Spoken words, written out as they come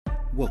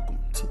Welcome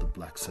to the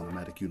Black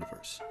Cinematic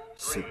Universe.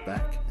 Sit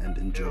back and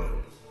enjoy.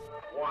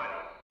 1,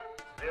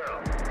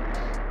 0.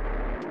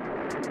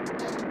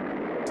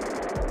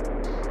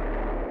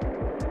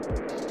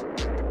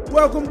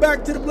 Welcome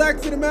back to the Black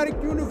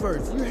Cinematic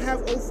Universe. You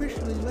have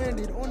officially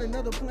landed on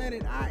another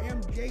planet. I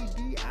am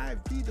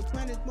JDIV, the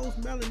planet's most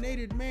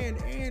melanated man,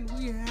 and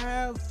we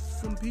have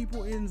some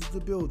people in the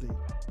building.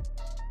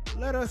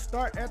 Let us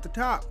start at the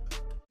top.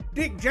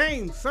 Dick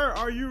James, sir,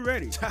 are you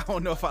ready? I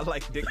don't know if I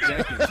like Dick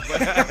James,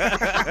 but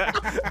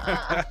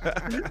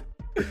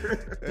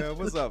yeah,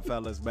 what's up,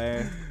 fellas,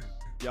 man?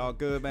 Y'all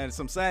good, man?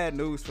 Some sad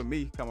news for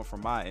me coming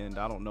from my end.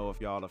 I don't know if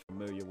y'all are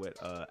familiar with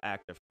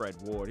actor Fred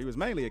Ward. He was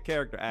mainly a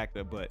character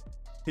actor, but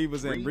he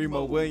was in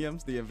Remo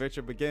Williams, The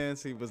Adventure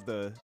Begins. He was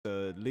the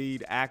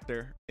lead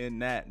actor in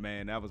that,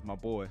 man. That was my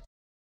boy.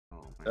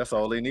 Oh, that's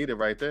all they needed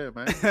right there,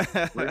 man.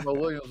 Remo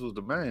Williams was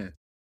the man.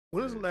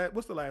 What's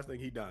the last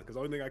thing he done? Because the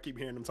only thing I keep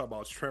hearing him talk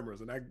about is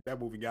Tremors, and that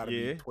movie got to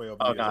be 12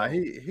 years old.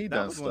 He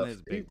done stuff. One of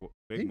his big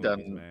movies,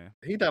 man.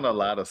 He done a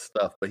lot of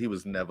stuff, but he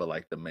was never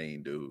like the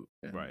main dude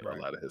in a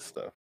lot of his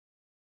stuff.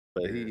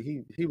 But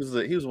he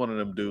was one of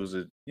them dudes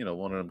that, you know,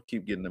 one of them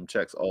keep getting them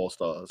checks, all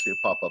stars. He'll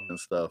pop up and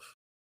stuff.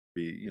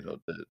 Be, you know,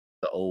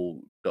 the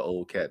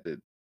old cat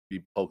that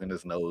be poking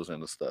his nose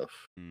into stuff.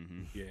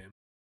 Mm-hmm. Yeah,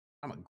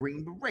 I'm a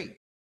Green Beret.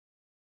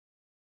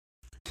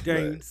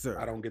 Dane, sir.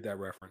 I don't get that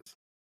reference.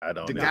 I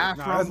don't The know. guy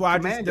from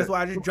Commando. That's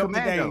why I just jumped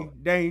to Dane.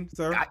 Dane,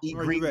 sir. I eat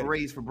Green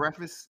Berets for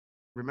breakfast.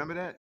 Remember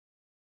that?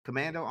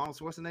 Commando, Arnold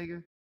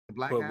Schwarzenegger, the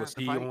black guy. Was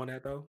he on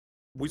that though?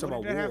 We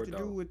talking about Ward, though. What did that have to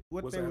do with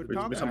what they were We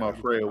talking talking about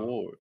Fred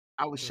Ward.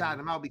 I was shouting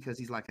him out because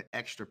he's like an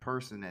extra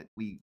person that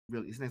we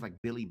really. His name's like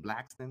Billy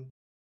Blackston,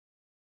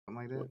 something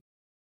like that.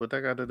 What that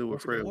got to do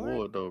with Fred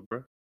Ward, though,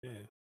 bro? Yeah,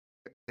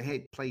 they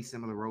had played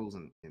similar roles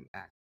in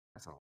act.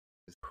 That's all.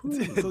 So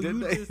you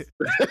just...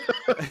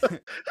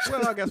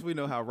 Well, I guess we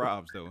know how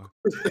Rob's doing.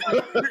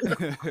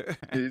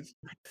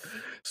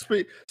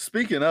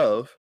 Speaking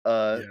of,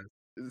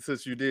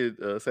 since you did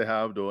say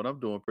how I'm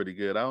doing pretty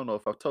good. I don't know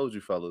if I've told you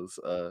fellas,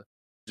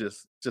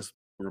 just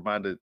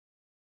reminded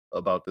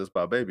about this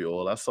by Baby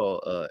Oil. I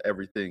saw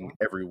Everything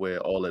Everywhere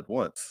All at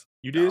Once.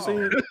 You did see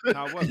it?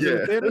 How was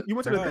Yeah. it? You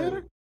went to the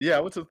theater? Yeah,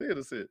 I went to the theater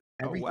to see it.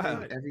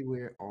 Everything,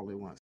 everywhere, all at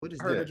once. What is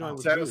I heard that? that joint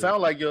was good.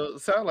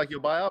 Sound like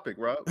your biopic,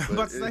 Rob. But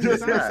But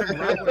it's not.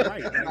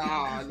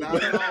 Nah,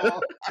 not at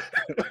all.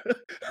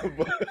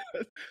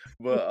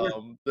 but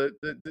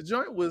the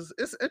joint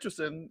it's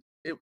interesting.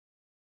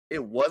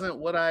 It wasn't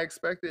what I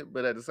expected,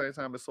 but at the same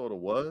time, it sort of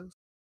was.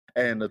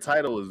 And the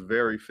title is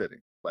very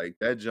fitting. Like,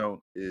 that joint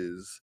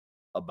is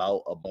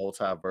about a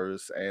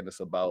multiverse, and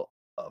it's about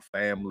a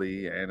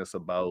family, and it's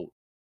about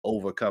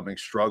overcoming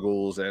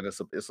struggles, and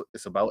it's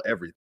about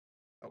everything.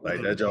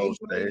 Like that joint,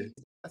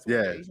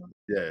 yeah,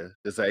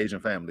 it's an Asian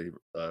family,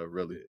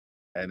 really,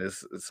 and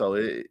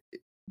the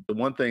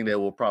one thing that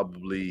will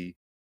probably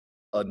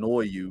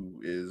annoy you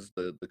is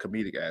the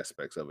comedic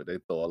aspects of it. They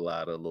throw a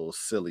lot of little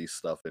silly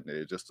stuff in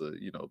there just to,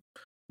 you know,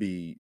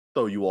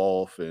 throw you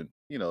off and,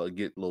 you know,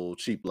 get little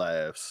cheap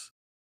laughs.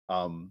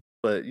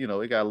 But you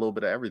know, it got a little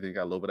bit of everything. It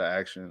got a little bit of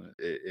action.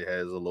 It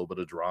has a little bit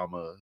of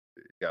drama.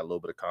 It got a little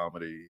bit of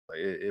comedy. Like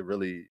it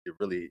really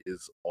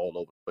is all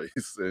over the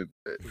place, and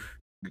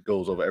it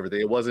goes over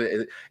everything.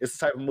 It's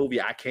the type of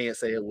movie I can't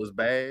say it was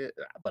bad,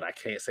 but I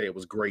can't say it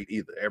was great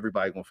either.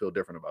 Everybody gonna feel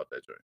different about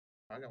that joint.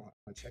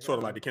 Sort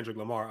of like the Kendrick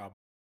Lamar album.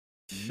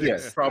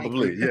 Yes,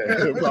 probably.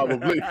 Yeah,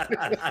 probably.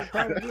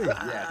 Probably.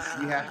 Yes,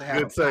 you have to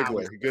have good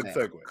segue. Good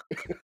segue.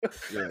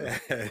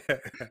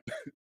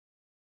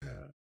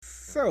 Yeah.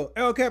 So,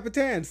 El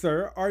Capitan,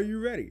 sir, are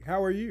you ready?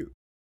 How are you?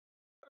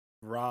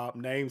 Rob,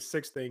 name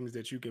 6 things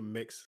that you can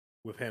mix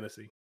with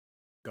Hennessy.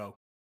 Go.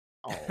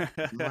 Oh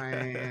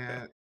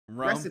man.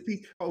 Rum. Rest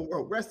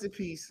in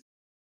peace,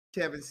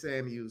 Kevin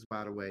Samuels,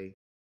 by the way.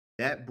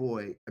 That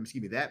boy,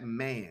 that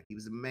man, he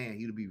was a man.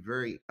 He would be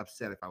very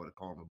upset if I would have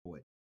called him a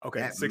boy.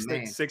 Okay, 6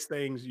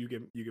 things you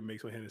can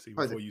mix with Hennessy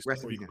before you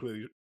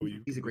conclude.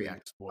 He's a great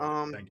actor.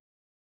 Thank you.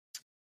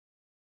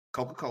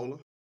 Coca-Cola,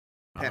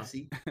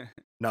 Pepsi.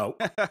 No.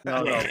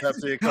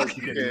 Pepsi and Coke.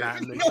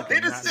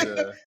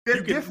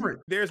 They're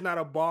different. There's not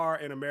a bar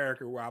in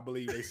America where I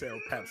believe they sell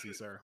Pepsi,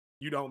 sir.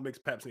 You don't mix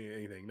Pepsi in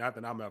anything. Not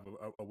that I'm ever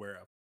aware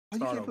of. Oh,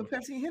 you can't put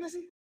Pepsi in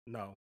Hennessy?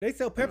 No. They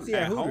sell Pepsi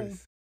at home.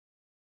 Hooters.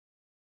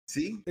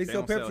 See? They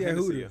sell Pepsi at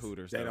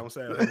Hooters. They don't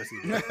sell Hennessy.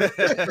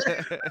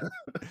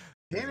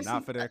 Hennessy?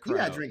 Not for that You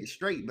gotta crowd. drink it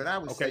straight, but I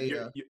would say...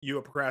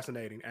 you're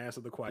procrastinating.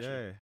 Answer the question.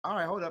 Yeah. All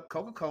right, hold up.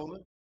 Coca-Cola.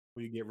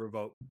 Will you get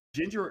revoked?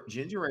 Ginger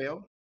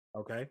ale.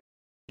 Okay.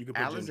 You can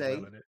put ginger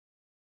ale in it.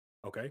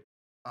 Okay.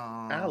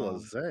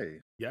 Alizé.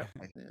 Yeah.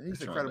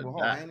 That's Incredible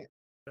Hulk, ain't it?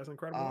 That's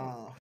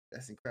Incredible.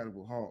 That's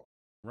Incredible Hulk.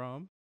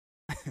 Rum.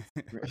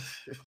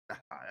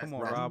 Come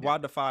on, right. Rob.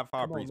 Why'd the 5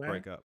 Heartbeats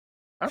break up?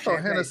 I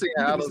thought Hennessy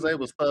and Alizé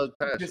was Thug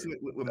Passion.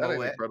 With That ain't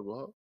Moet. Incredible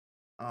Hulk.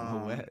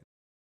 Moet.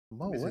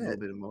 Moet. This is a little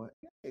bit of Moet.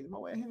 Hey,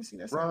 Moet Hennessy,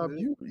 that sounds Rob,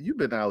 good. you've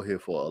been out here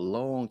for a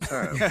long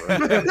time, bro.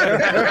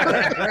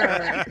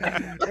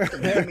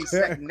 Give me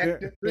second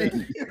nectar.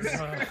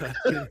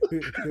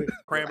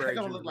 Cranberry I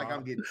don't juice. look like Rob.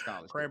 I'm getting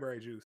scholarship. Cranberry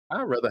juice.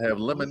 I'd rather have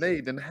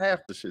lemonade than half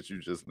the shit you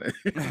just named.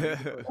 Put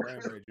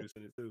cranberry juice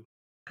in it too.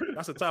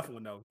 That's a tough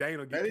one though. Dane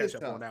will That get is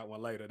catch up on tough. that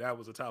one later. That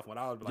was a tough one.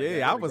 I was like, "Damn,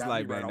 Yeah, I they was got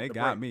like, me right man, off they the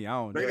got break." me. I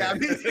don't They know. got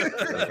me.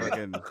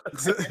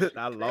 Fucking,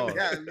 I lost. They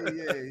got me,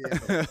 yeah.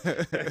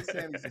 Kevin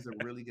Samuels is a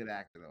really good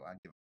actor, though. I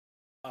give.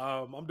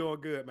 I'm doing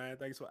good, man.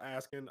 Thanks for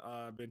asking.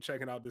 I've been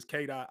checking out this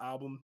K-Dot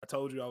album. I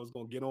told you I was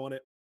gonna get on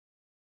it.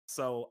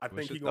 So I What's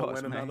think your he's gonna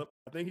thoughts, win man? another.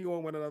 I think he's gonna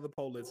win another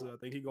Pulitzer. I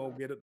think he's gonna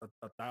get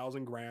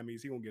 1,000 Grammys.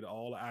 He's gonna get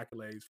all the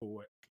accolades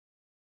for it.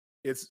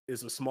 It's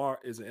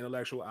an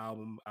intellectual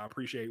album. I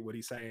appreciate what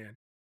he's saying.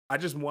 I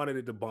just wanted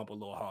it to bump a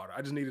little harder.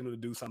 I just needed him to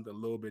do something a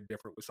little bit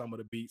different with some of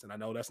the beats. And I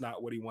know that's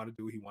not what he wanted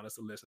to do. He wanted us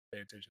to listen, pay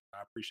attention.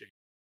 I appreciate it.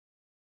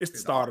 It's the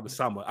start of the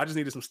summer. I just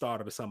needed some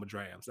start of the summer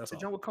jams. That's The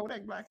all. joint with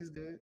Kodak Black is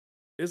good.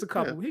 There's a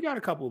couple. He got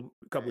a couple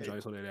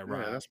joints on there that Yeah,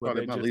 rhyme. that's but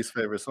probably they my just- least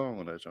favorite song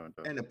on that joint.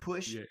 Though. And the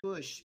push. Yeah.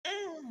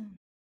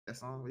 That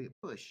song with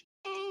push.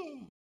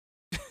 I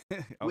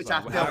was Which I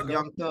like, felt how come-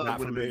 Young Thug not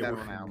would have been familiar, better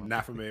with, on the album.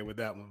 not familiar with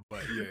that one,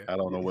 but yeah. I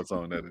don't know what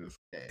song that is.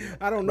 Yeah.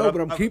 I don't know,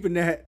 but I'm But- keeping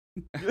that.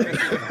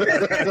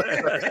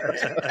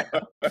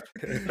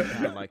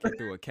 Sound like he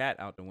threw a cat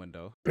out the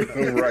window.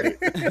 Right.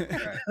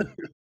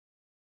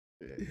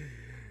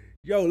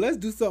 Yo, let's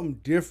do something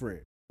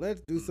different.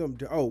 Let's do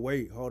something. Oh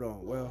wait, hold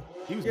on. Well,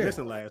 He was yeah.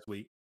 missing last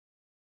week,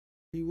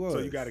 he was. so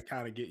you got to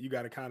kind of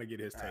get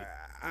his take.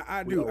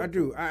 I We do. owe I it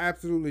do. to I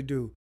absolutely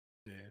do.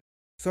 Yeah,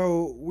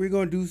 So we're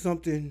gonna do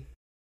something.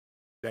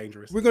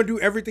 dangerous. We're gonna do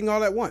everything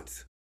all at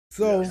once.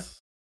 So Yes.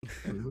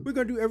 we're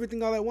gonna do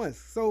everything all at once.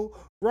 So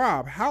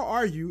Rob, how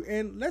are you?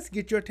 And let's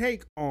get your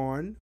take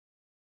on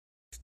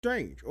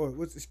Strange, or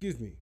what's? Excuse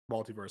me.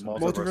 Multiverse.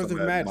 Multiverse of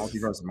Madness.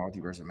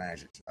 Multiverse of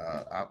Magic.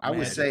 I would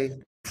Magic. say.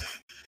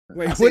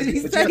 Wait, I what said did he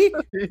it's- say?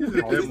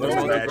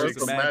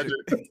 Multiverse of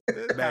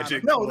Magic.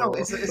 Magic. No,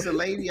 it's a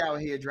lady out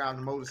here driving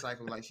a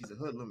motorcycle like she's a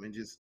hoodlum and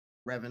just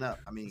revving up.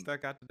 I mean, What's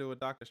that got to do with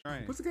Doctor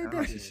Strange? What's the I guy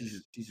don't know, got?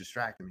 she's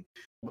distracting me.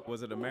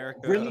 Was it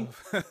America? Really?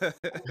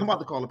 I'm about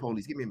to call the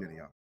police. Give me a minute,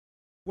 y'all.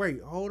 Wait,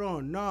 hold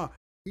on. Nah,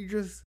 he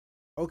just.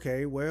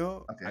 Okay,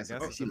 well, Okay, I so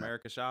guess it's she left.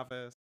 America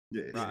Chavez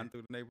Yeah, riding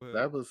through the neighborhood.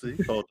 That was he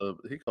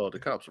called the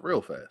cops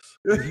real fast.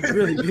 he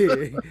really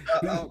did.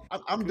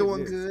 I'm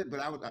doing Goodness. good,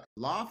 but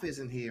Loft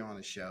isn't here on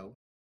the show,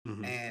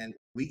 Mhm. and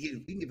we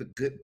can give a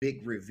good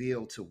big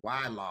reveal to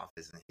why Loft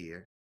isn't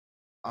here.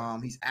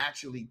 He's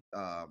actually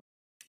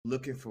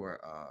looking for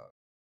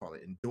call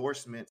it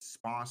endorsements,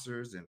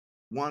 sponsors, and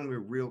one we're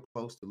real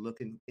close to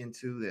looking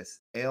into. That's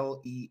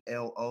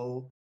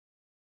LELO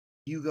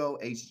Hugo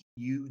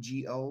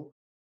HUGO.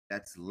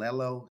 That's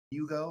Lelo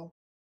Hugo.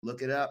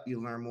 Look it up.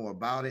 You'll learn more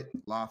about it.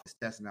 Loft is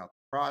testing out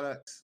the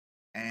products,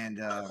 and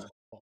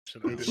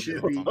it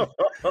should be.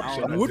 I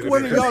don't know Which if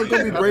one it of y'all is.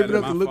 gonna be I brave got it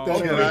enough in to my look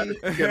phone. that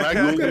up? Can I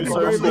Who's Google gonna be some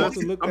brave of enough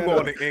this? to look I'm that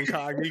going up? to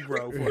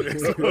incognito for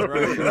this.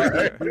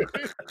 Right.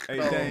 Hey,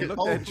 So, Dane, look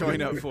that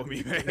joint up for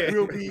me, man.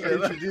 We'll be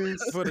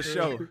introduced for the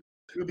show.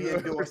 We'll be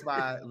endorsed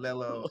by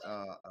Lelo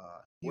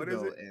What is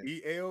Hugo it?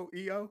 and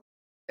ELEO?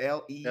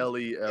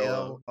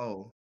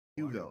 LELO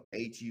Hugo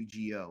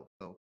HUGO.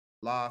 So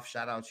Loft,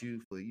 shout out you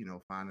for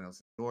finding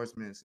us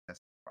endorsements. That's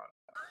the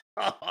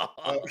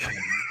product.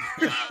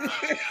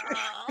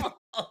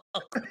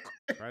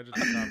 Right at the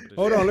top of the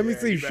Hold show. on, let me Yeah,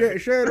 see. you better-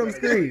 Share it on the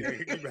screen.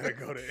 You better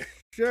go there.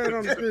 Share it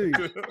on the screen.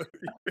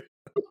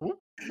 Hold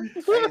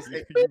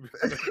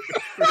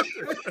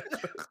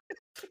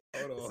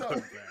on, So-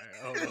 man.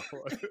 Hold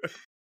on.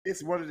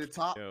 It's one of the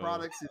top Yo.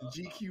 products in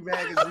GQ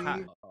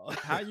magazine.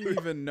 How you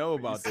even know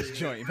about this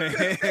joint, man?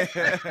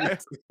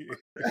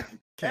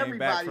 Came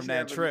back Everybody's from that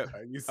having- trip.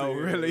 You see Oh, it,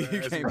 really? man. You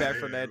That's came back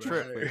from that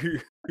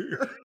trip.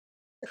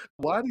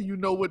 Why do you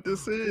know what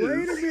this is?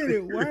 Wait a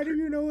minute. Why do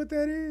you know what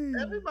that is?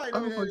 Everybody Oh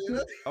knows my that.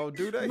 God. Oh,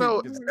 do they?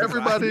 No, 'Cause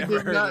everybody I never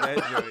does heard not. of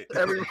that joint.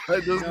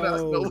 Everybody does not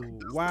know. No. what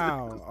this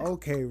Wow.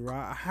 Okay,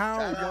 Rob. How?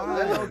 Shout out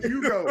Why? Lelo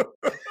Hugo.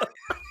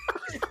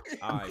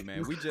 All right,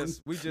 man. We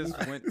just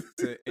went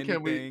to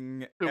Can we-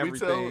 anything, can we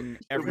tell- everything,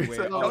 can we everywhere.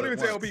 tell- all Don't at even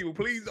tell once. people.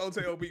 Please don't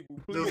tell people.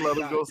 Please Just let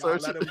 'em go y'all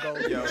search let it. 'em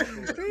go. Yo.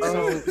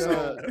 Oh,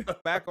 So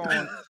back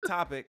on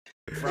topic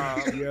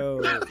from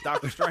Yo.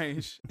 Doctor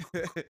Strange,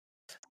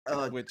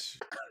 which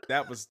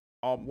that was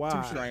all Why?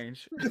 too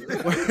strange.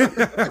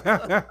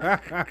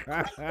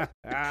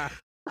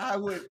 I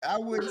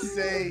would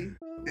say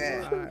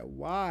that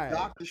Why?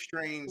 Doctor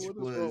Strange What is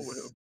wrong with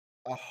was him?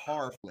 a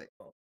horror flick,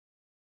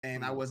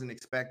 and I wasn't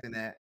expecting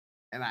that.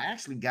 And I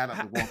actually got up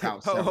to walk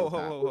out Ho, several ho,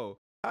 times. ho,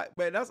 ho.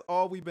 Man, that's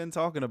all we've been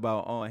talking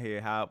about on here.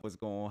 How it was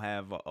gonna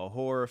have a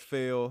horror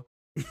feel,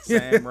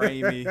 Sam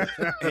Raimi,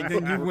 and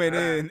then you went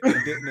in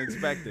and didn't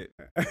expect it.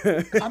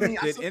 I mean,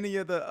 I Did saw- any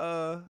of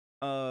the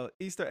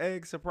Easter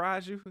eggs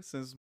surprise you?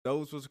 Since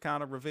those was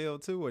kind of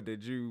revealed too, or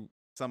did you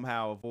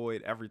somehow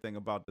avoid everything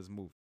about this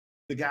movie?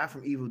 the guy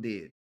from Evil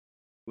Dead.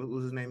 What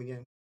was his name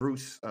again?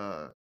 Bruce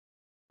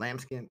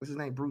Lambskin. What's his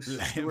name? Bruce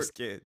Stewart.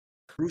 Lambskin.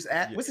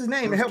 Yeah, What's his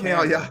name? Bruce Help me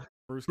out, Campbell. y'all.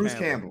 Bruce Bruce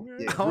Campbell. Campbell.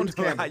 I Yeah, don't Bruce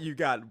know how Campbell. you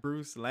got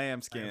Bruce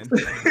Lambskin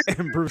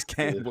and Bruce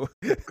Campbell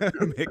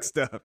mixed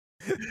up.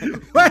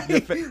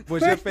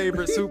 Was your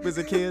favorite soup as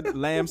a kid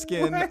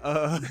lambskin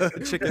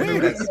chicken Wait,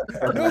 noodles?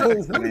 no,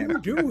 what are you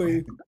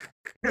doing?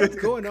 What's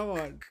going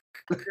on?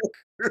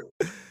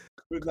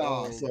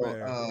 No, so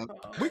man.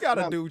 We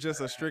gotta do just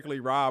a strictly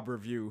Rob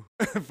review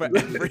for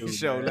every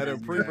show. Let him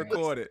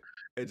pre-record it.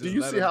 And Do just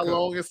you let see him how cook.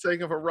 long it's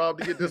taking for Rob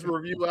to get this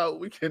review out?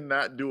 We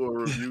cannot do a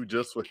review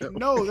just for him.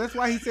 No, that's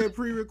why he said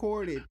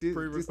pre-recorded.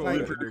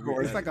 Pre-recorded, and then we It's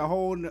edit like a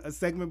whole a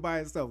segment by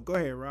itself. Go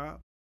ahead, Rob.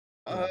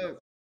 I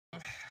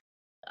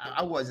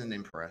wasn't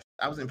impressed.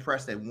 I was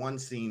impressed at one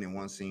scene and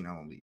one scene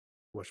only.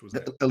 Which was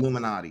The that?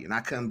 Illuminati, and I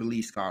couldn't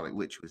believe Scarlet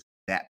Witch was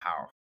that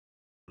powerful.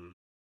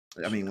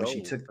 I mean, when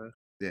she took, man.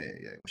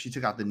 when she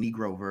took out the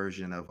Negro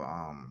version of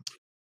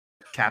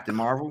Captain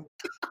Marvel.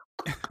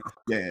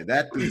 Yeah,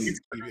 that thing.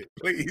 Please keep it.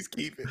 Please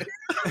keep it.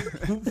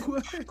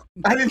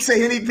 I didn't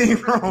say anything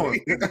wrong.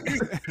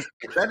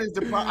 That is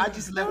the problem. I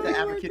just left the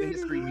African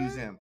History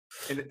Museum,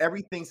 and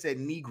everything said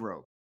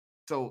Negro.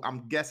 So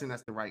I'm guessing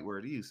that's the right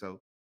word to use. So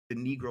the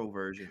Negro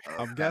version.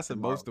 I'm guessing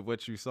most of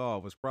what you saw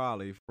was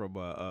probably from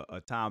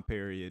a time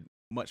period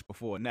much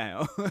before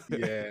now.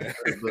 Yeah.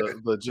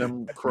 The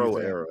Jim Crow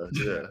era.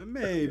 Yeah.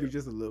 Maybe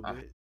just a little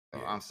bit.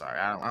 Oh, I'm sorry.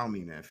 I don't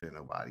mean to offend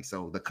nobody.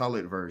 So the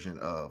colored version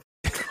of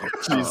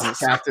Jesus.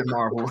 Captain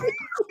Marvel,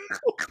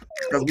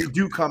 because we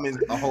do come in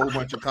a whole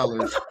bunch of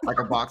colors like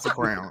a box of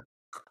Crown.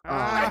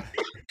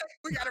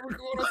 We gotta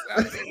record on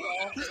Saturday.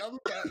 I'm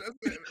sorry.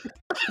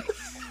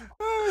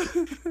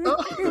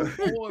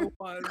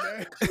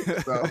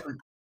 So,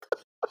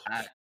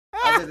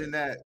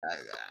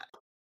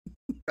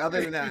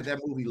 other than that, that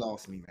movie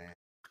lost me, man.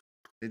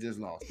 It just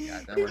lost me.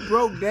 He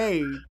broke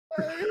Dave.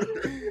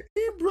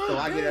 He broke So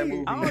I get that Dave.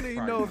 movie. I don't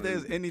even know if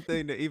there's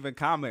anything to even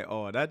comment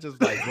on. That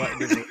just like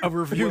wasn't a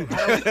review.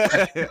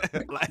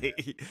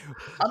 Like,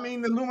 I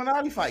mean, the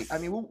Illuminati fight. I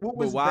mean, what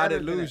was? but why better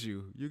did it than lose that?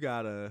 you? You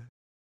gotta.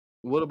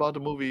 What about the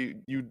movie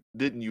you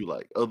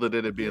like, other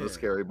than it being a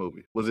scary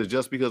movie? Was it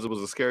just because it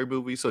was a scary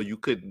movie, so you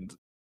couldn't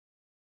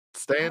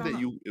stand it?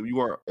 You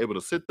weren't able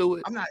to sit through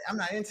it? I'm not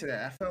into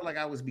that. I felt like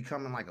I was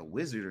becoming like a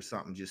wizard or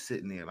something, just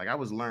sitting there. Like I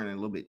was learning a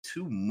little bit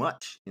too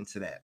much into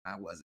that. I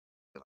wasn't.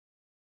 Like,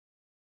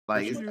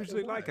 Like you it's,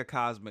 usually like a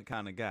cosmic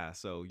kind of guy,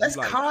 so you That's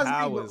like cosmic, but-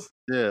 powers.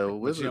 Yeah,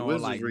 but you don't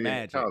like wizardry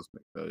magic. and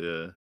cosmic.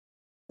 Yeah.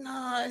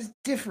 no, it's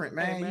different,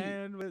 man. Hey,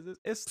 man,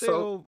 it's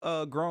So-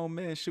 still grown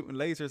men shooting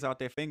lasers out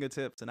their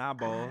fingertips and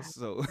eyeballs.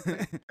 So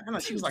I don't know.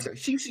 She was like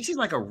she's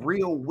like a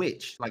real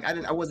witch. Like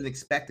I wasn't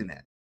expecting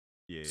that.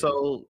 yeah.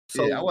 So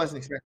Yeah, I wasn't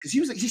expecting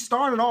because she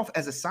started off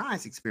as a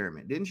science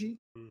experiment, didn't she?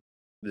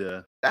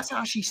 yeah. That's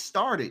how she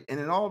started, and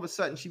then all of a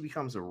sudden she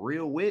becomes a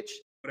real witch.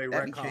 They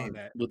That retconned became-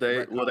 that. Well,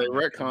 they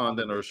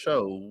retconned in her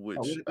show, which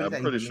what does I'm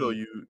that pretty even sure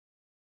mean?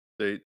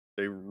 they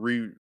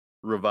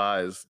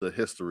revised the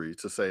history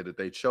to say that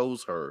they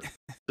chose her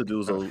to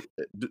do those.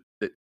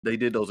 They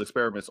did those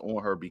experiments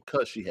on her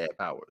because she had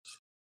powers.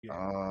 Yeah.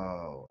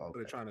 Oh, So okay.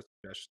 they're trying to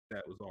suggest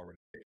that was already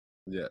there.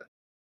 Yeah.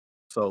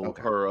 So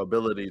Okay. her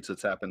ability to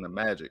tap into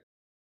magic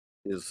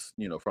is,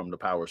 from the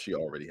power she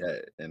already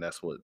had, and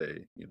that's what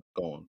they,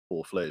 going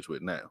full fledged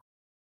with now.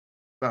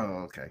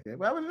 Oh, okay. Yeah,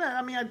 well, other than that,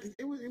 I mean,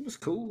 it was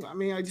cool. I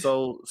mean, I just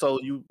So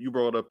you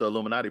brought up the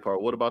Illuminati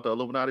part. What about the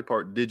Illuminati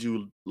part? Did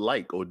you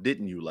like or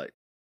didn't you like?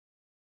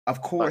 of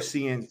course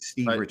seeing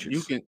Steve Like, Richards.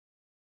 you can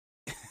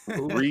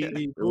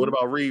Reed. What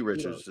about Reed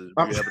Richards? Were you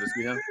able to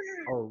see him?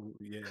 Oh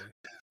yeah.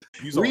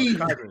 You saw Reed. the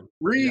cousin.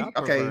 Reed. Yeah,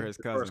 I prefer Okay. his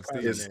cousin First Steve.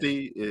 cousin. Is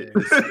Steve?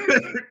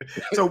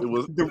 So It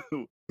was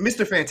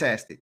Mr.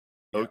 Fantastic.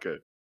 okay.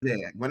 Yeah.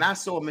 When I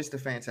saw Mr.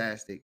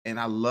 Fantastic, and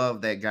I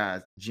love that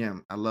guy,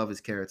 Jim. I love his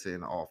character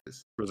in The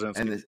Office. Presents.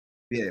 And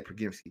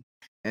Pogimski.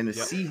 And to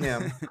Yep. see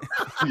him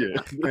Yeah.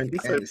 and, He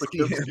said and, to see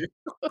him, Poughkeepsie.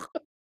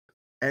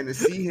 and to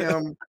see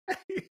him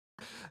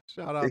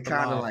Shout out It to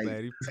kinda Loft, like-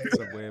 man. He put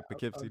somewhere in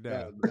Poughkeepsie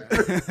down.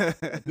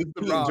 The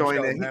Rob enjoying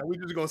show, that. man. We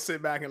just gonna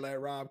sit back and let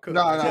Rob cook.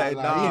 No, man. no, Yeah, he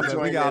nah, man, we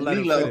enjoying gotta that let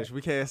him Lilo. finish.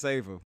 We can't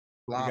save him.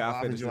 Bob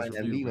gotta finish this enjoying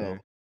that review, Lilo. man.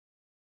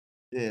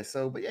 Yeah,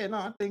 so but yeah, no,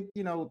 I think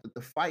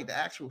the fight, the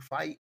actual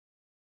fight,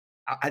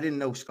 I didn't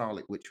know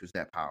Scarlet Witch was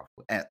that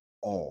powerful at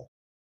all.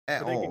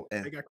 At But they, all.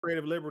 they got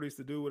creative liberties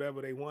to do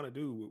whatever they want to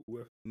do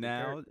with the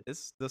Now character.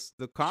 it's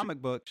the comic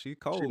book. She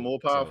cold. She's more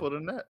so powerful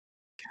than that.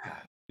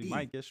 she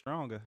might get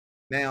stronger.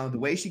 Now the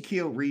way she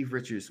killed Reeve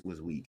Richards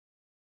was weak.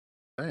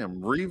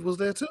 Damn, Reeve was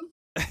there too.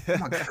 Oh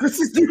my God, what's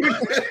this dude?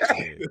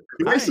 The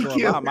I way ain't she gonna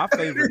lie, killed my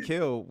favorite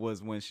kill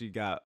was when she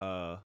got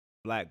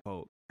Black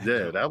Bolt.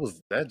 Yeah,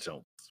 that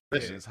jump.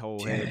 Bitch, his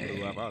whole head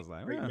blew up. I was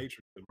like, Great "Eh."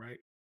 Matrix, right?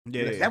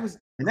 Yeah, that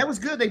was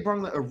good. They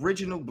brought the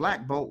original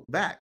Black Bolt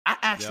back. I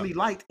actually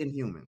liked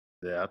Inhuman.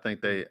 Yeah, I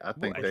think they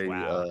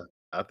Wow.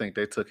 I think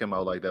they took him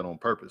out like that on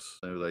purpose.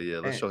 They were like, yeah,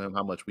 let's And- show him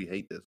how much we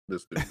hate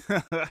this dude.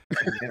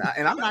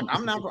 And I'm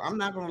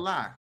not gonna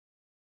lie.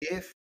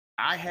 If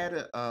I had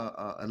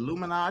a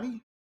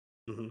Illuminati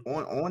Mhm.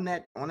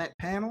 on that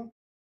panel,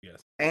 Yes,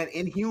 and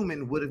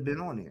Inhuman would have been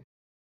on there.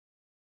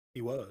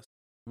 he was.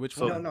 Which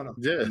So- one? No.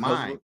 Yeah,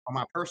 Mine, on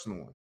my personal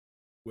one.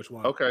 Which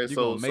one? Okay, You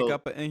so gonna make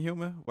up an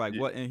Inhuman? Like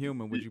you- what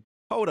Inhuman would you- you?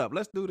 Hold up,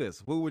 let's do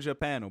this. Who would your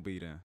panel be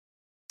then?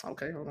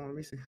 Okay, hold on, let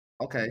me see.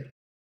 Okay.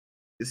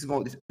 This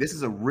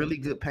is a really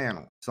good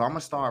panel. So I'm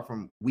gonna start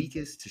from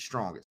weakest to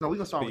strongest. No, we're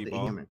gonna start with the Speedball.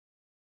 Inhuman.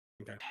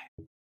 Okay.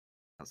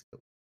 That's good.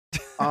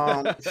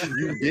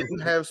 you didn't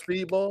have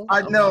Speedball. I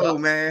I'm know, shocked.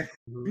 man.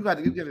 Mhm. You got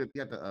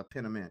to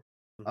pin them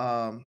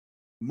in.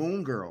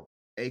 Moon Girl,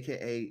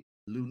 aka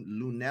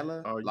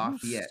Lunella Are you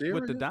Lafayette. serious?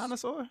 With the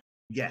dinosaur?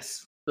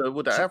 Yes,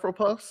 With the She- Afro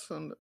Puffs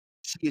and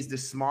she is the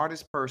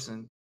smartest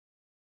person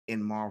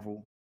in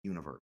Marvel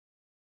Universe.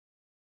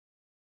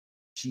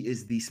 She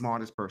is the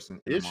smartest person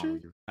in Is the she? Marvel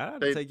Universe. I have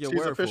to take your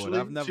word for it.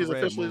 I've never she's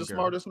read officially Moon the Girl.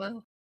 smartest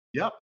now.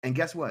 Yep. And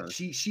guess what? Right.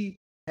 She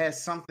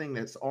has something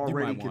that's You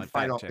already might can want to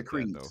fight fact off the check that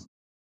creeds. though.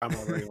 I'm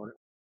already on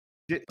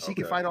it. She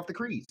can Okay. fight off the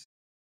creeds.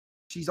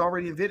 She's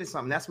already invented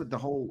something. That's what the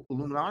whole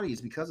Illuminati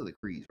is, because of the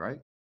creeds, right?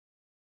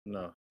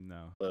 No,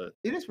 No. but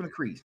It is from the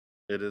creeds.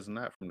 it is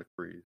not from the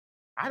Creed.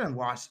 I done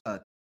watched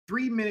a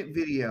 3-minute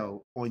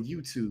video on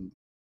YouTube,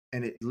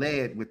 and it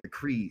led with the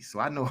creeds, so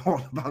I know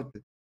all about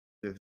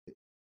the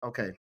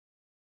okay.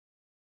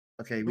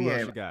 Okay, we Who else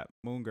have you got?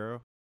 Moon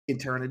Girl.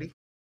 Eternity.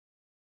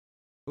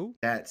 Who?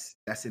 That's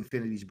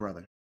Infinity's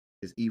brother,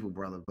 his evil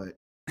brother, but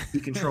he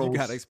You controls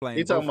gotta explain.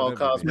 He's talking both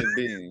about of them to me.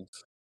 cosmic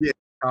beings.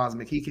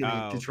 cosmic. He can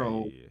Ah, okay,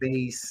 control yeah.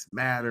 space,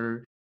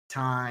 matter,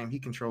 time. He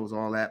controls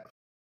all that.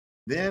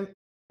 Then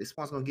this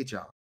one's gonna get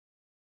y'all.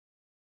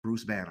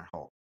 Bruce Banner,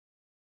 Hulk.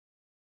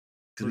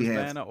 Because Bruce we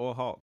have Banner or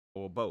Hulk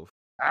or both.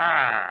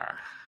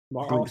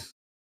 Smart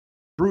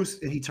Bruce,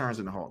 and he turns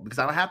into Hulk, because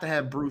I have to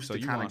have Bruce So to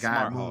you kind of want guide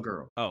smart Moon Hulk?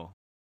 Girl. Oh,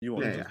 You you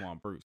want Yeah. just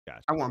want Bruce.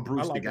 Gotcha. I want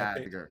Bruce to like that guide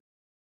pick. the girl.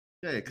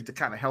 Yeah, to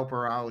kind of help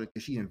her out,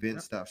 because she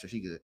invents stuff, so she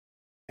good.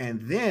 And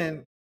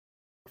then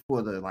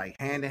for the like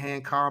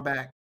hand-to-hand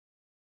combat,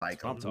 like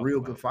That's what I'm a talking real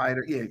about. good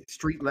fighter, yeah,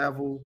 street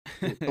level,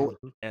 throw a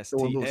little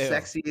STL.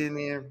 sexy in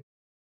there.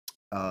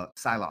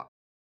 Psylocke.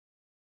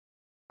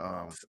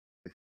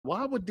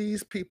 Why would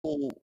these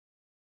people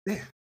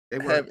Yeah, they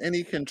were. have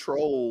any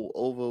control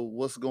over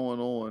what's going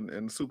on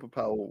in the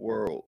superpower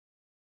world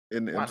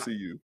in the Why not?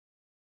 MCU?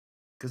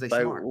 Because they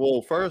Like, smart.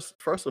 well, first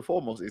and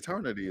foremost,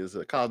 Eternity is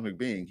a cosmic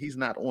being. He's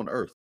not on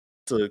Earth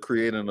to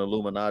create an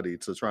Illuminati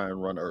to try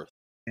and run Earth.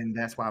 And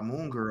that's why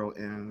Moon Girl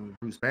and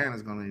Bruce Banner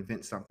is going to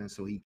invent something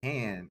so he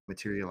can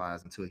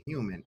materialize into a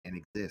human and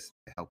exist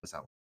to help us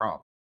out with the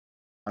problem.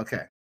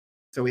 Okay.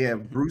 So we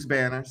have Bruce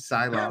Banner,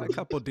 I got a Psylocke.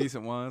 couple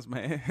decent ones,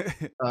 man.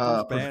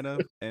 Uh, Bruce Banner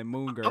and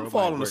Moon Girl. I'm might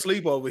falling work.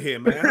 asleep over here,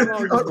 man. How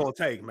long is this gonna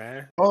take,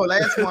 man? Oh,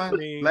 last one.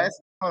 mean- last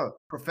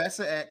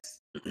Professor X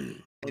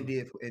and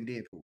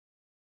Deadpool.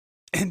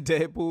 And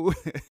Deadpool.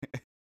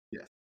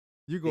 Yes.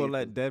 You gonna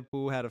let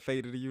Deadpool have the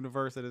fate of the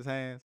universe in his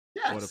hands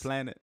Yes. or the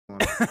planet?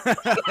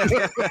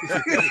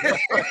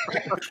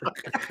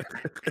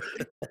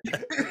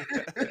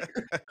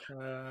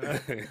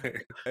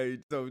 Hey,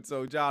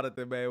 so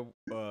Jonathan, man,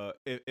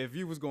 if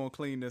you was gonna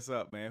clean this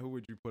up, man, who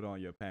would you put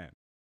on your panel?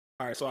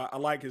 All right, so I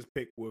like his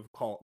pick with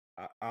Hulk.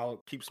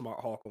 I'll keep Smart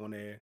Hulk on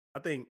there. I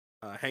think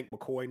Hank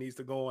McCoy needs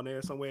to go on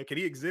there somewhere. Can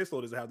he exist,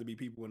 or does it have to be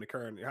people in the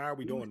current? How are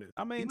we doing this?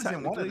 I He mean, was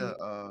in one of technically,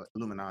 the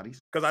Illuminati's.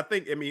 Because I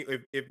think, I mean,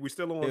 if we're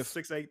still on If-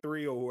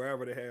 683 or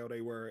wherever the hell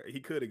they were, he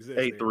could exist.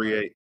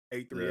 838.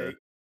 838.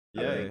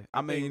 yeah. I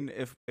I think- mean,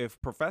 if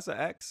Professor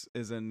X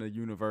is in the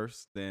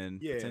universe, then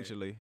Yeah.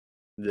 potentially.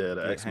 Yeah,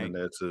 the Get X-Men Hank.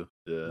 there too.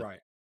 Yeah. Right.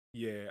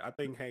 Yeah, I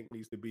think Hank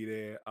needs to be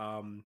there.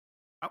 I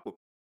would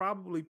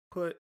probably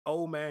put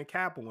Old Man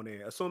Cap on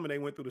there, assuming they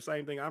went through the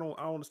same thing. I don't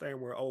understand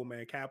where Old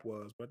Man Cap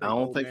was, but I don't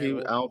Old think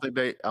Man-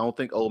 I don't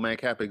think Old Man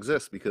Cap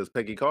exists because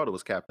Peggy Carter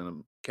was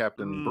Captain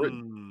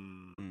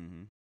Britain. Hmm,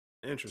 Mhm.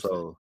 Interesting.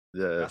 So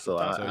yeah, That's so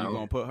a I, tough So I you don't-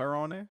 gonna put her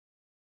on there?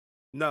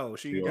 No,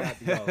 she Yeah. got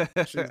to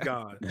go. She's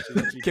gone.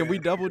 She Can we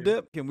can't- double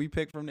dip? Can we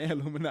pick from the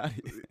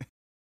Illuminati?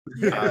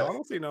 Yeah, I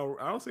don't see no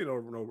problem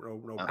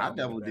I with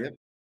double that. dip.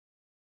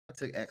 I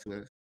took X with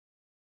us.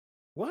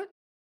 What?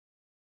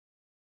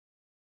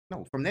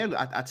 No, from there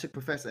I took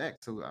Professor X,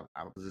 so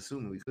I was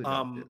assuming we could.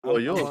 double dip. well, I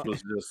yours want-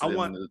 was just I in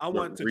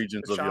want the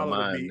regions of your T'Challa to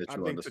mind be. that I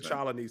you think understand.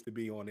 T'Challa needs to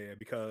be on there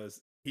because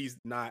he's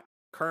not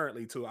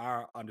currently, to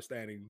our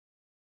understanding,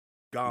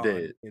 gone.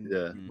 Dead. in-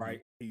 Yeah.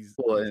 right. He's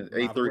Well, he's in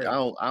alive A3, and I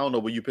well. don't know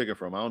where you picking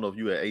from. I don't know if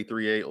you at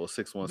 838 or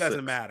 616.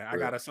 Doesn't matter. I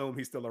gotta assume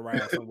he's still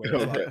around somewhere.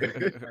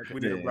 Okay. We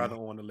need a Yeah. brother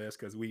on the list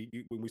because when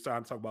we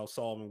start to talk about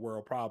solving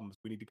world problems,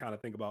 we need to kind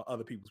of think about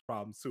other people's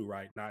problems too,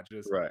 right? Not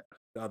just Right.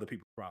 the other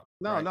people's problems.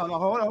 No, right? no,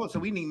 hold on. So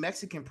we need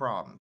Mexican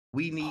problems.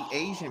 We need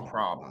Asian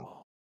problems.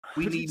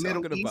 We What you need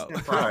Middle talking about?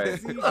 Eastern All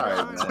right.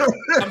 problems. All right,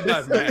 man. I'm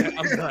done, man.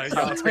 I'm done.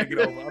 Y'all take it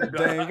over. I'm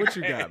done. Dang, what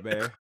you got,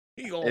 man?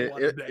 He gonna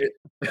want If- today.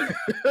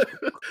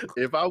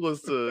 if I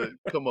was to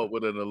come up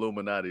with an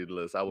Illuminati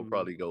list, I would Mhm.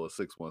 probably go a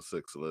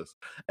 616 list.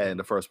 And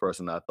the first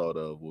person I thought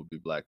of would be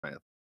Black Panther.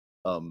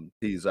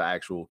 He's an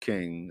actual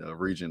king, a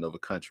regent of a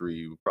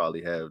country who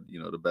probably have,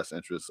 the best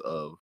interests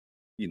of,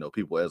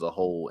 people as a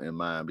whole in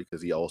mind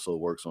because he also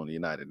works on the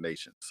United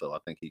Nations. So I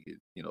think he could,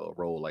 a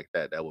role like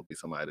that would be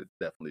somebody that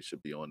definitely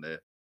should be on there.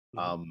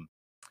 Mhm.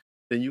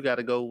 then you got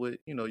to go with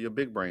your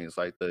big brains.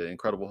 Like the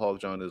Incredible Hulk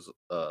joint is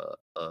a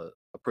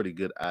pretty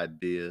good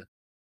idea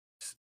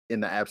in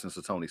the absence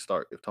of Tony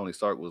Stark. If Tony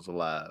Stark was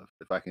alive,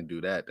 if I can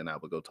do that, then I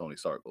would go Tony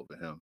Stark over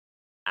him.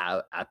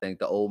 I think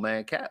the Old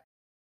Man Cap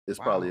is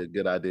probably Wow. a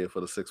good idea for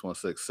the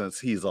 616 since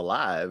he's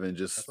alive and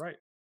That's just right.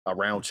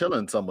 around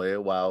chilling somewhere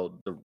while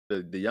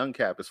the young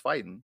Cap is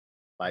fighting.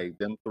 Like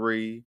them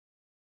three,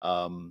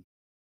 um,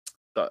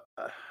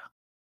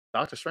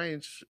 Doctor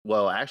Strange.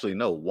 Well, actually,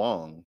 no,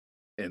 Wong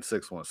in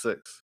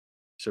 616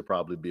 should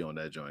probably be on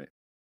that joint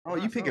Oh,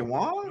 you picking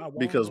Wong?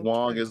 because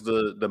Wong is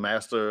the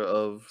master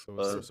of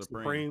Sorcerer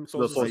Supreme. the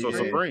Sorcerer Sorcerer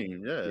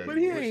Supreme. Supreme. Yeah, But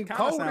he Which ain't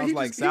kind of cold. sounds He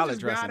like just salad got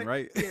dressing, it.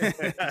 right? Yeah.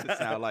 It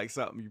sounds like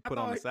something you put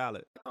on a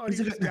salad. I thought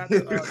he just got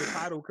the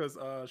title because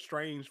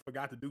Strange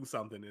forgot to do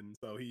something, and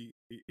so he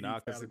Nah,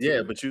 'cause fell it's- into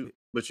yeah, it.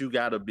 but you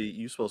gotta be.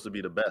 You supposed to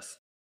be the best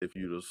if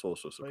you the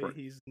Sorcerer But Supreme.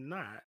 he's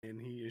not,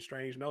 and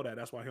Strange know that.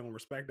 That's why he don't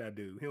respect that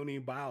dude. He don't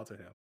even bow to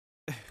him.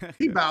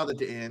 He bowed at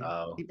the end.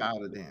 Oh. He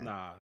bowed at the end.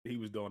 Nah, he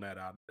was doing that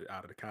out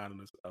of the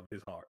kindness of his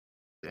heart.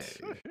 Yeah.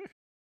 So,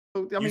 I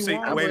You mean, see,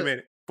 Wong, wait a but-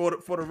 minute.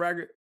 For the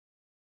record,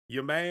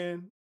 your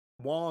man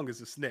Wong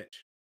is a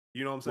snitch.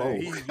 You know what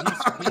I'm saying?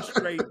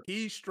 Whoa.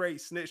 He's straight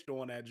snitched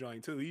on that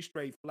joint too. He's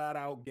straight flat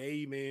out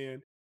gay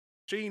man.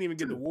 She didn't even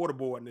get the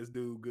waterboarding this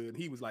dude good.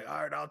 He was like,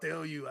 all right, I'll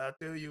tell you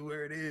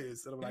where it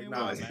is. And I'm like, Man,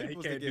 nah, was man, he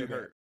supposed to can't get do that.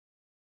 hurt.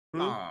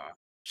 Nah.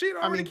 She'd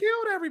already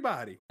killed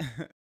everybody.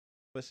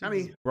 But she I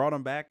mean- brought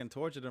him back and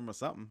tortured him or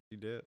something. She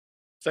did.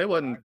 They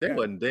wasn't Yeah.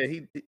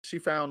 dead. She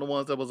found the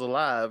ones that was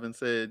alive and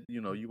said,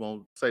 you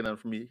won't say nothing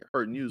for me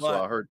hurting you, so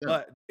I hurt them.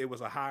 But it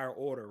was a higher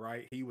order,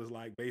 right? He was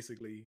like,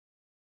 basically,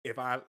 if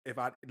I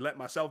let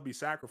myself be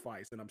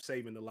sacrificed, then I'm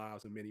saving the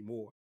lives of many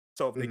more.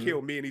 So if they Mhm.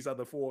 kill me and these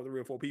other 3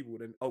 or 4 people,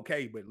 then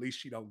okay, but at least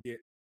she don't get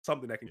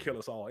something that can kill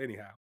us all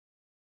anyhow.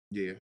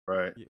 Yeah.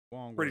 Right. Yeah,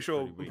 Wong I'm was pretty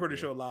weak,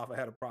 sure yeah. Lava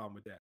had a problem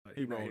with that. But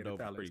He not here rolled to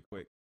over tell us. pretty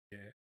quick. Yeah,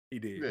 he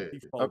did. Yeah. He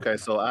folded Okay, up.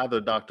 so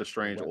either Doctor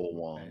Strange Well, or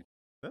Wong.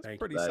 That's Thank a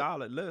pretty you.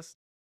 solid list.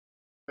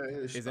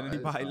 Is there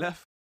anybody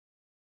left?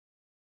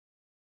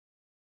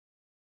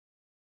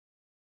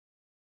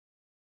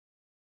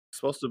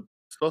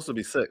 Supposed to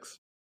be 6.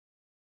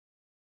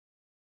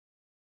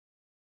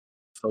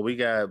 So we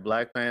got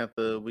Black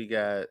Panther, we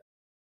got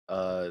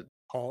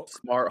Hulk,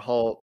 Smart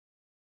Hulk,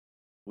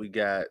 we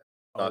got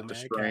Old Doctor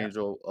Man Strange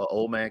Cap, or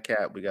Old Man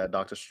Cap, we got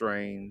Doctor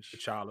Strange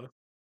T'Challa.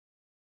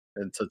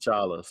 and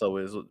T'Challa. So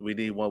we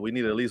need one. We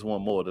need at least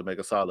one more to make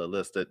a solid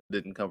list that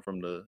didn't come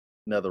from the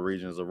nether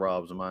regions of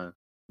Rob's mind.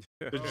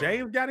 Did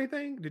James got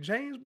anything? Did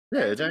James?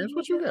 Yeah, James,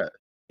 what you got?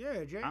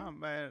 Yeah, James.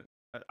 Man,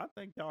 I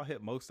think y'all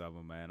hit most of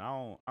them, man.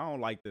 I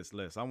don't like this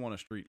list. I want a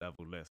street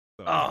level list.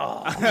 So.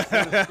 Oh.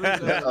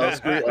 A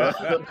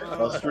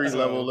street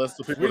level list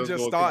of people We that's just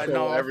gonna starting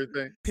control off.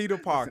 everything. Peter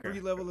Parker,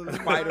 Street level of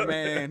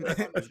Spider-Man is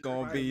Spider-Man.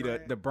 going to be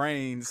the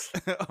brains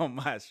on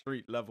my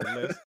street level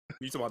list.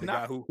 You talking about the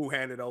Nah. guy who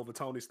handed over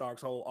Tony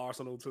Stark's whole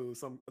arsenal to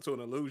an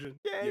illusion?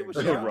 Yeah, he was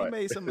Yeah. young. He Right.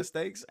 made some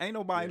mistakes. Ain't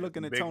nobody Yeah,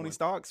 looking some at big Tony ones.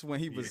 Stark's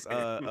when he was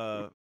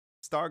Yeah.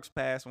 Stark's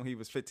passed when he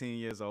was 15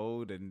 years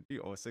old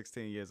or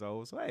 16 years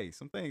old. So hey,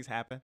 some things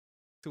happen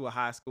to a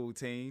high school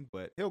teen,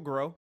 but he'll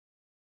grow.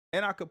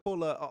 And I could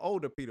pull a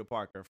older Peter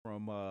Parker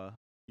from a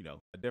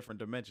different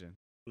dimension.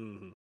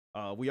 Mhm.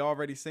 We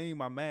already seen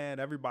my man.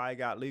 Everybody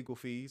got legal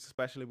fees,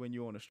 especially when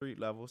you're on the street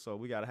level. So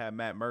we gotta have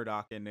Matt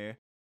Murdock in there.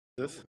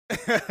 This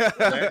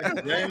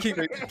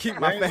keep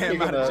my James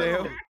fam out of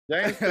jail.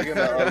 James picking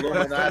the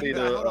Illuminati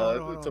Hold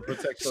on. to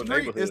protect your Street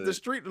neighborhood. is the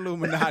street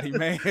Illuminati,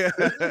 man.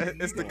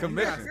 It's the You got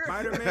commission.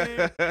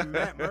 Spider-Man and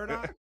Matt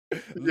Murdock.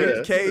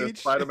 Luke Cage,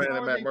 Spider-Man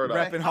and Matt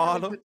Murdock. Repping How are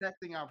they Harlem.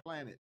 protecting our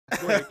planet.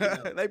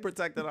 They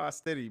protected our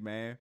city,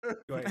 man.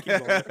 Go ahead,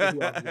 keep going.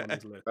 Who else is on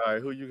this list? All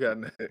right, who you got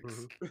next?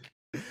 Mhm.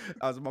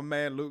 That was my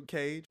man Luke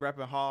Cage,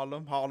 repping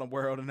Harlem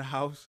World in the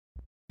house.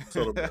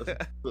 So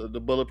the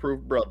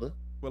bulletproof brother.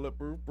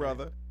 Bulletproof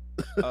brother.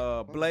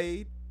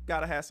 Blade,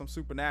 gotta have some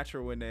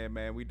supernatural in there,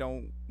 man. We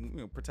don't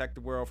protect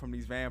the world from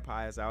these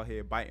vampires out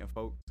here biting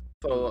folks.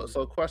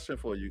 So question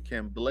for you: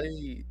 can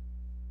Blade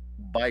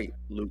bite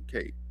Luke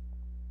Cage?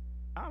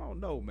 I don't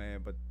know,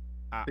 man, but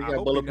I He hope got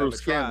he bulletproof never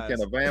skin. tries.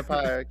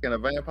 Can a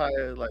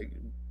vampire like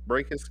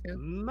break his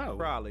skin? No,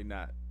 Probably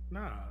not.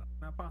 nah,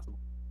 not possible.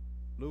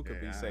 Luke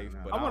could be Yeah, I safe, don't know.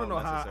 but I want to know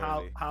don't how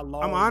necessarily.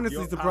 long. I'm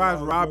honestly surprised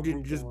how long Rob your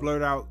didn't group just on-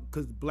 blurt out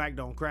because black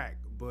don't crack.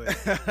 But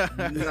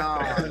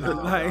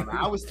No. Like-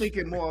 I was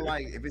thinking more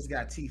like if it's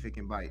got teeth, it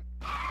can bite.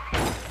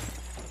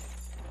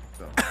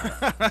 So,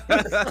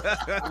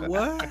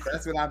 what?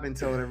 that's what I've been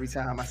told every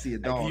time I see a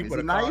Hey, dog. can you Is put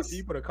it a car, nice? can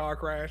you put a car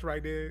crash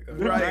right there?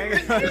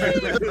 Right.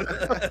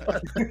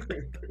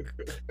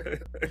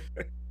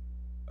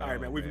 All right, Oh,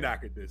 man. We've man.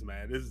 knackered this,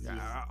 man. This is just,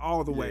 Yeah,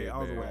 all the way, Yeah,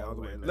 all the man. way, all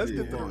the way. Let's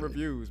Yeah. get through the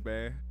reviews,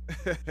 man.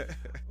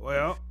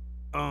 Well,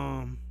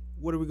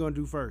 what are we gonna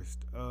do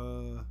first?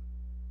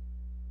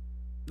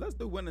 Let's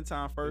do winning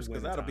time first,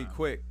 because Winning that'll be time.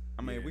 quick.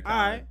 I mean, Yeah. we All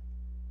kind right. of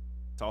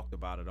talked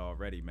about it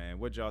already, man.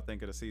 What y'all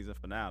think of the season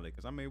finale?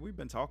 Because I mean, we've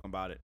been talking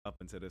about it up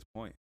until this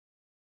point.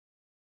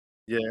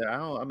 Yeah,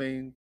 I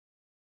mean,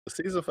 the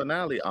season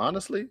finale,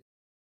 honestly,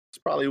 it's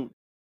probably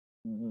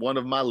one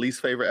of my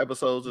least favorite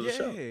episodes of the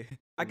show. Yeah,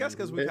 I guess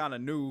because we It- kind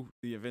of knew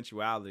the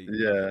eventuality.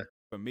 Yeah,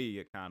 For me,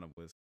 it kind of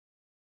was.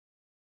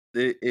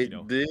 it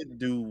know. did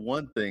do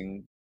one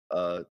thing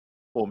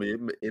for me.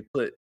 It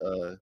put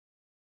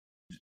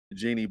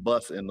Jeannie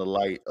Buss in the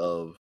light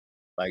of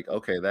like,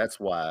 okay, that's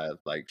why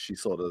like she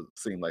sort of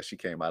seemed like she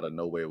came out of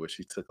nowhere when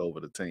she took over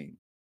the team,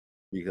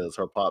 because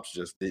her pops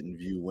just didn't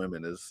view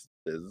women as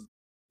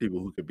people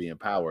who could be in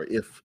power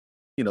if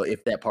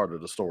if that part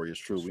of the story is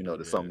true. We know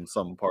that Yeah.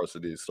 some parts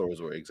of these stories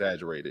were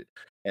exaggerated,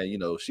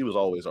 and she was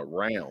always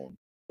around,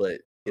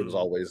 but it was Mhm.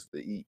 always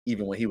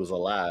even when he was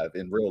alive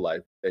in real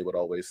life, they would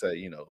always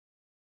say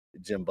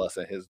Jim Buss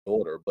and his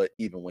daughter, but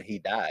even when he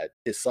died,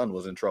 his son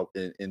was in trouble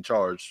in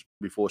charge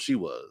before she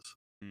was.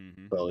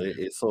 Mhm. So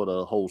it sort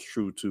of holds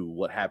true to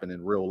what happened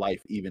in real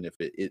life, even if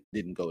it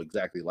didn't go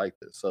exactly like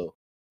this. So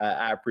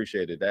I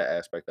appreciated that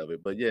aspect of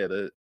it. But yeah,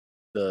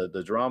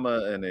 the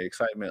drama and the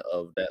excitement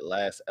of that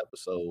last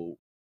episode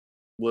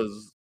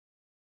was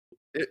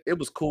it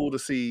was cool to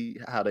see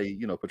how they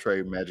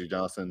portrayed Magic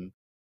Johnson,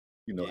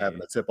 having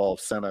Yeah. a tip off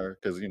center,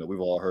 because we've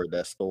all heard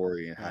that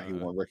story and how he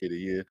won Rookie of the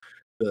Year.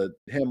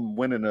 Him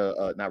winning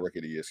not Rookie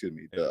of the Year, excuse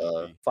me, the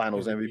MVP.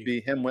 Finals MVP.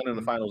 MVP. Him winning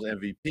the Mhm. Finals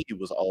MVP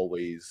was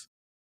always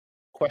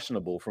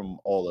questionable from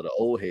all of the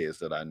old heads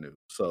that I knew.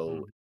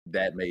 So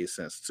that made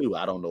sense too.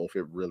 I don't know if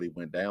it really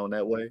went down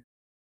that way,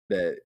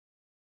 that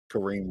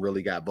Kareem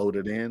really got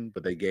voted in,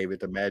 but they gave it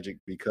to Magic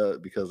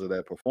because of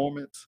that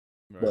performance.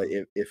 But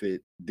Right. if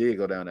it did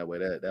go down that way,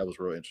 that was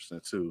real interesting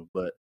too.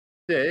 But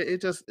yeah,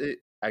 it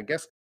I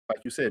guess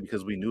like you said,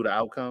 because we knew the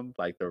outcome,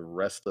 like the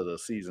rest of the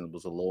season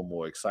was a little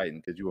more exciting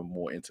because you were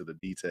more into the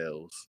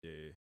details,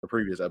 Yeah. the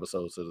previous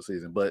episodes of the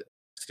season. But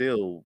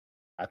still,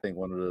 I think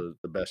one of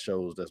the best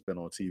shows that's been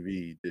on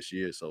TV this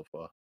year so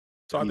far.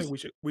 So I think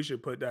He's we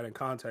should put that in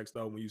context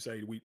though when you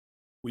say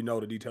we know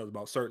the details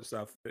about certain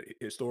stuff,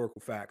 historical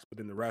facts, but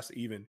then the rest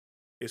even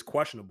is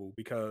questionable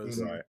because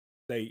Mhm. right,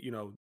 they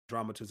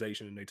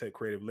dramatization and they take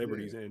creative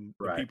liberties, and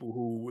the right. people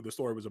who the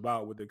story was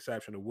about, with the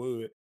exception of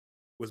Wood,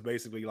 was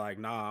basically like,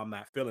 nah, I'm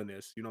not feeling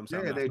this. You know what I'm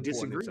saying? Yeah, I'm not they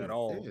supporting this at disagreement.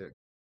 all. Yeah.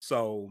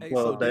 So Hey,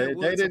 Well, so did they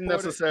Wood didn't support it?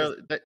 'Cause-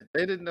 necessarily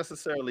they didn't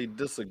necessarily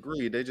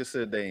disagree. They just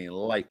said they didn't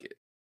like it.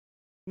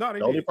 no, they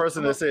The only did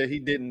person come that up. said he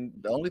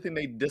didn't, the only thing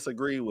they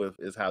disagree with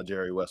is how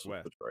Jerry West was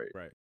West. portrayed.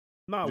 Right.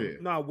 No, Yeah.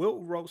 no,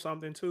 Wilt wrote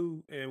something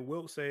too, and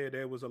Wilt said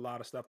there was a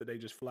lot of stuff that they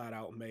just flat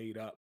out made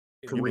up.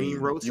 And Kareem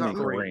wrote You mean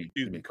something? Kareem? Excuse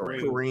You me, mean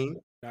Kareem? Kareem.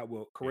 Kareem. Not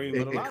Wilt. Yeah, Kareem. but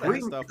a And lot of that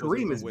Kareem, stuff was Kareem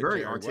even is with very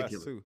Jerry West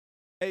articulate. too.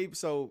 Hey,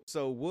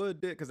 so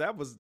Wood did, because that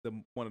was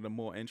one of the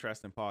more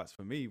interesting parts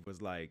for me,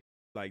 was like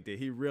did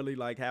he really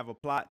like have a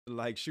plot to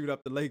like shoot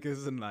up the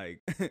Lakers and like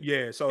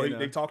Yeah, so you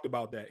they know? talked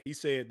about that. He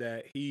said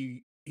that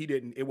he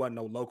didn't. It wasn't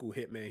no local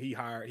hitman.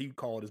 He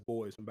called his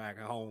boys from back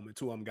at home, and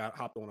two of them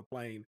hopped on a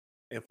plane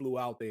and flew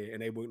out there,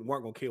 and they weren't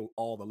going to kill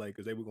all the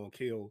Lakers. They were going to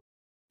kill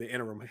the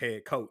interim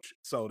head coach.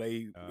 So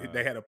they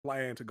had a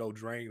plan to go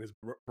drain his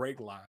break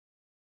line,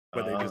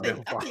 but they I just think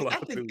didn't I think follow I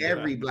think through.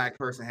 every black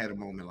person had a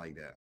moment like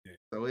that. Yeah.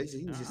 So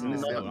he was just I in don't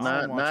his know. feelings.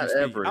 I don't want you Not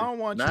speaking. every, I don't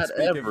want you not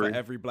speaking for every,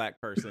 every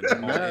black person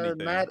on anything.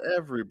 not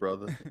every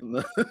brother.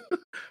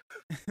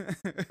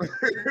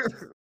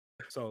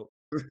 So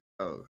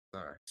Oh,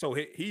 sorry. so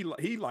he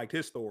liked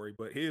his story,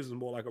 but his is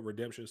more like a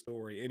redemption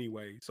story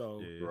anyway. So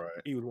Yeah. Right.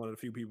 he was one of the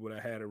few people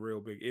that had a real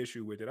big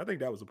issue with it. I think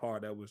that was the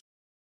part that was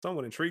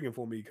somewhat intriguing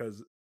for me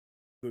because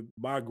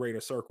my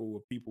greater circle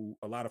of people,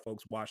 a lot of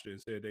folks watched it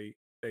and said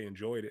they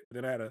enjoyed it.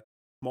 Then I had a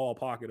small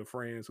pocket of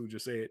friends who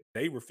just said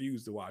they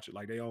refused to watch it.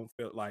 Like they don't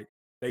feel like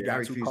they Yeah, I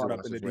got too refuse to caught up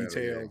watch in the as well, yeah.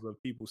 details of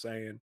people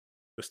saying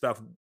the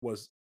stuff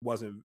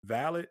wasn't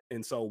valid,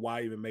 and so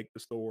why even make the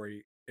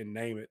story and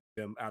name it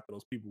them after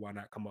those people? Why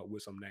not come up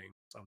with some name,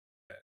 something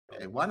like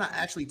that? Hey, why not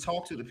actually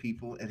talk to the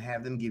people and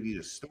have them give you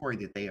the story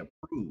that they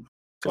approve?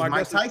 So I Because Mike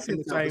guess in Tyson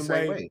the felt the same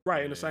same way, way.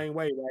 right? In the Yeah. same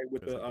way, right?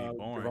 With 'Cause the it'd be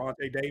boring.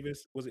 Javante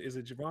Davis, is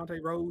it Javante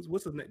Rose?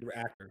 What's his name? The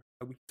actor?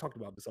 We talked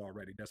about this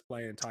already. That's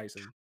playing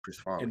Tyson, Chris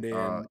Farley. and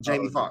then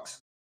Jamie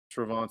Foxx.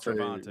 Trevante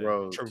Trevante.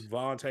 Rhodes.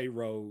 Trevante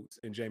Rhodes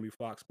and Jamie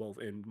Foxx both.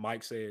 And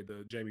Mike said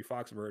the Jamie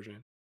Foxx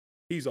version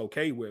he's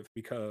okay with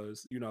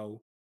because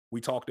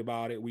we talked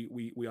about it.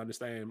 We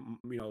understand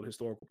the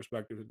historical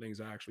perspective of things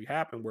that actually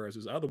happened. Whereas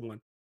this other one,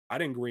 I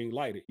didn't green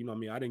light it. You know what I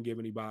mean? I didn't give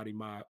anybody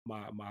my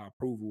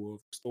approval of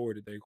the story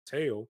that they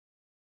tell.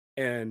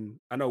 And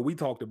I know we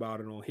talked about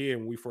it on here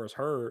when we first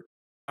heard.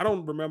 I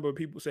don't remember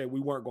people saying we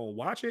weren't going to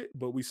watch it,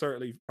 but we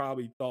certainly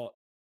probably thought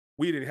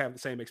we didn't have the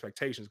same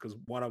expectations because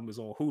one of them was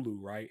on Hulu,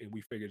 right? And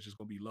we figured it's just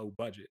going to be low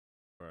budget.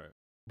 Right.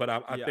 But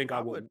I Yeah, think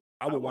I would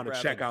want to rather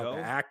check out the go-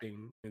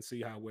 acting and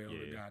see how well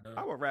it Yeah. got done.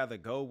 I would rather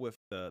go with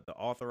the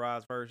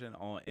authorized version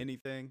on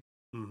anything,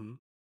 Mm-hmm.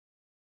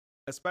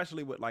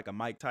 especially with like a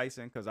Mike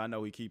Tyson, because I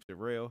know he keeps it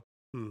real.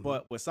 Mm-hmm.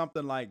 But with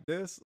something like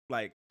this,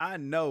 like I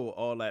know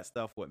all that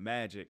stuff with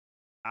Magic,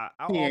 I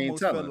He ain't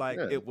almost feel telling, like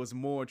yeah. it was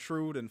more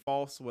true than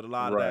false with a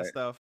lot of Right. that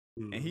stuff.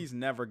 Mhm. And he's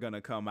never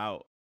gonna come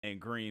out and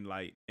green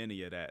light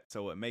any of that.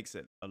 So it makes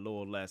it a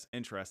little less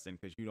interesting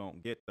because you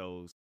don't get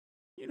those,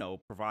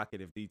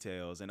 provocative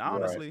details. And Right.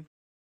 honestly,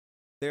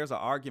 there's an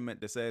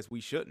argument that says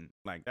we shouldn't.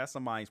 Like, that's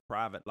somebody's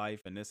private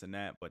life and this and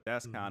that, but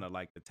that's Mhm. kind of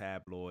like the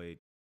tabloid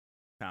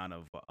kind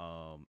of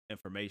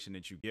information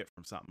that you get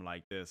from something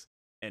like this.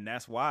 And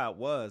that's why it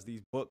was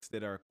these books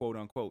that are quote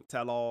unquote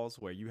tell-alls,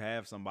 where you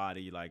have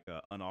somebody like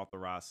an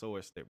unauthorized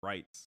source that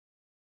writes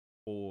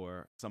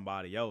for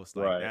somebody else.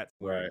 Like, Right, that's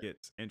where right. it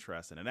gets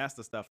interesting. And that's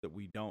the stuff that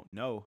we don't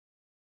know.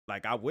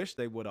 Like, I wish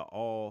they would have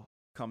all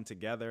come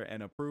together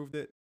and approved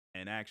it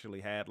and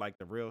actually had like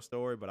the real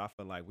story, but I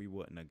feel like we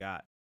wouldn't have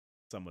got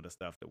some of the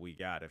stuff that we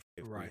got if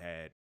we Right.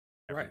 had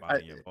Right.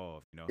 everybody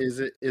involved, you know. Is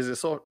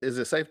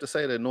it safe to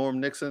say that Norm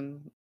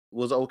Nixon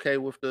was okay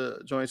with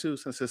the joint too,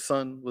 since his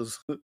son was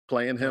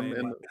playing him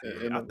Playing in,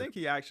 it. in I the, think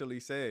he actually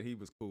said he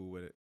was cool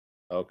with it.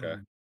 okay.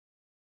 Mhm.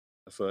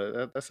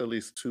 So that's at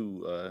least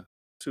two Right.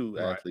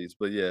 athletes.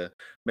 But yeah,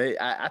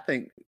 I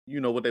think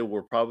what they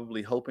were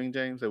probably hoping,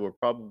 James. They were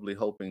probably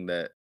hoping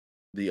that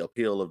the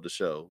appeal of the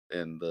show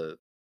and the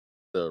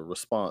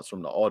response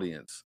from the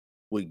audience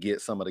would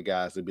get some of the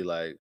guys to be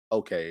like,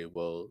 okay,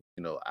 well,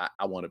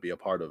 I want to be a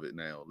part of it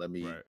now. Let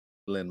me Right.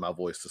 lend my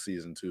voice to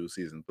season 2,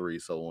 season 3,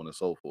 so on and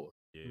so forth.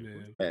 Yeah.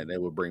 Yeah. And they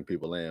would bring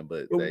people in,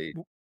 but But, they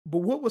but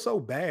what was so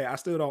bad? I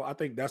still don't. I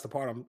think that's the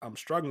part I'm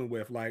struggling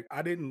with. Like,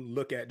 I didn't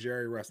look at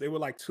Jerry Russ. There were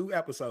like 2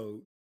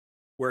 episodes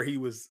where he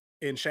was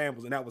in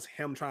shambles, and that was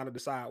him trying to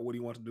decide what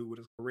he wants to do with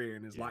his career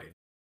and his Yeah. life.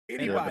 but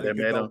Anybody they could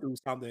made go him. through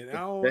something. They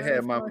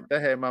Hey,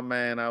 had my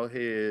man out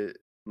here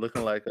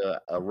looking like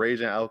a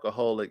raging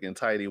alcoholic in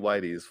tidy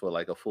whities for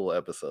like a full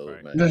episode,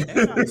 Right. man. And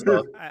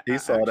He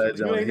saw I that actually, You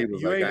John. ain't, He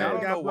was you like, ain't I never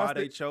don't know got why busted.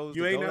 they chose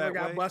You to ain't go never that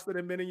got way. busted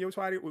and been in your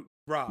tidy. Rob,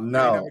 you ain't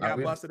No, never I got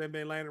mean, busted and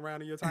been laying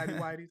around in your tidy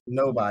whities.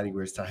 nobody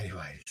wears tidy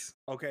whities.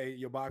 Okay,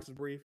 your boxer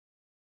brief.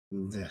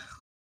 No.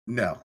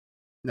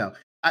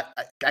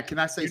 Can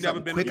I say You never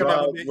something been. quick You about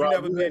never Rob, been. Rob, You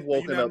never you been. have You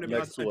woken never up been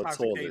next to a toilet.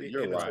 intoxicated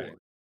You're in a right. toilet.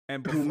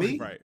 And Who, before, me?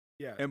 right.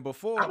 Yeah. And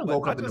before, I done but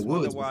woke I up in the just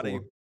wonder woods why they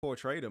before.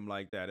 portrayed him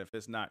like that if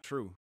it's not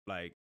true.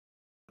 Like,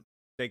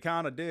 they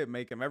kind of did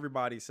make him,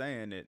 everybody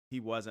saying that he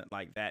wasn't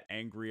like that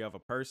angry of a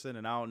person,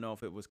 and I don't know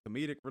if it was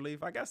comedic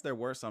relief. I guess there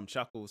were some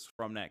chuckles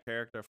from that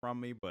character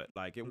from me, but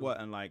like, it Mhm.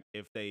 wasn't like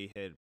if they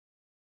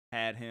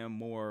had him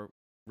more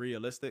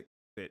realistic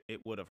that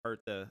it would have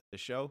hurt the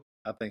show.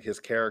 I think his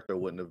character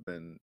wouldn't have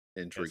been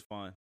As intriguing.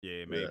 fun. Yeah,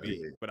 Yeah,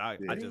 maybe. But I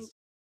yeah. just,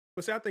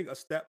 But see, I think a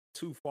step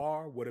too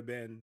far would have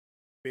been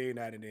being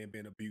that and then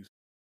being abusive,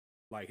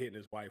 like hitting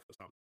his wife or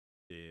something.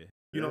 yeah.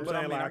 You know what But I'm I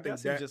saying? mean, Like, I I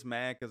think guess he's just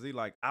mad because he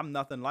like, I'm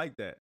nothing like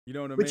that. You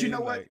know what I But mean? you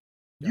know what? Like,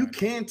 You Right.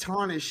 can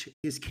tarnish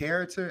his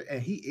character,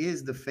 and he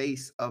is the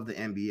face of the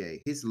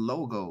NBA. His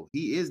logo,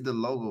 he is the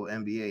logo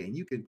NBA, and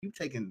you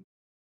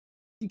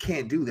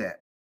can't do that.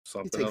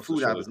 Something take else that food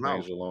should out have of his mouth.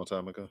 changed a long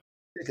time ago.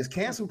 Because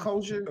cancel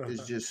culture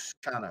is just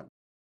kind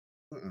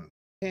of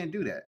can't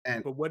do that.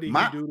 And But what did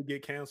my, he do to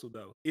get canceled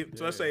though? So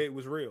let's Yeah. say it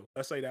was real.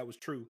 Let's say that was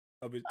true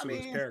of it I to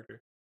his mean, character.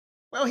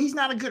 well, he's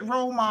not a good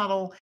role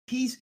model.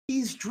 He's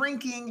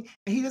drinking,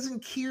 and he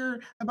doesn't care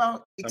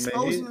about I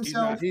exposing mean,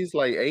 himself. he's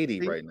like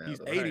 80 See, right now. He's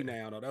though. 80 Right.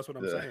 now though. That's what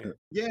I'm Yeah. saying.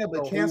 Yeah, but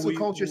So who cancel we-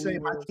 culture who say we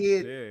my was-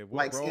 kid Yeah, what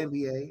likes role-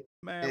 NBA.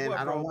 Man, And what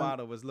I don't role want-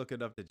 model was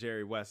looking up to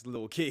Jerry West,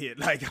 little kid?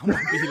 Like, I'm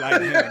gonna be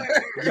like him.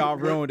 Y'all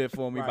ruined it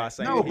for me by Right.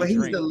 saying No, he but he's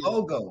drink. the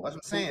logo. That's what I'm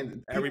saying.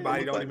 People Everybody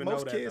look don't like- even know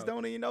Most that, kids though.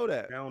 don't even know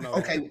that. They don't know.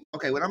 that.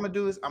 Okay, what I'm gonna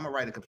do is I'm gonna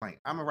write a complaint.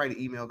 I'm gonna write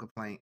an email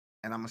complaint,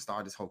 and I'm gonna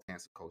start this whole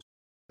cancel culture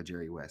for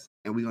Jerry West,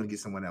 and we're gonna get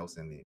someone else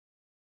in there.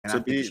 And I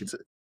think it should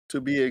To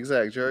be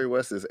exact, Jerry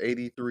West is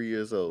 83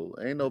 years old.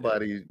 Ain't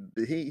nobody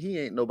he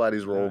ain't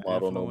nobody's role Not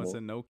model no more.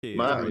 influencing no kids.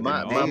 My right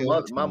my now.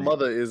 my, Damn. my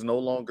mother is no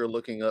longer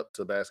looking up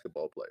to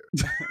basketball players.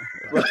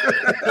 Like,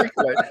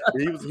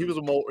 he was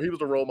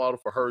a role model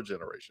for her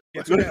generation.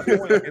 And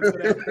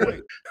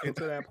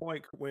to that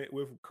point,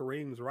 with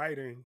Kareem's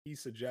writing, he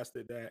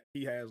suggested that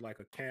he has like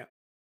a camp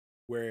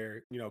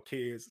where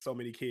so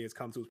many kids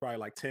come to. It's probably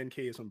like 10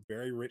 kids from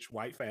very rich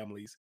white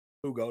families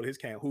who go to his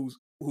camp,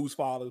 whose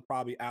fathers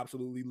probably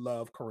absolutely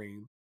love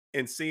Kareem,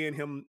 and seeing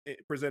him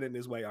presented in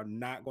this way are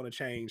not going to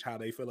change how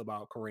they feel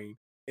about Kareem.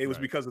 It was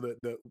Right. because of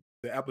the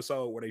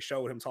episode where they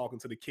showed him talking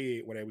to the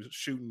kid when they was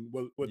shooting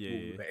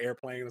Yeah. the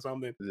airplane or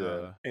something.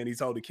 Yeah. And he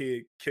told the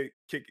kid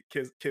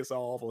kiss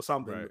off or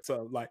something. Right.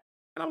 So like,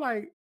 and I'm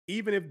like,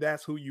 even if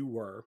that's who you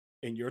were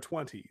in your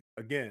 20s,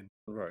 again,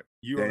 Right.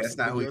 you're that's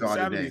not who you're we are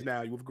 70s today.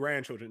 now. You have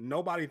grandchildren.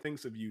 Nobody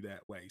thinks of you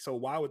that way. So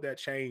why would that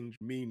change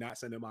me not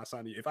sending my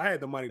son to you? If I had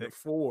the money to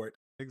afford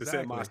to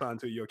send my son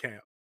to your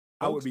camp,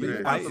 I would Folks be be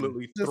fighting.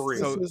 absolutely This-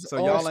 thrilled. this is So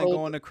y'all ain't also-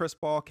 going to Chris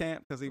Paul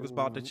camp because he was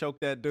about to choke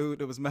that dude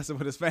that was messing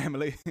with his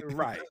family.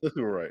 Right.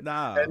 Right.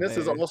 Nah. And this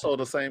is man. also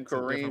the same It's a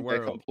different Kareem that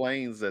world.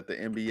 complains that the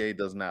NBA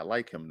does not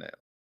like him now.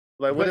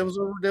 Like, well,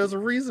 But- there's a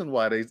reason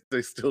why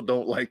they still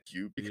don't like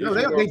you. Because No,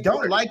 you were they a don't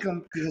prick. like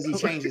him because he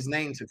changed his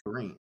name to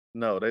Kareem.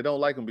 No, they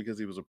don't like him because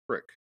he was a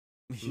prick.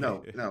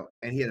 No,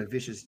 and he had a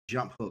vicious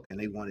jump hook, and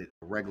they wanted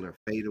a regular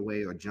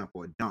fadeaway or jump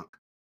or dunk.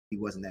 He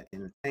wasn't that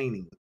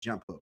entertaining with the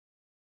jump hook.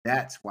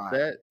 That's why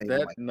they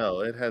don't like him. No,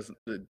 it hasn't.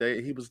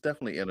 He was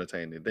definitely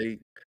entertaining. They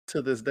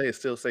to this day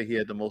still say he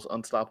had the most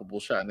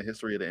unstoppable shot in the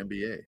history of the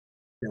NBA.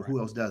 Then who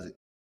else does it?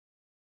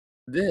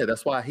 Yeah,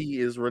 that's why he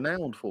is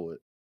renowned for it.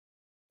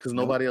 Because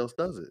Nope. nobody else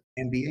does it.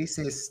 NBA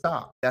says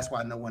stop. That's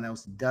why no one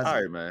else does All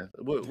it. right, man.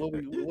 What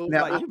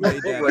Now, Like, you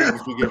made that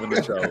ratings up. we giving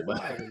the show,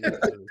 man?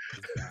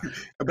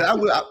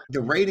 But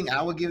the rating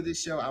I would give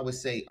this show, I would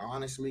say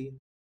honestly,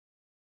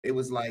 it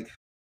was like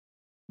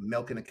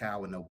milking a cow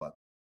with no butter.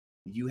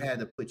 You had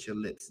to put your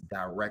lips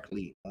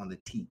directly on the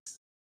teats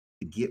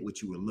to get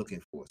what you were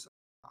looking for. So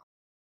it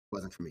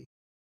wasn't for me.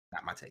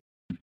 Not my take.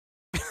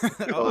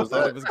 Oh, I is thought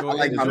that- it was I going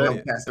like in my there.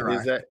 milk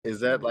pasteurized.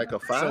 Is that like a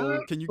 5?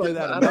 So can you Like, give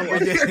that a I don't-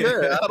 number?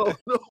 yeah, I don't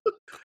know.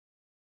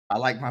 I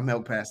like my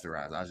milk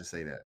pasteurized. I'll just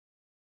say that.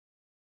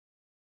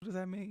 What does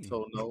that mean?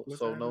 So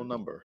no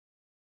number.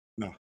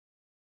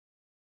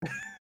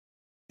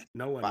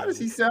 No one Why does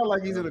he knows. sound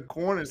like he's in a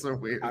corner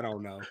somewhere? I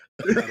don't know.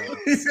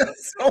 He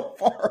sounds so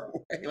far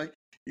away, like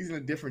he's in a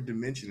different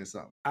dimension or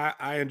something.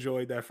 I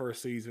enjoyed that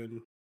first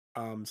season.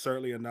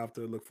 Certainly enough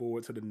to look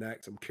forward to the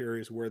next. I'm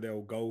curious where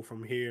they'll go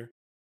from here.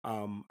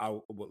 I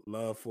would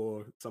love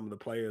for some of the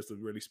players to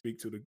really speak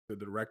to the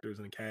directors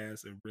and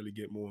cast and really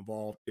get more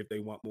involved if they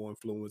want more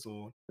influence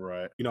on,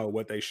 Right.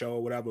 what they show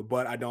or whatever.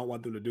 But I don't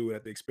want them to do it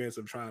at the expense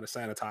of trying to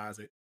sanitize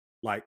it,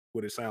 like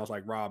what it sounds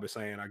like Rob is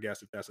saying. I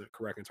guess if that's a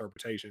correct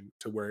interpretation,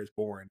 to where it's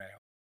boring now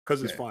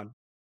because it's Yeah. fun.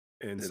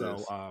 And It so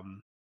is.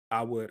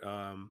 I would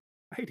I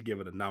hate to give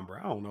it a number.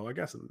 I don't know. I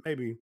guess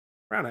maybe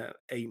around an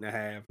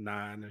 8.5,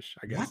 9-ish.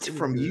 I guess. What It was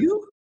from good.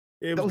 you?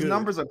 It was Those good.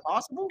 numbers are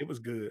possible? It was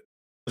good.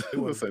 It It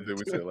was was the same thing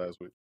good. we said last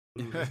week.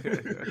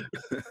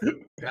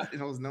 I think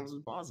those numbers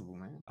are possible,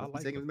 man. I He's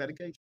like taking it. his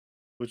medication.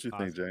 What you think,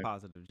 Positive, James?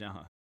 positive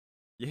John.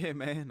 Yeah,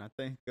 man. I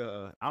think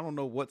I don't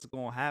know what's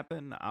gonna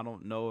happen. I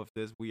don't know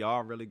if we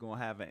are really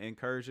gonna have an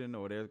incursion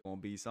or there's gonna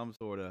be some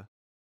sort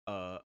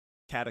of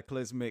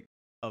cataclysmic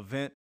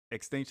event,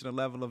 extinction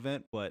level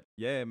event. But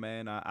yeah,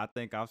 man, I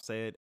think I've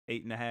said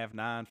 8.5,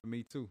 9 for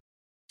me too.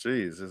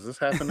 Jeez, is this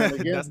happening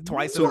again? That's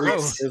twice in a row.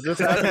 Is this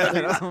happening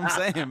again? That's what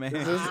I'm saying, man.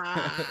 Is this-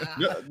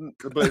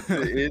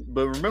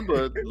 but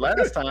remember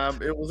last time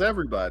it was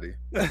everybody,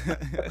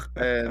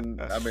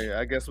 and I mean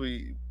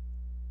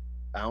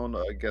I don't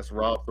know. I guess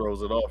Rob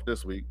throws it off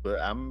this week, but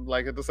I'm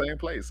like at the same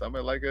place. I'm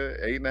at like a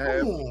 8.5,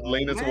 Come on,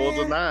 leaning towards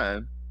a man.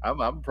 9.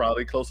 I'm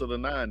probably closer to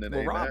 9 than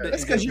Well, Rob 8.5. didn't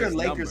That's 'cause give you're a his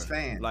Lakers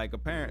number. fan. Like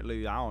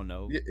apparently, I don't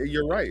know.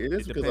 You're right. It is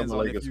It because depends I'm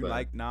a on Lakers if you fan.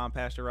 like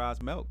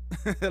non-pasteurized milk.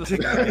 I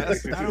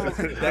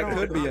That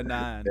could be a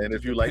 9. And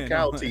if you like depending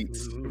cow on-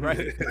 teats.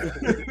 right?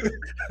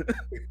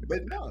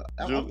 But no,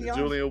 I'll be honest.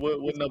 Julian,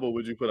 what number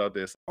would you put out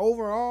there?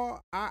 Overall,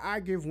 I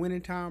give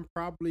Winning Time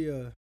probably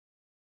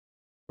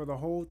for the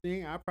whole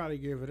thing. I probably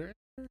give it a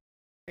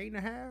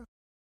 8.5.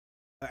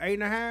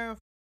 8.5.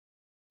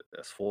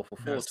 That's 4 for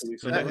 4. That's- 2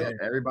 weeks so in a that- row.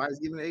 Everybody's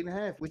giving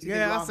 8.5. What you think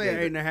Yeah, I Rob say gave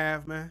it?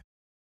 8.5, man.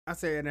 I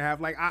say 8.5.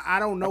 Like I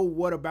don't know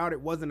what about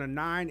it wasn't a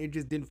 9. It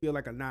just didn't feel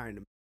like a 9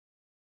 to me.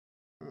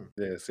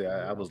 Yeah, see,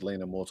 I was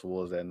leaning more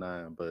towards that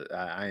 9, but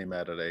I ain't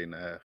mad at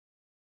 8.5.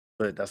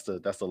 But that's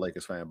the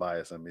Lakers fan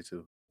bias in me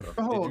too. So.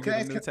 Oh, Did you can I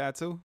get a new ask-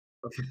 tattoo?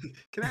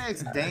 Can I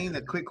ask Dane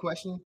a quick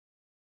question?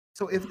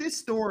 So, if this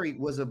story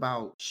was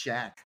about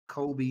Shaq,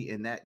 Kobe,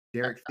 and that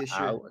Derek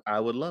Fisher, I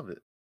would love it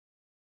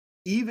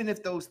even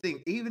if those things,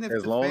 even if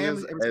As the long family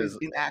as- everything is as-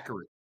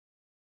 inaccurate,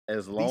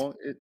 as long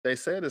they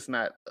said it's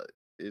not.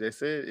 They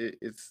said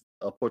it's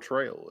a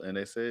portrayal, and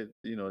they said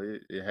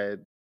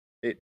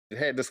it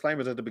had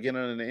disclaimers at the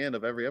beginning and the end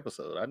of every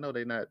episode. I know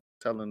they're not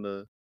telling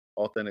the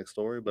authentic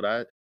story,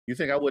 but you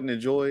think I wouldn't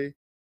enjoy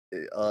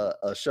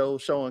a show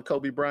showing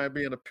Kobe Bryant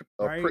being a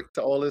Right. prick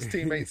to all his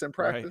teammates in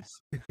Right.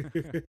 practice?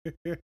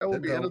 That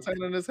would be Go.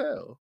 entertaining as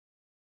hell.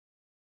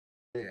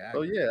 yeah,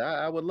 Oh yeah,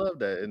 I would love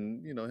that,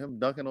 and him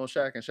dunking on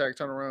Shaq and Shaq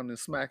turning around and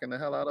smacking the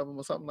hell out of him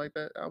or something like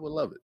that. I would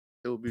love it.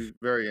 It would be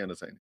very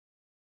entertaining.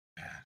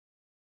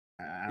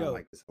 I Yo. don't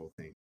like this whole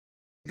thing.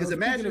 Because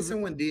speaking imagine if of-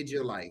 someone did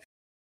your life,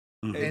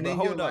 Hey, and but then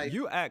hold you're up, like,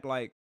 you act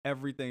like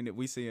everything that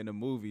we see in the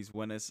movies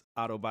when it's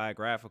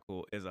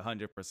autobiographical is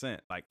 100%.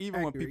 Like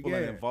even when Accurate, people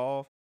are yeah.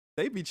 involved,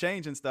 they be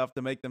changing stuff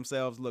to make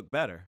themselves look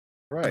better.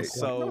 Right.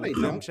 So No, they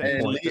them don't. changing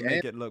And it to leave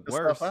make it look the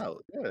worse. stuff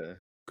out. Yeah. Good have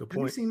you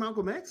point. seen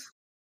Malcolm X?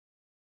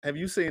 Have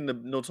you seen the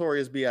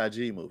Notorious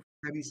B.I.G. movie?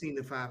 Have you seen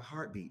the 5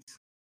 Heartbeats?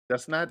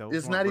 That's not. Those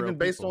It's weren't not real even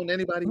based people. on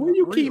anybody. Why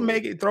you keep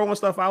real. throwing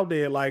stuff out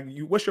there? Like,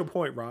 what's your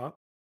point, Rob?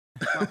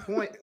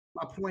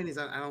 My point is,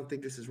 I don't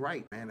think this is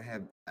right, man.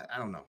 I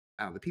don't know.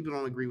 The people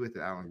don't agree with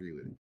it. I don't agree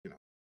with it.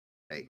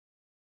 Hey,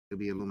 it'll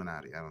be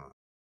Illuminati. I don't know.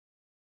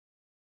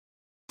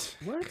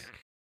 What?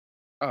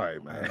 All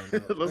right, man. I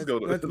don't know. let's go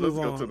to let's move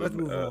on. the Let's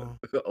move on.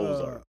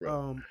 Ozark,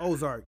 bro.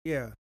 Ozark,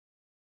 yeah.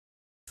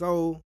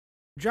 So,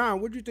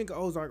 John, what do you think of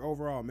Ozark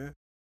overall, man?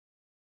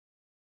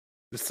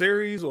 The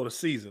series or the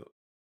season?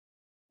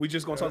 We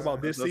just gonna talk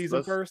about this let's- season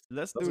let's- first.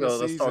 Let's Let's do go- the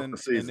let's talk season, the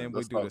season. and then we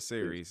Let's do talk the the season.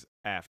 series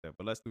after.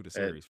 But let's do the And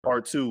series first.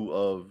 part 2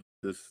 of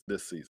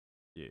this season.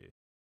 Yeah.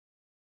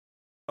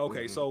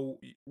 Okay, Mhm. so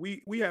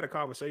we had a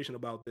conversation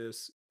about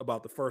this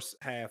about the first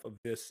half of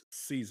this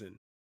season,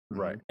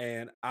 Right.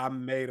 and I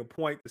made a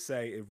point to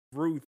say if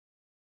Ruth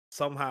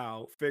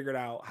somehow figured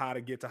out how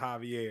to get to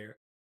Javier,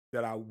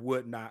 that I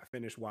would not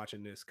finish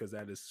watching this because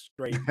that is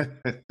straight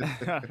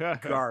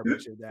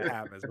garbage if that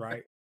happens,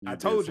 right? I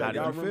told you, How do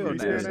y'all you remember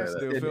feel me now? saying that?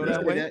 Still feel He that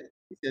said way? that.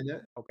 He said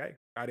that. Okay,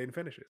 I didn't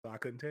finish it, so I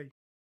couldn't tell you.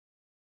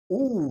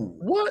 Ooh,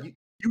 What?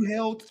 You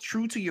held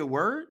true to your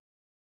word?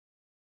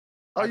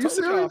 Are I you told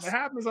y'all, if serious? it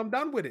happens, I'm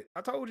done with it.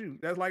 I told you.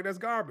 That's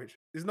garbage.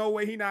 There's no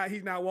way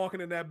he's not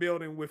walking in that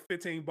building with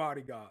 15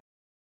 bodyguards.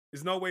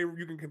 There's no way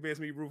you can convince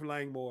me Ruth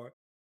Langmore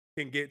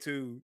can get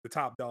to the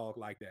top dog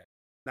like that.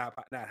 Not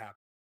happen.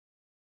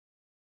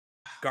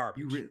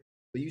 Garbage.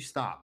 You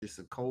stopped. It's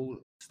a cold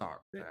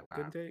start.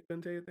 Couldn't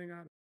tell you a thing.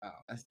 Wow,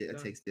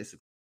 that takes discipline.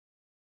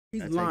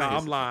 He's That's lying. No,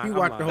 I'm lying. He I'm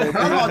watched the lying.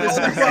 whole thing. Oh, this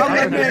is- I'm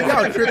like, man,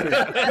 y'all tripping.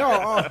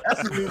 Y'all,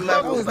 That's a new I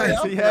level. was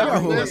like, He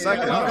had me for a yo,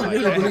 second. y'all I'm like,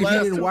 really damn. believe he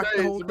last didn't 2 watch the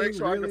days whole to make thing?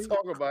 sure I Really? can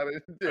talk about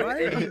it.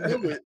 Right?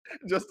 And do it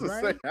just to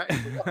say.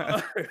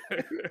 Right?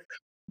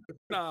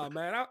 Nah,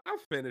 man, I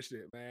finished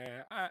it,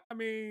 man. I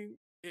mean,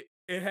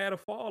 it had a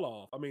fall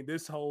off. I mean,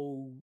 this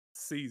whole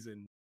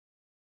season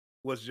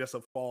was just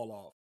a fall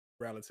off,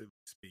 relatively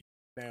speaking.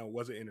 Now,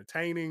 was it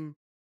entertaining?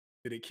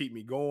 Did it keep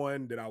me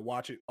going? Did I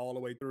watch it all the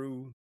way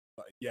through?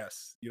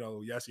 Yes,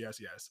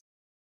 yes.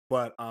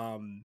 But I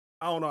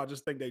don't know. I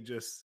just think they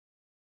just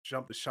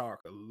jumped the shark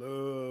a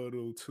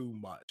little too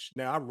much.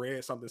 Now, I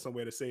read something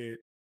somewhere that said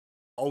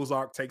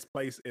Ozark takes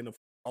place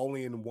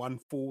only in one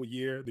full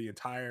year, the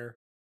entire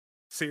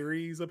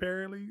series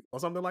apparently, or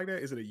something like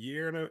that. Is it a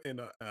year and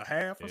a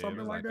half or Yeah, it something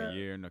was like like that? a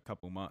year and a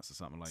couple months or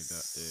something like that.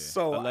 Yeah.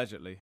 So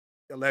allegedly.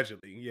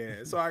 Allegedly,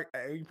 yeah. So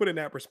you put in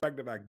that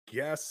perspective, I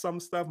guess some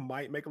stuff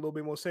might make a little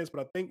bit more sense. But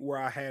I think where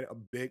I had a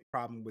big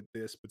problem with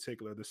this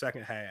particular, the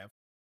second half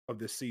of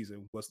this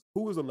season was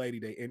who was the lady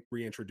they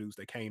reintroduced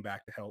that came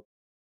back to help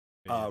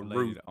Yeah, the lady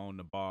Ruth that owned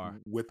the bar.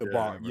 with the Yeah.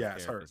 bar. Remember the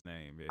Yes, her. character's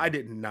name. Yeah. I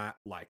did not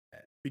like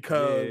that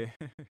because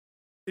Yeah.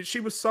 she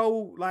was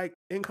so like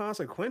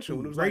inconsequential.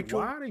 And it was like, Rachel?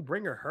 why are they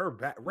bringing her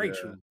back?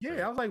 Rachel.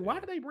 Yeah, I was like, why Yeah.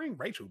 did they bring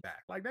Rachel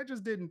back? Like that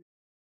just didn't.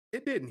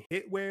 It didn't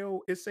hit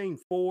well. It seemed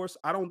forced.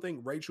 I don't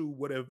think Rachel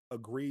would have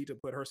agreed to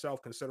put herself,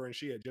 considering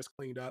she had just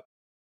cleaned up.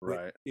 But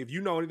Right. if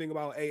you know anything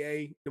about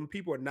AA, them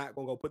people are not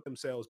going to go put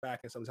themselves back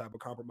in some type of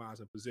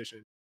compromising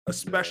position,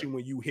 especially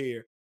when you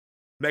hear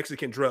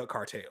Mexican drug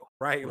cartel,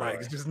 right? Like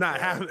it's just not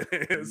happening.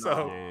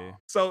 Yeah.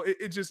 So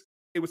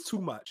it was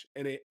too much,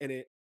 and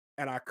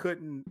I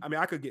couldn't. I mean,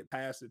 I could get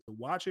past it to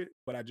watch it,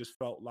 but I just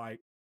felt like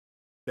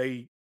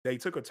they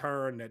took a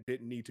turn that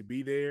didn't need to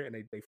be there, and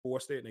they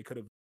forced it, and they could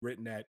have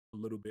written that a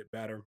little bit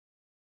better.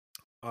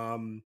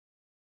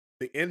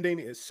 The ending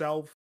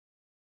itself,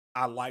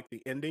 I like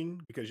the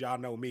ending because y'all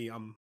know me.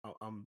 I'm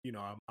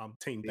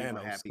Team They want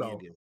Thanos. happy So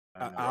ending.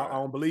 I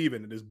don't believe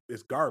in it.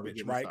 It's garbage,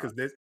 getting right? Because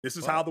started. this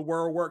is how the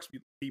world works,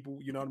 people.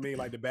 You know what I mean?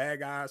 Like the bad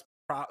guys,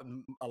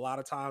 a lot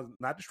of times,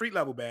 not the street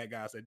level bad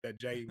guys that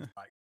Jay was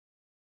like,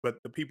 but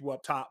the people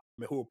up top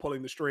who are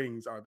pulling the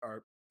strings are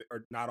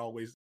not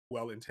always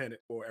well intended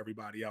for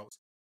everybody else,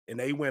 and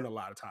they win a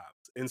lot of times.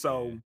 And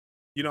so, Yeah.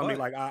 you know what I mean?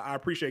 But- Like I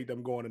appreciate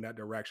them going in that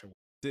direction.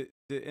 Did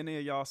any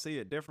of y'all see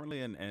it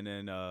differently? And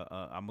then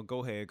I'm gonna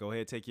go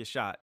ahead, take your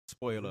shot.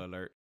 Spoiler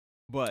alert.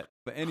 But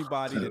for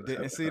anybody that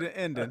didn't see the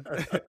ending,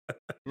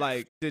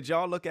 like, did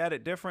y'all look at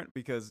it different?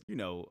 Because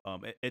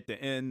at the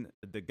end,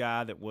 the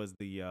guy that was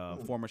the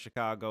former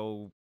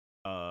Chicago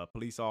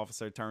police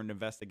officer turned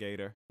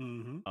investigator,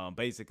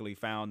 basically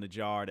found the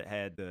jar that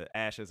had the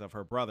ashes of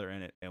her brother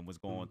in it and was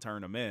going to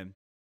turn them in.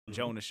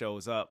 Jonah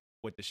shows up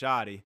with the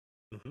shotty.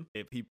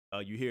 If you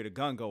hear the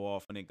gun go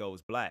off and it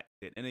goes black,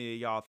 did any of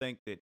y'all think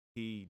that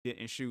he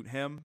didn't shoot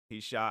him?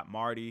 He shot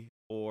Marty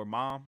or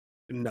Mom?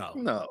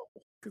 No,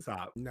 Because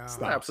No.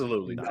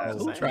 absolutely No. not.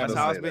 Who That's tried That's to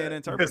how say it's being that?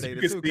 interpreted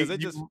Because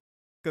too.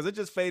 Because it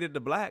just faded to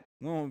black.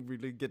 We don't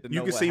really get to know. you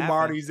can what see happened.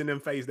 Marty's in them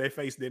face. Their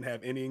face didn't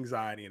have any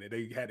anxiety in it.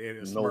 They had a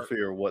No smirk.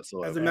 fear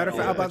whatsoever. As a matter of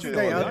fact, I was about to but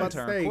say, the gun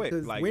turned quick.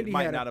 because Like, it Wendy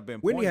might had not have been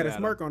Wendy had a pointed at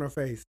smirk him on her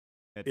face.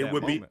 at It that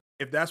would moment. be,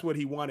 if that's what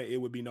he wanted, it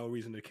would be no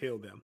reason to kill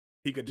them.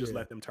 He could just Yeah.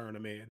 let them turn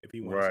him in if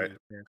he wanted to Right. see his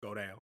parents go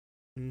down.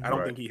 Mhm. I don't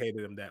Right. think he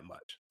hated him that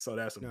much. So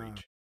that's a Nah.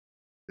 reach.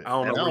 I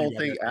don't And know. I where you don't got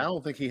think that I from.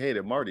 don't think he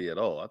hated Marty at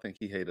all. I think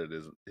he hated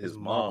his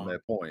mom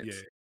at points.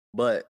 Yeah.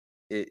 But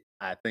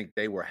I think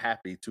they were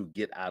happy to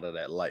get out of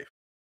that life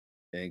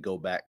and go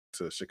back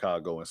to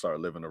Chicago and start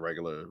living a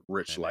regular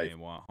rich And they life. didn't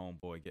want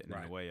homeboy getting in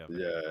Right. the way of it.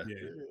 Yeah.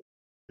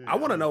 Yeah. I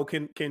want to know,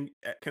 can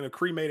a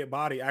cremated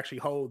body actually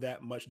hold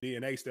that much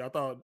DNA still? I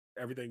thought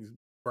everything's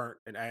burnt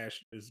and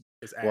ash is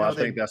ash. Well, I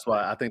think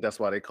that's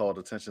why they called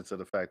attention to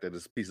the fact that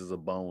it's pieces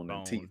of bone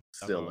and teeth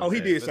That's still. what Oh, he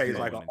Yeah, did this say is it's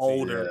like bone an and teeth.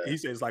 older. Yeah. He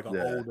says it's like an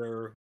Yeah.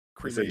 older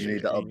They said you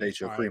need to cremation update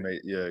your prior.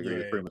 your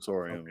Yeah.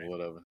 crematorium Okay. or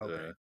whatever. Okay.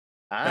 Yeah.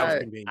 That was I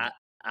convenient.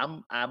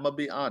 I'm gonna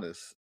be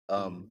honest.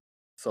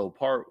 So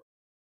part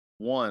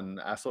one,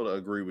 I sort of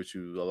agree with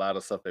you. A lot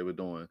of stuff they were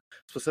doing,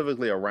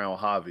 specifically around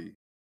Javi,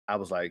 I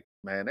was like,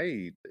 man,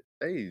 they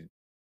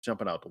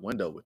jumping out the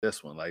window with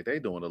this one. Like they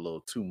doing a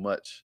little too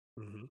much.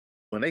 Mhm.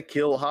 When they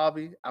killed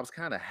Javi, I was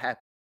kind of happy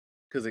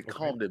because it Okay.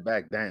 calmed it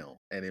back down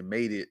and it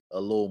made it a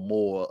little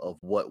more of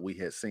what we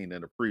had seen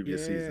in the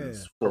previous Yeah.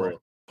 seasons Correct.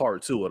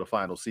 part 2 of the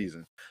final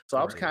season. So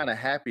I was Right. kind of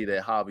happy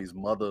that Javi's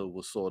mother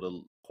was sort of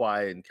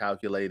quiet and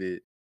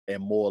calculated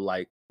and more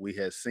like we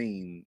had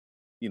seen,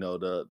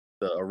 the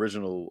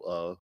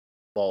original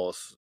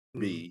boss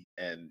be,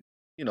 and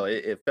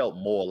it felt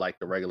more like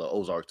the regular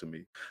Ozark to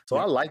me. So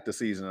I liked the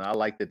season, and I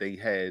liked that they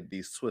had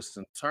these twists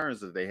and turns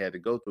that they had to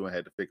go through and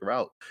had to figure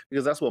out,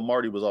 because that's what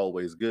Marty was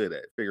always good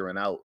at, figuring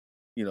out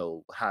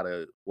how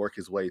to work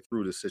his way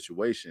through the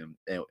situation.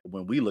 And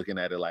when we looking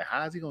at it like,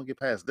 how is he gonna get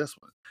past this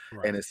one?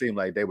 Right. And it seemed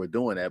like they were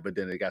doing that, but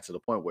then it got to the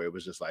point where it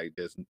was just like,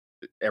 there's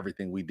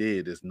everything we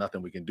did, there's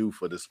nothing we can do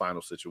for this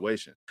final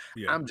situation.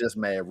 Yeah. I'm just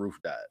mad Ruth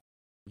died.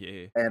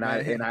 Yeah. And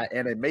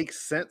and it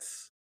makes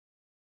sense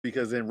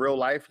because in real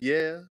life,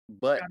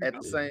 but at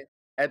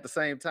the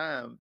same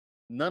time,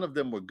 none of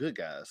them were good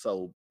guys.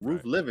 So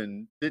Ruth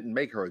living didn't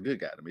make her a good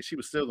guy to me. She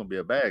was still gonna be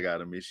a bad guy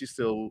to me. She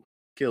still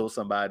killed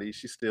somebody.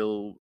 She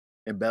still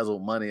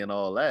embezzled money and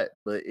all that.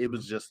 But it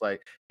was just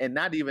like, and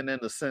not even in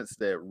the sense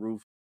that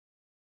Ruth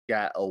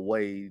got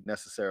away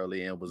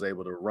necessarily and was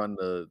able to run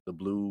the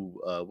blue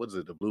what is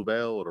it, the Blue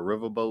Bell or the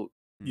Riverboat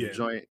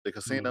joint, the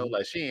casino.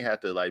 Like she ain't have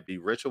to like be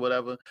rich or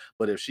whatever,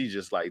 but if she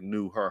just like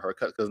knew her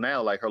because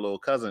now like her little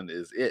cousin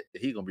is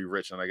he gonna be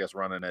rich and I guess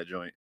running that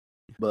joint.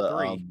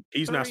 But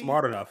he's not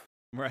smart enough.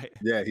 Right.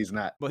 Yeah, he's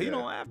not. But he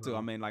don't have to.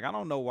 I mean, like I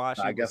don't know why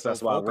she I was guess so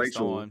that's why focused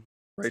on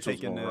Rachel's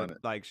taking gonna run it.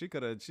 like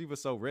she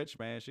was so rich,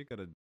 man. She could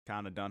have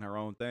kind of done her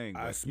own thing.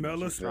 I but,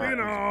 smell a she tried.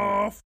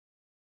 spinoff.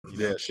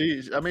 Yeah, she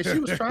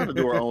was trying to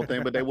do her own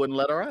thing, but they wouldn't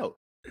let her out.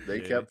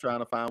 They Yeah. kept trying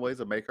to find ways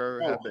to make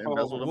her have to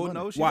embezzle the Well, money.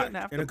 no, she Watch. didn't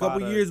have to. In a couple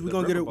buy years, we're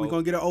the gonna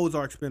riverboat. get an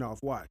Ozark spinoff.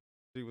 Watch.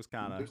 She was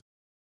kind of.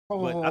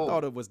 But I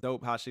thought it was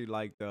dope how she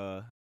liked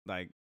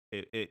like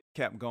it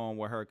kept going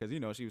with her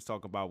because she was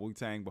talking about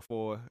Wu-Tang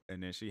before,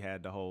 and then she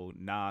had the whole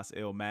Nas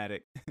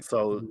Illmatic.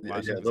 So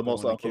while she yeah, was the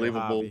most going to kill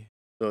unbelievable,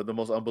 Javi. the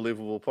most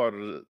unbelievable part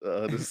of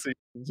the scene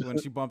When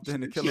she bumped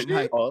into Killer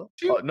Mike.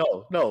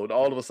 no,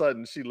 all of a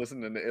sudden she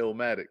listening to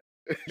Illmatic.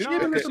 She No, been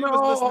 'cause listening she to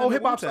was listening all to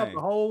hip hop stuff Wu-Tang.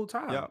 the whole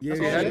time. Yeah. Yeah, That's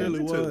all it she really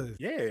listened to. was.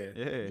 Yeah.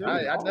 Yeah.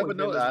 I Always never been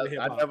know. listening to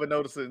I hip-hop. never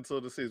noticed it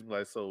until the season.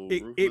 Like, so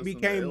It Ruth it listened to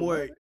became more.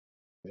 Illmatic?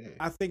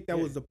 I think that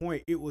was the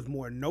point. It was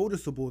more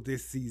noticeable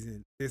this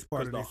season, this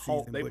part of Because this the whole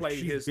season. they but played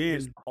she's his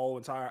been whole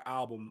entire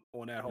album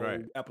on that whole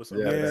Right. episode.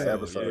 Yeah, that Yeah.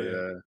 episode. Yeah. Yeah,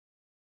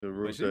 the But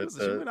Ruth,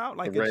 she went out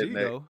like the a G redneck.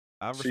 though.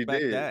 I She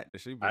respect did. that.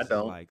 She was I just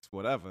don't. like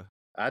whatever.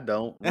 I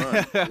don't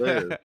run,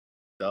 live,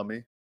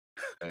 dummy.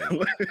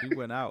 She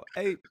went out.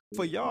 Hey,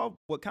 for y'all,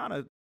 what kind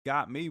of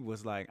got me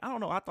was like, I don't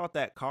know. I thought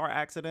that car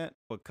accident,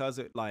 because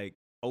it like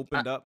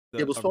opened up the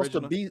It was supposed to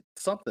original- be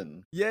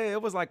something. Yeah,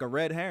 it was like a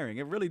red herring.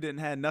 It really didn't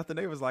have nothing.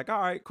 They was like, all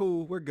right,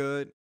 cool, we're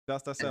good.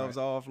 Dust ourselves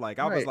off. Like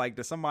I was Right. like,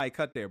 did somebody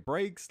cut their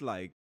brakes?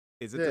 Like,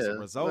 is it just a Yeah,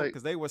 result? like-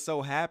 Because they were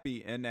so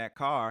happy in that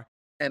car.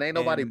 And ain't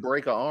nobody And-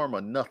 break an arm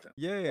or nothing.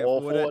 Yeah,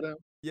 All for four that, of them.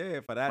 yeah,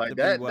 for that to Like be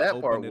that what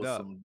that part opened it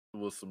up.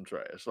 was some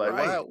trash. Like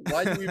Right.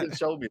 why you even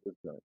show me this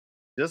thing?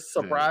 Just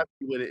surprise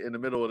me with it in the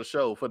middle of the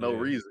show for no Yeah.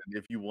 reason.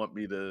 If you want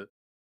me to,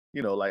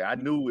 like I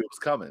knew it was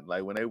coming.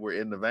 Like when they were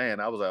in the van,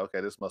 I was like,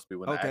 okay, this must be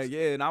when. the Okay, accident-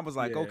 yeah, and I was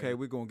like, Yeah. okay,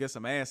 we're gonna get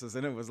some answers,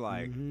 and it was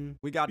like, Mhm.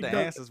 we got the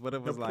Because answers, but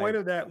it was The like, point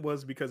of that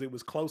was because it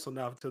was close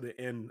enough to the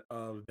end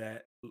of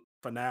that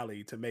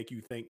finale to make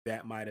you think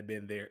that might have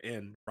been their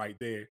end right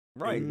there.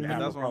 right, It but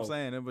happened that's what I'm wrong.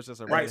 saying. It was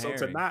just a red Right, so to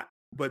herring. not,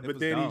 but It was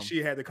then dumb.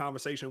 she had the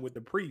conversation with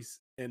the priest,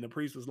 and the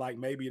priest was like,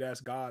 maybe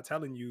that's God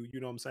telling you, you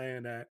know what I'm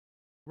saying, that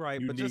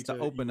Right, you but just need to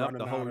to- open you up the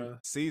running out whole of-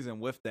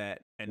 season with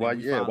that, and Why- then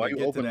we yeah, why finally you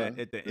get to open that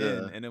the- at the yeah.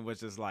 end, and it was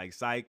just like,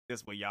 psych,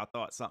 this way y'all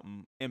thought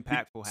something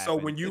impactful happened. So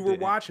when you It were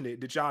didn't. watching it,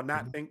 did y'all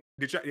not think?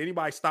 Did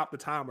anybody stop the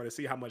timer to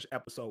see how much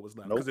episode was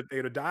left? Nope. Because if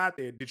they'd have died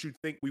there, did you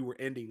think we were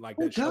ending like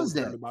Who that show does was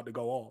that? about to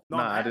go off? No,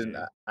 I'm I asking.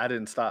 didn't. I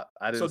didn't stop.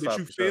 I So didn't. did stop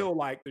you the show. feel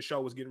like the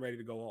show was getting ready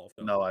to go off?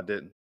 Though? No, I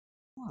didn't.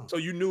 So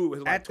you knew it was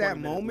like At that 20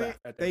 minutes moment, left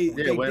at that they point.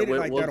 they did it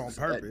like that on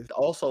purpose.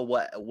 Also,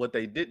 what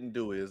they didn't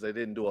do is they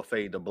didn't do a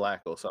fade to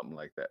black or something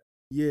like that.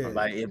 Yeah.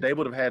 Like if they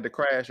would have had the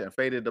crash and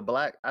faded to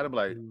black, I'd have been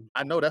like, Mm.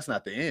 I know that's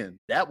not the end.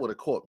 That would have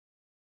caught me.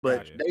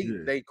 But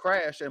Gotcha. they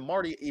crash and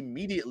Marty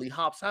immediately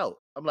hops out.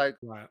 I'm like,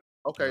 Right.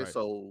 okay, Right.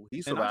 so he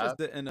And I just survived.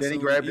 didn't Then he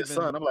assume grabbed his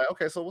even- son. I'm like,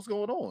 okay, so what's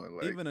going on?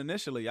 Like, Even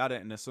initially, I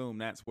didn't assume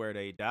that's where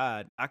they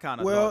died. I kind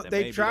of Well, thought that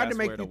they maybe tried to that's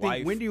make where you the think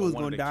wife Wendy or was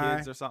one of gonna the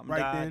kids die or something right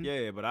died. then.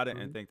 Yeah, but I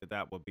didn't Mhm. think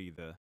that would be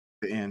the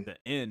end.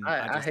 end. I-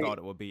 I I just hate- thought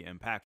it would be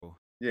impactful.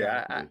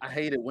 yeah, I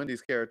hated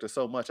Wendy's character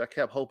so much. I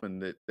kept hoping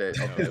that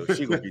okay,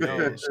 she gonna be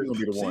dead. She gonna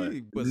be the one.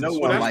 She was No a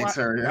one Well, straight- likes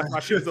her. Yeah. That's why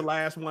she was the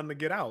last one to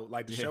get out.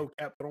 Like the Yeah. show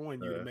kept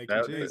throwing you to make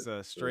that- you She's think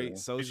a straight Yeah.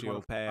 She's gonna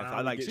sociopath. I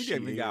finally like. get- She she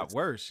even got is.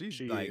 worse. She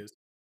she like is.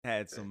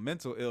 had some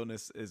mental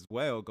illness as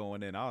well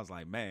going in. I was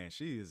like, man,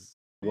 she is.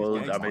 she's Well, I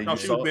gangster. mean, No, you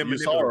she saw, was being you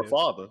saw her manipulative.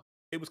 father.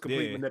 It was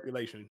complete Yeah.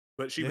 manipulation,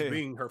 but she was Yeah.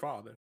 being her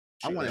father.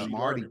 I wanted she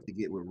Marty learned. to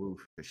get with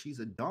Ruth because she's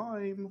a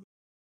dime.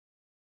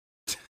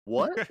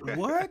 What?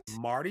 What?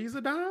 Marty's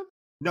a dime.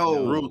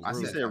 No, Ruth. I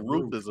He said said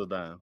Ruth is a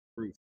dime.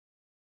 Man,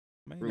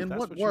 In if that's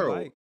what what you world?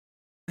 like.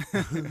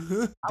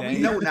 We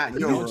Dang. know not your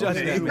Don't world. judge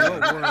that, In man.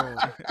 what world?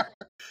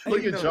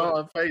 Look You at know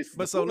John's face.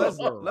 But so let's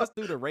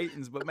do the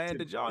ratings. But man,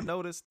 did y'all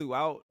notice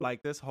throughout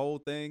like this whole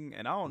thing?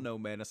 And I don't know,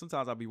 man.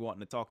 Sometimes I'll be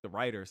wanting to talk to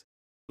writers.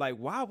 Like,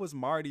 why was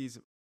Marty's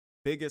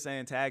biggest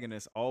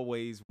antagonist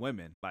always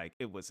women? Like,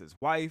 it was his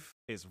wife,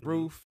 his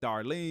Ruth,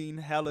 Darlene,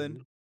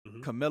 Helen,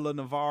 Camilla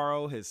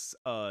Navarro, his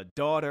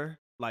daughter,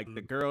 like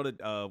the girl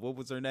that what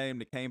was her name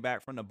that came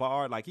back from the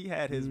bar. Like, he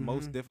had his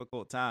most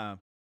difficult time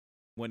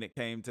when it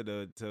came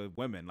to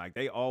women. Like,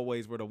 they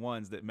always were the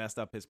ones that messed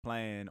up his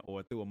plan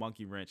or threw a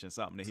monkey wrench in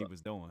something that he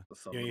was doing.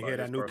 You ain't hear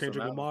that new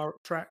Kendrick Lamar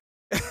track?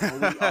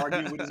 When we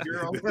argue with his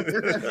girl.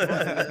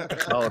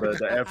 Oh,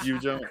 the FU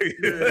jump.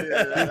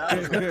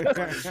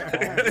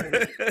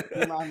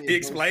 He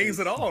explains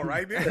it all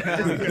right there.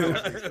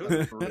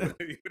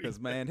 Because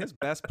man, his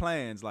best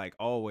plans like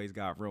always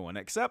got ruined.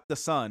 Except the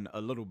son a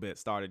little bit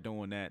started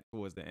doing that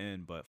towards the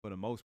end, but for the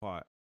most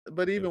part.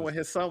 But even when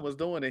his son was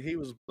doing it, he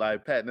was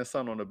like patting his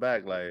son on the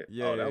back, like,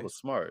 "Oh, that was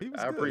smart." He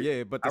was good.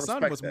 Yeah, but the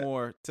son was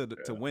more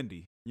to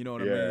Wendy. You know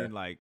what I Yeah. mean?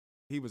 Like,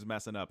 he was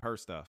messing up her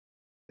stuff.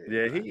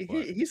 Yeah,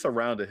 he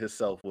surrounded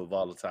himself with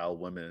volatile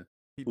women.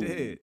 He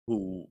did.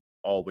 Who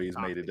always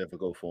made it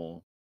difficult for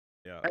him.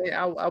 Yeah.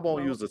 I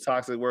won't use the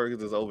toxic word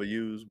because it's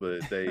overused,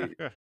 but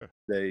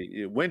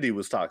Wendy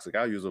was toxic.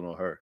 I'll use it on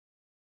her.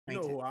 You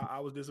know who I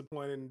was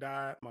disappointed in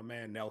died? My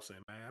man Nelson,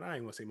 man. I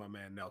ain't want to see my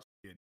man Nelson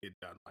get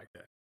done like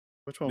that.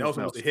 Which one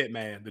Nelson was was the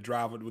hitman, the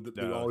driver with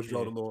the always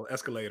drove the little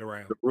Escalade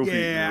around.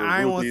 Yeah,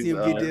 I ain't want to see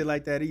him get did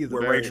like that either.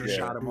 Where Rachel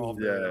shot him off.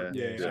 Yeah.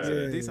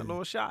 Decent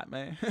little shot,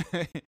 man.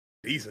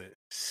 Decent.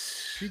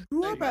 She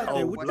grew up out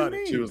there. What do you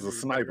mean? She was a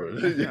sniper.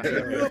 She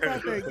grew up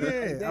out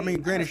there. Yeah. I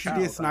mean, granted, she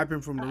did snipe him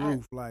from the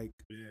roof. Like,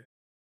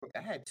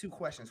 I had two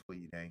questions for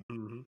you, Dane.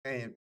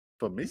 And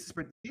for me, this is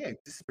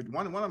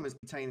one of them is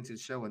pertaining to the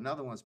show.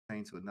 Another one's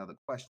pertaining to another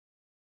question.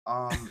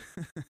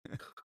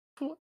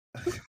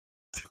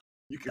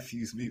 You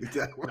confused me with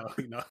that one.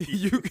 No.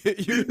 You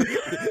confused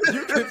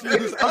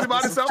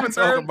everybody. Someone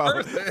talking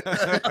about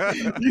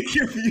You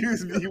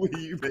confused me when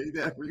you made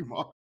that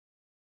remark.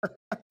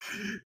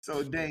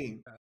 So,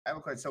 Dane, I have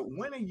a question. So,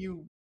 when are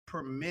you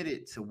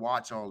permitted to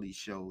watch all these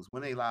shows?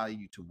 When they allow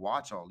you to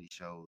watch all these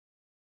shows?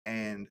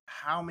 And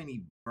how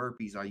many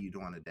burpees are you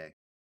doing a day?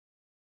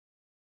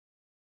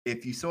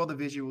 If you saw the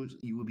visuals,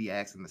 you would be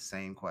asking the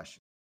same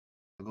question.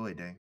 So go ahead,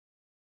 Dane.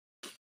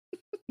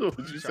 What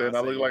you saying?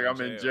 I look like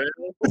I'm in jail?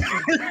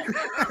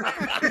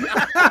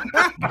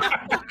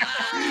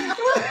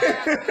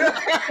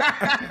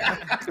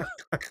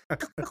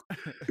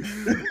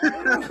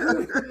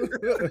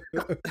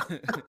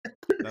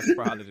 That's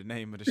probably the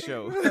name of the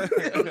show.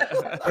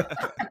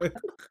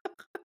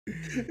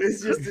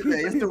 It's just today.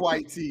 It's the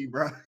white tea,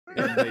 bro.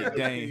 Inmate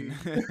Dane.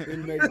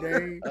 Inmate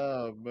Dane.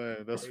 Oh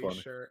man, that's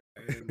funny.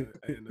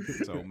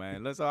 So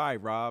man, all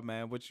right, Rob,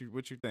 man. What you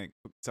think?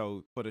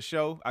 So for the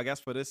show, I guess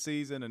for this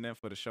season, and then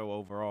for the show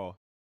overall,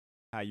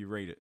 how you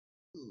rate it?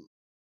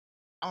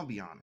 I'm gonna be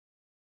honest.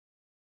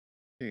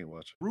 He ain't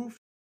watching. Ruth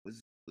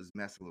was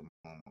messing with my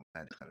hormones. I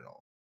had to cut it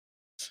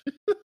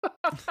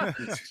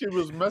off. She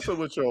was messing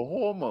with your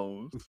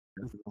hormones.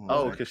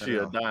 Oh, because she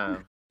a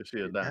dime.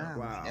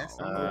 Wow. Yes,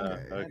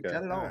 okay.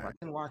 Cut it off. I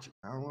can watch it.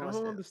 I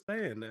don't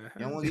understand that.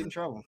 You don't want to get in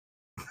trouble.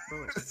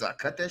 So I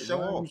cut that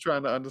show off. I'm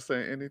trying to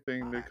understand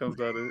anything that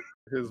comes out of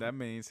his. That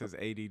means his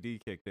ADD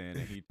kicked in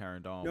and he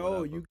turned on.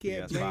 No, you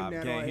can't blame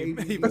that on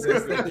ADD. He was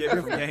able to get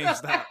from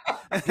GameStop.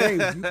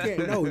 James, you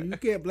can't. No, you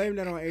can't blame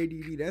that on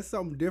ADD. That's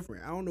something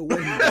different. I don't know what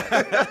he got.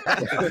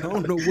 I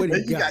don't know what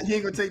he got. You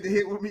ain't gonna take the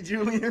hit with me,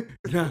 Julian?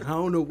 Nah, I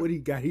don't know what he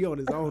got. He on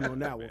his own on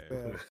that one.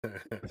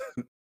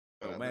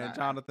 So, man,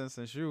 Jonathan,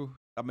 since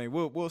I mean,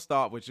 we'll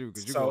start with you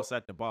because you're gonna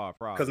set the bar.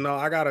 Because no,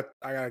 I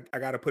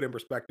gotta put in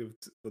perspective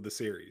of the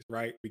series,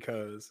 right?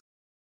 Because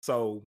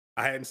so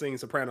I hadn't seen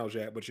Sopranos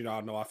yet, but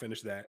I know I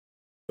finished that.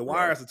 The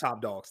Wire is the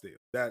top dog still.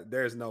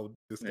 There's no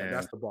discussion.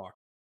 That's the bar.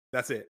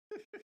 That's it.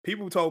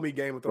 People told me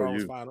Game of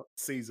Thrones final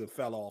season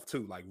fell off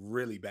too, like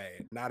really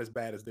bad. Not as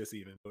bad as this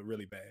even, but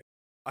really bad.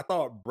 I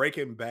thought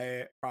Breaking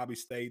Bad probably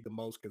stayed the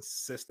most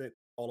consistent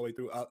all the way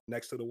through up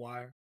next to The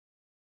Wire.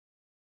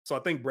 So I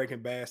think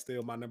Breaking Bad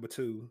still my number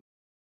 2.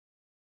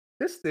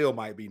 This still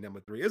might be number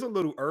 3. It's a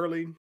little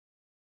early.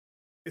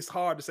 It's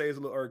hard to say it's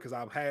a little early because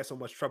I've had so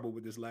much trouble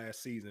with this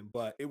last season,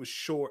 but it was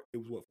short.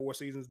 It was 4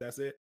 seasons? That's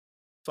it.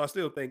 So I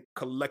still think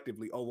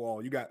collectively,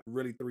 overall, you got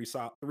really 3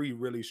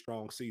 really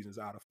strong seasons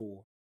out of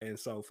 4. And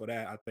so for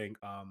that, I think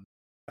I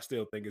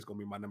still think it's gonna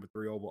be my number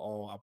 3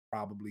 overall. I'll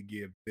probably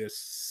give this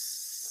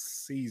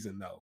season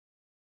though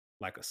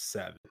like a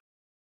 7.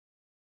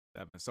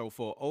 So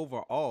for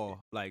overall,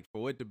 like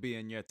for it to be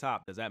in your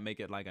top, does that make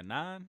it like a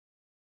 9?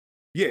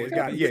 Yeah, it's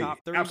got top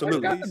 3.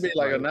 Absolutely. It's got to be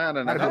like a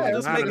 9.5.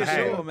 Let's make it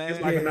sure, man.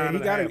 It's like a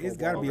 9.5. It's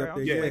got to be up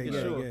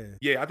there.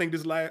 Yeah, I think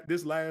this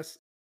last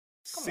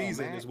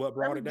season is what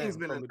brought it down. Everything's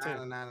been a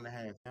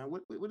 9.5. Man.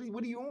 What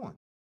are you on?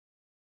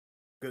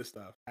 Good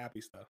stuff.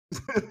 Happy stuff.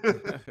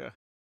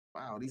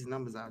 Wow, these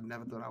numbers I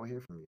never thought I would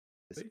hear from you.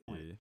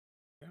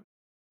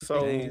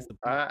 So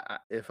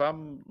if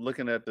I'm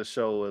looking at the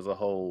show as a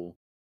whole,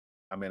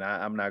 I mean,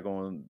 I'm not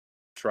going to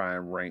try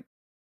and rank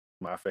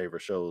my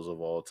favorite shows of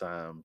all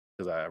time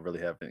because I really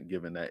haven't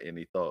given that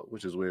any thought,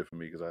 which is weird for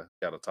me because I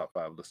got a top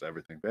 5 list of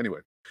everything. But anyway,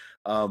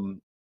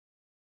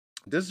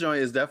 this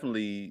joint is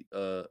definitely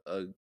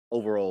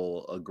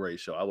overall a great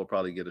show. I would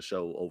probably get a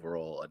show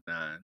overall a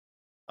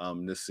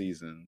 9. This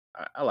season,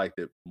 I liked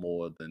it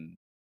more than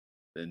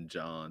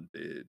John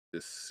did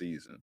this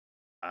season.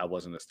 I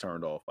wasn't as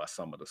turned off by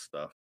some of the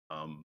stuff.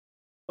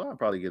 So I'd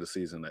probably get a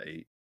season of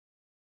 8.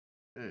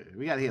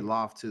 We got to hit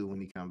Loft too when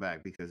he come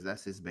back because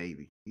that's his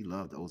baby. He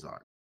loved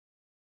Ozark.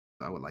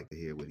 So I would like to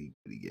hear what he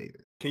gave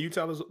it. Can you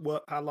tell us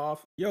how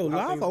Loft? Yo, how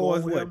Loft things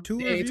always going with him? what 2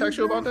 He ain't reviews text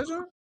you now? about that,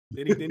 John?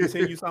 Did he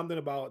send you something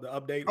about the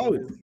update? Oh, on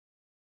his-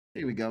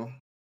 here we go.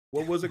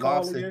 what was it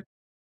Loft called again?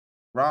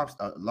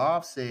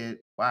 Loft said,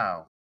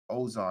 "Wow,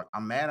 Ozark.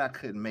 I'm mad I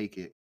couldn't make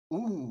it.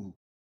 Ooh,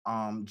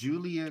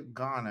 Julia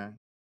Garner,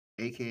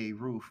 aka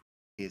Ruth,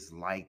 is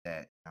like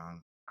that.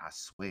 I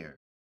swear,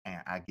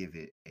 and I give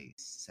it a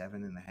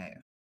 7.5.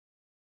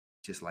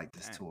 Just like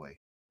this Damn. toy.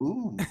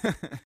 Ooh,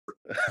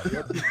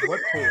 What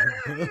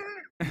toy?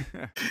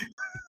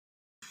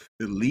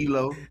 the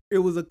Lilo. It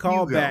was a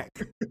callback.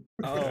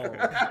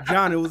 Oh,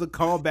 John, it was a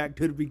callback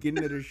to the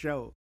beginning of the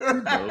show.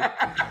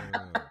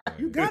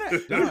 You gotta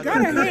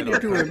hand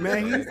it to him,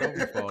 man. He's- Don't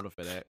be falling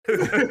for that.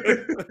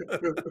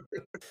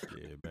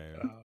 Yeah,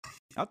 man.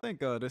 I think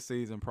this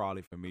season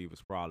probably for me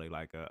was probably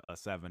like a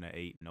 7 or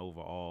 8, and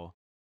overall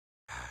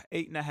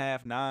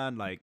 8.5, 9.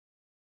 Like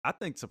I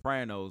think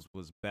Sopranos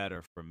was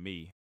better for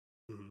me.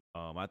 Mhm.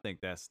 I think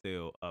that's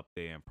still up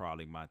there and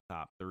probably my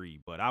top 3.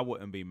 But I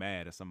wouldn't be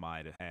mad if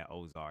somebody that had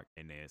Ozark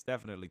in there. It's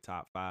definitely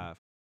top 5.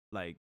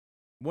 Like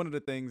one of the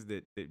things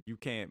that you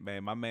can't,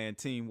 man. My man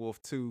Teen Wolf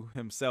 2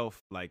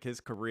 himself, like his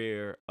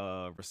career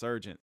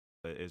resurgence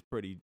is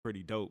pretty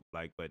dope.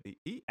 Like, but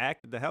he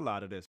acted the hell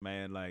out of this,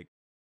 man. Like,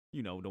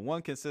 you know, the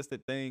one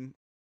consistent thing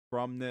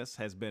from this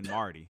has been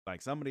Marty.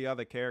 Like some of the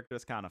other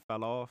characters kind of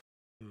fell off,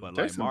 but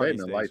like Jason Marty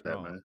Bateman stayed like that,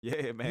 strong. man.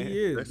 Yeah, man.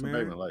 He is, Jason man.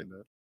 Bateman like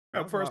that.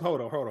 First, hold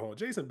on.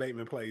 Jason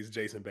Bateman plays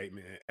Jason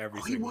Bateman in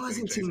every Oh, he single was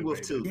thing in Jason Teen Wolf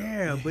Bateman too. does.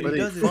 Yeah, but But he he's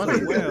does it so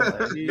funny.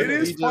 well. It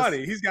is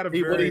funny. He's got a What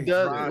very he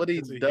does, dry what he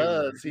sense of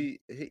humor. does,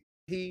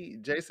 he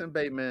Jason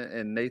Bateman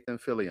and Nathan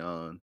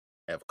Fillion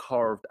have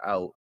carved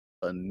out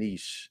a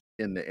niche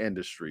in the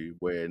industry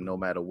where no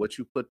matter what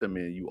you put them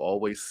in, you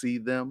always see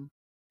them,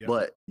 Yep.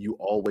 but you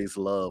always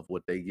love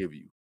what they give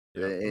you.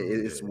 Yep.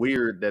 It's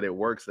weird that it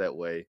works that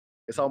way.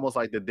 It's almost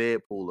like the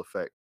Deadpool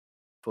effect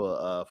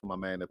for my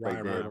man that played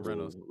Ryan Deadpool.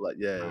 Reynolds. Like,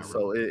 yeah, Ryan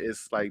so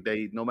it's like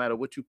they no matter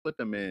what you put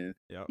them in,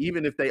 Yep.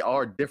 even if they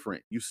are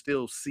different, you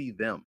still see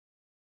them.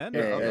 And the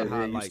Yeah, other yeah, you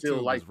highlight still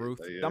too like was it, Ruth.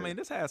 so I yeah. mean,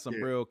 this has some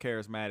Yeah. real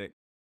charismatic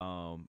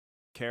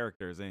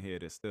characters in here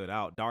that stood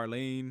out.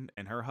 Darlene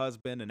and her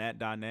husband and that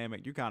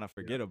dynamic, you kind of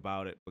forget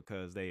about it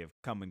because they have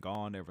come and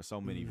gone. There were so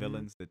many Mhm.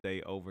 villains that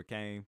they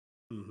overcame.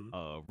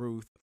 Mhm.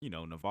 Ruth, you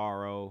know,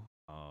 Navarro.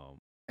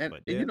 And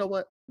But you yeah. know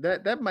what?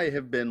 That might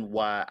have been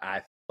why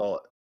I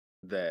thought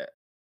that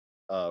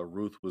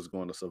Ruth was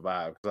going to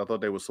survive because I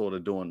thought they were sort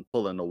of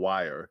pulling the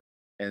wire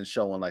and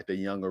showing like the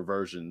younger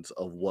versions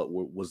of what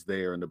was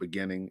there in the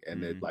beginning,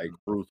 and that Mhm. like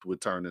Ruth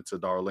would turn into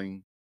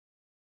Darlene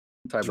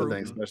type of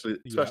thing, True.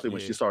 especially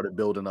when Yeah. she started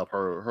building up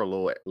her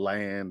little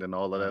land and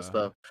all of that Uh-huh.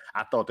 stuff.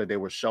 I thought that they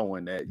were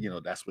showing that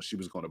that's what she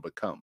was going to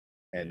become,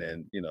 and Yeah.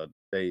 then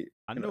they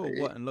I you know knew it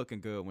it- wasn't looking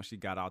good when she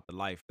got out the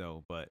life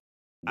though, but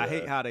I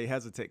hate yeah. how they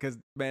hesitate because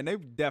man, they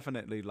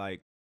definitely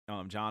like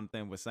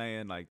Jonathan was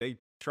saying, like they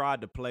tried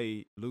to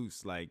play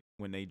loose, like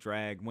when they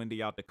dragged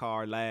Wendy out the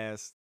car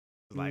last.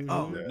 It's like,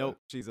 oh Mhm. Yeah. nope,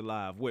 she's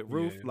alive. With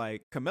Ruth, Yeah.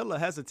 like Camilla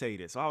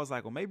hesitated, so I was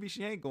like, well, maybe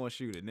she ain't gonna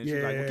shoot it. And then she's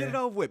like, well, get it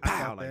Yeah, over with, I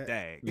pow, thought like that.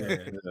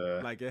 dag,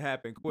 Yeah. like it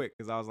happened quick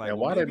because I was like, And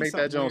well, why they maybe make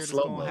that something joint weird is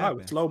slow gonna mo? Wow,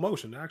 happen. slow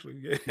motion actually.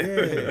 Yeah.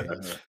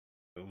 Yeah.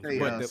 Hey,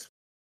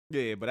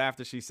 But but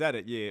after she said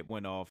it, yeah, it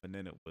went off, and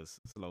then it was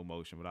slow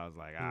motion. But I was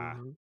like,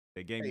 Mhm.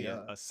 they gave Hey, me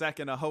a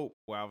second of hope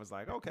where I was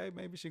like, okay,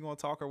 maybe she gonna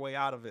talk her way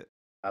out of it.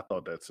 I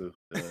thought that too.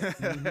 Yeah.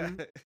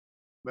 Mhm.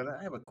 But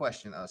I have a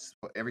question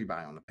for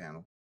everybody on the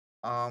panel.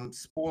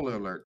 Spoiler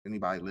alert,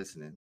 anybody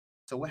listening.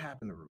 So what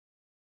happened to Ruth?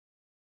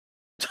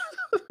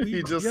 You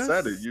We just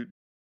said it. just- You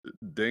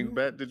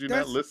dingbat. Did you not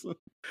That's- listen?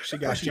 She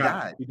got she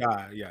shot. died. She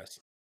died. Yes.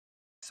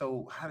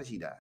 So how did she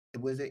die?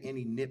 Was there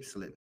any nip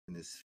slip in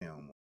this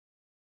film?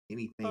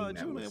 Anything that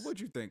Julian, was what'd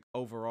you think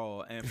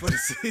overall and for the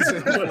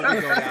season? Before we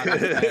go down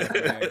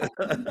this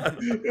path,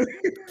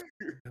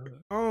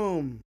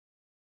 man?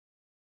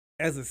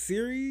 As a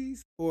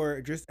series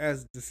or just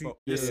as the Oh,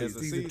 yeah, as a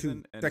season 2,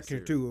 season and a section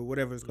series. 2 or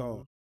whatever it's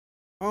Mhm.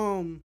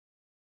 called.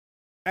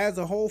 As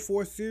a whole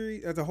fourth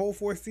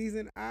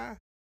season,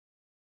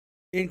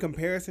 in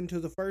comparison to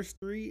the first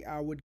 3,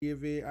 I'd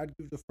give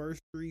the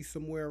first 3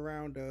 somewhere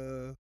around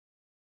Damn,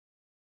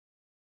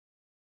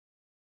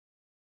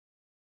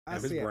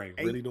 I'd his say a brain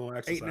 8, really doing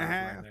exercise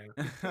 8.5.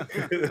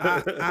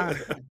 right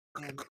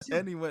now.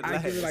 And he went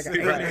I'd give it last. like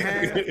an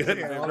 8.5.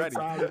 Yeah, all the Ready.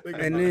 time I'm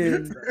thinking And about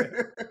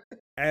it. then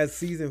as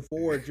season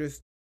 4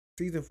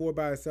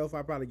 by itself,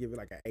 I'd probably give it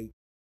like an 8.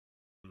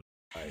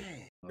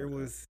 It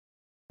was,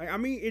 I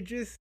mean, it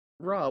just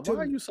Rob, To why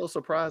are you so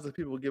surprised that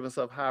people giving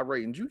stuff high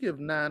ratings? You give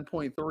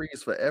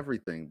 9.3s for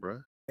everything,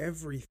 bruh.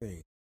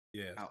 everything.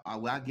 Yeah.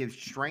 I give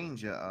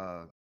Strange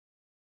a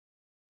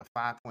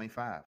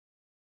 5.5,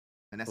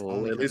 and that's Well,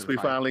 only at 'cause least of we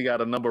like finally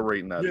got a number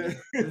rating out of Yeah.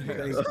 you.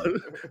 Thank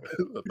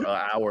you. An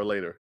hour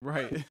later.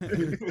 Right.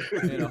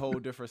 In a whole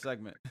different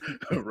segment.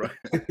 Right.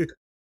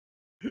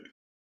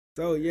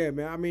 So yeah,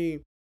 man. I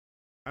mean,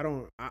 I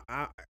don't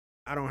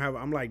have.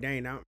 I'm like,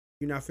 dang,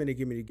 you're not finna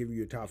give me to give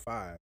you a top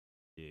 5.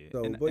 Yeah.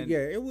 So, but yeah,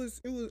 it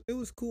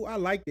was cool. I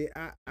liked it.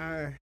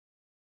 I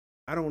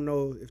don't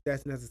know if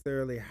that's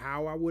necessarily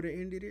how I would have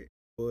ended it,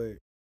 but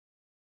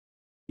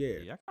yeah.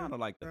 Yeah, I kind of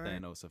like the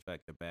Alright. Thanos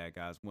effect of bad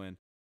guys win.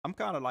 I'm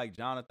kind of like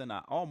Jonathan.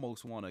 I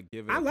almost want to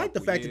give it. I like the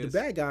couple fact that years. the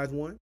bad guys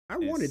won. I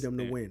wanted them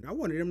to and- win. I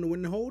wanted them to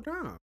win the whole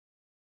time.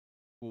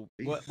 Well,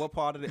 what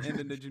part of the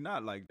ending did you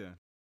not like then?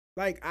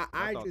 Like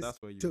I thought just that's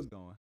where you to- was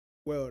going.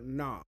 well,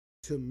 nah.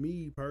 To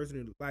me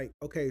personally, like,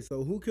 okay,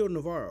 so who killed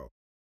Navarro?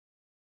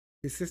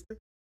 His sister?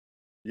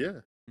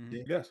 Yeah.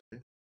 Yes.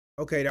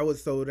 Okay, that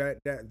was so that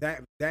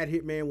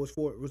hitman was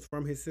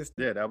from his sister.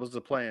 Yeah, that was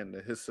the plan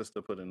that his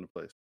sister put into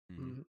place.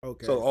 Mhm.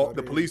 Okay. So all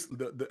the then- police,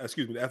 the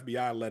excuse me, the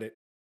FBI let it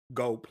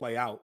go play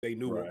out. They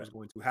knew what Right. was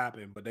going to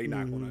happen, but they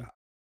not going Mhm. to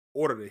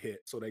order the hit,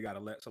 so they got to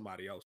let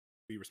somebody else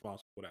be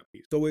responsible for that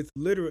piece.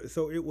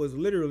 So it was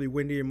literally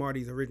Wendy and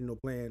Marty's original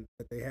plan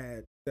that they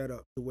had set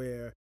up to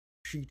where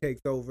she takes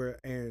over,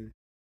 and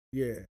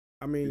yeah,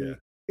 I mean, Yeah,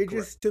 it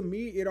just, to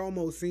me, it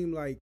almost seemed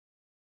like,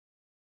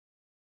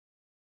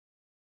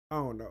 I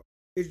don't know.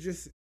 It's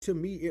just, to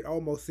me, it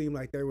almost seemed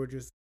like they were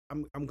just.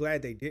 I'm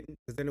glad they didn't,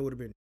 because then it would have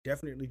been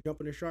definitely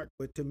jumping the shark.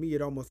 But to me,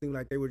 it almost seemed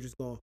like they were just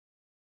gonna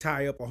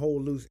tie up a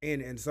whole loose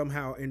end and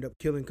somehow end up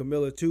killing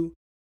Camilla too,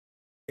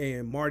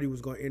 and Marty was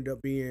gonna end up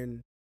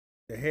being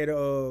the head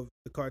of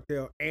the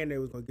cartel, and they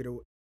was gonna get away.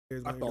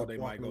 I thought they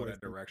might go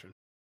that direction.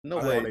 No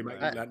I way. thought they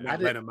might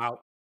let him out.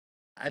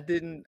 I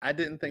didn't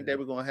think they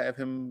were gonna have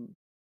him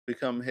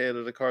become head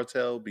of the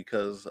cartel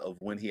because of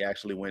when he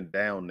actually went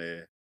down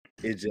there.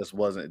 It just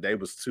wasn't. They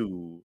was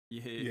too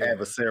Yeah.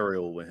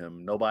 adversarial with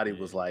him. Nobody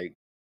was Yeah. like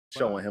But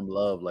showing him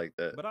love like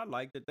that. But I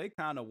liked it. They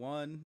kind of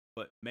won,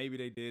 but maybe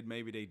they did,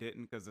 maybe they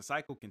didn't, because the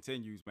cycle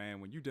continues,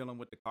 man. When you're dealing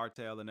with the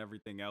cartel and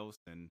everything else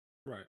and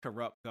Right.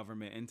 corrupt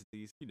government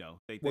entities, they Well,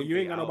 think you they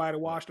ain't got out, nobody to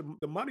but- watch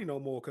the money no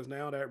more because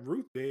now that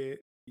Ruth dead,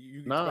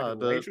 you Nah,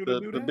 expecting Rachel to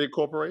do the that? big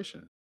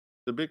corporation.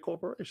 The big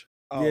corporation.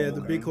 Yeah, the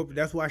okay. big corp.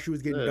 That's why she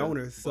was getting Yeah,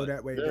 donors, so but-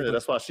 that way. Yeah,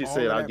 that's why she all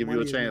said, of "I'll that give you a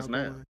money is chance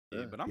now now." going-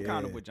 Yeah, but I'm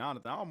kind of Yeah. with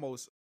Jonathan.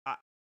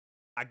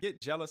 I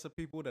get jealous of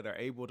people that are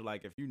able to,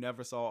 like, if you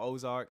never saw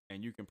Ozark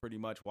and you can pretty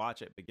much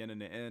watch it beginning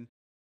to end,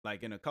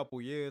 like in a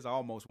couple years, I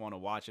almost want to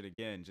watch it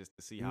again just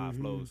to see how it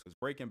flows. Because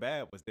Breaking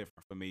Bad was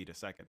different for me the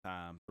second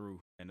time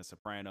through, and The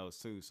Sopranos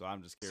too. So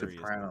I'm just curious.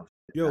 Sopranos.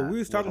 Yo, we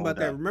was talking about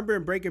that. that. Remember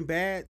in Breaking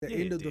Bad, the Yeah,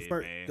 end of it the did,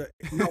 first. man.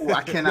 No,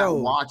 I cannot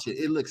Yo, watch it.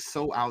 It looks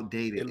so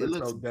outdated. It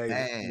looks so dated.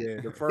 bad.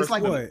 Yeah, the first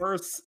like the what?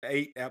 first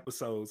 8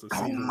 episodes of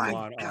Oh season my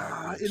 1 God,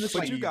 are it looks But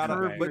like you gotta,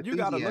 Curb Your but you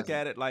gotta look Enthusiasm.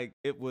 at it like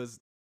it was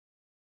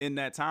in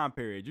that time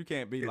period. You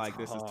can't be It's like,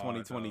 this is hard,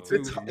 though. 2022.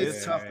 It's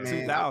This tough, is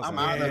man. 2000. I'm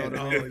out Yeah, of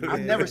no, it. yeah. I've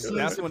never seen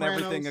That's The when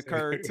everything Sopranos.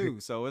 occurred too.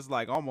 So it's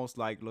like almost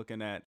like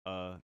looking at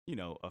a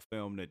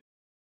film that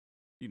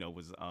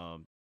was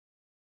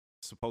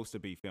supposed to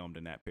be filmed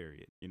in that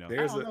period. I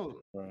There's don't a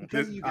know. Right.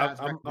 Because this, you guys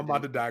I'm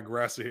about to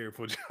digress here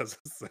for just a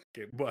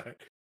second, but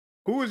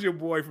who was your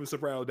boy from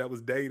Sopranos that was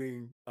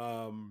dating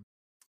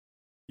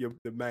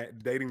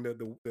dating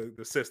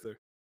the sister?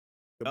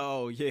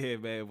 Oh yeah,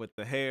 man, with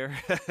the hair.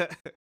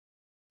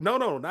 No,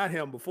 not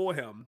him. Before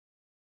him,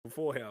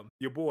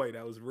 your boy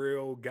that was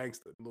real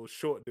gangster, little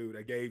short dude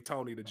that gave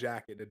Tony the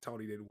jacket that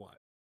Tony didn't want.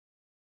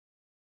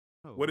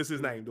 Oh, What is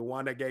his name? The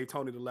one that gave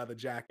Tony the leather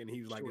jacket, and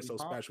he was like, "It's so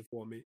Shorty Pop? special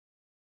for me."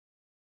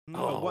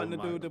 No, it Oh, wasn't the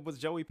my dude God. that was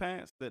Joey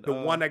Pants. That The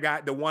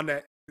one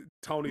that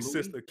Tony's Louis?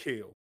 sister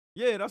killed.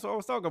 Yeah, that's what I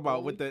was talking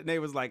about. With the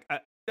name was like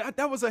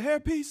that was a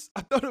hairpiece.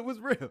 I thought it was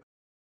real.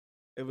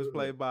 It was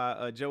played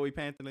by Joey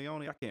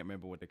Pantaleone. I can't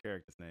remember what the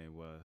character's name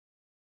was.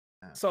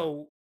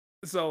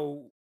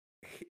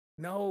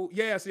 No,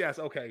 yes,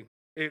 okay.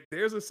 If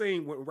there's a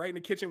scene right in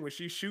the kitchen when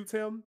she shoots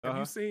him, have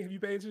Uh-huh. you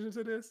paid attention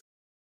to this?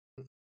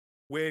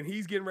 When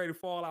he's getting ready to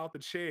fall out the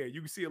chair,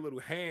 you can see a little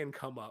hand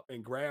come up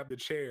and grab the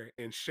chair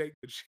and shake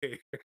the chair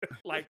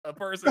like a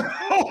person.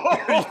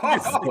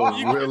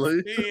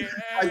 Really?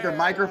 Like the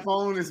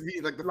microphone is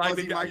being like the Like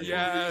fuzzy the guy, microphone.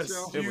 yes.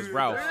 Show. It was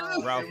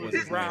Ralph. Ralph was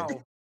his name. Ralph.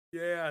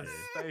 Yes,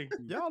 thank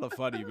you. Y'all are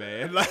funny,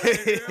 man. Like,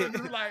 It was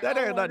just like, that oh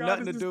ain't my got God,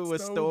 nothing this to do is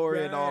with so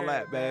story and all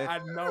bad, that, man. I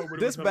know, but it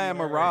This was Bama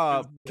hilarious.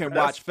 Rob can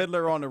That's- watch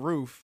Fiddler on the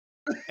Roof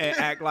and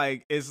act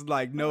like it's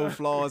like no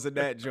flaws in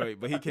that joint,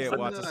 but he can't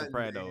watch The None,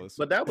 man. Sopranos.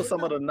 But that was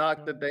some of the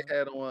knock that they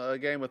had on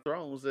Game of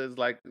Thrones. Is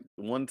like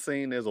one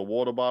scene, there's a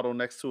water bottle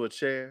next to a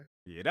chair.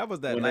 Yeah, that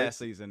was that When they- last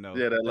season though.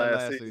 Yeah, that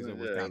last season season,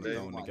 was yeah, kind of they-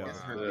 thrown Like, together.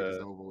 that's her Yeah. is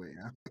over with.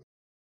 Huh?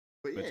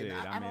 But But yeah,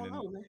 yeah, I I don't mean,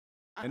 know, man.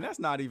 And that's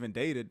not even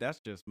dated. That's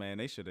just, man,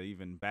 they should have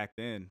even back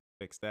then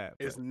fixed that.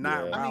 It's but-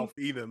 not Yeah. Ralph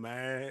either,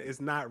 man.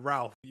 It's not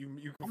Ralph. You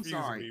confusing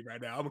sorry. me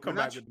right now. I'm gonna come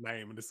We're not back to the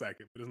name in a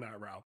second, but it's not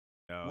Ralph.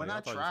 Oh, when yeah,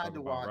 I thought you was tried talking to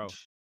about Ro.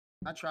 watch,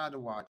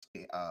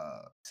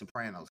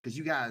 Sopranos because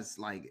you guys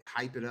like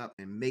hype it up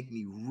and make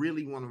me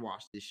really want to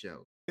watch this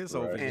show. It's Right.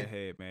 over your And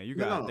head, man. You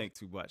no, gotta no, think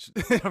too much.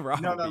 no,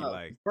 Rob no, be no.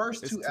 like,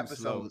 First it's two too slow.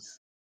 episodes,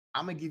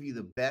 I'm gonna give you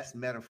the best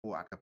metaphor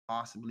I could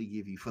possibly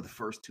give you for the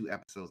first two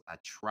episodes. I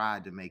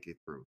tried to make it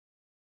through.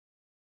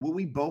 Will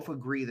we both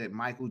agree that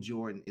Michael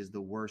Jordan is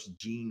the worst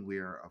jean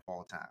wearer of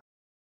all time?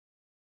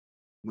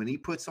 When he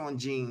puts on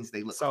jeans,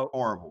 they look So-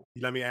 horrible.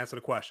 Let me answer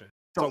the question.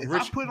 So So if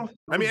Rich, I put on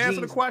let me those answer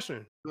the jeans-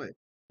 question. Go ahead.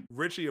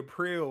 Richie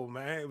April,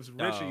 man. It was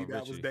Richie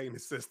that was Richie. dating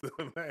his sister,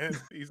 man.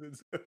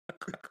 Seasons.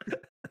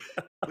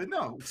 But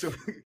no, so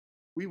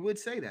we would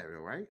say that,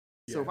 right?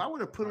 So if Yeah. I were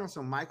to put on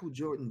some Michael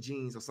Jordan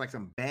jeans, it's like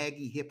some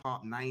baggy hip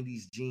hop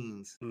 90s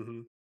jeans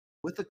Mhm.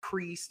 with a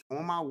crease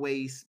on my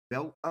waist,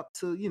 belt up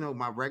to,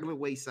 my regular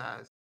waist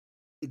size.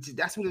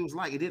 That's what it was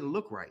like. It didn't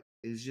look right.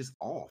 It was just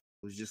off.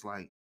 It was just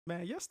like,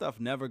 Man, your stuff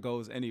never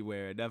goes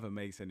anywhere. It never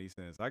makes any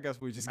sense. I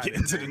guess we just I get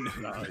didn't- into the news,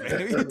 No, man. yeah.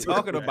 What are you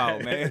talking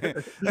about,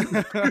 man?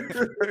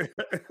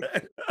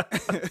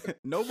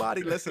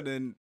 Nobody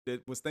listening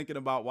that was thinking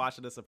about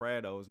watching The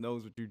Sopranos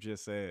knows what you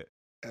just said.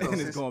 Well, And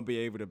it's since- going to be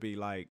able to be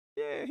like,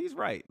 yeah, he's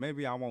right.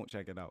 Maybe I won't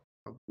check it out.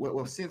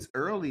 well, since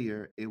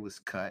earlier it was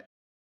cut,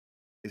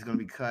 it's going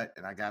to be cut.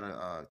 And I got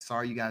to,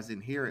 sorry you guys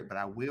didn't hear it, but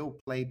I will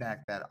play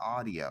back that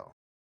audio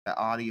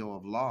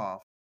of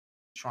Loft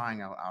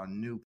trying out our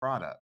new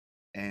product.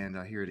 And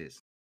here it is.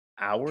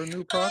 Our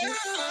new product?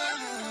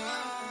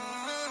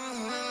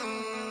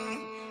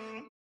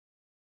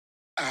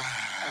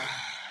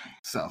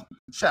 So,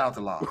 shout out to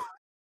Loft.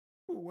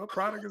 Ooh, what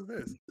product is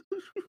this?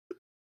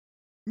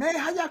 Man,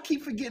 how y'all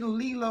keep forgetting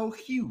Lilo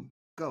Hugh?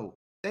 Go.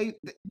 They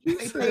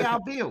pay our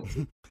bills.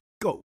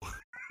 Go.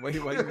 Why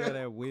you got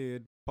that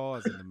weird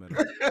pause in the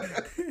middle?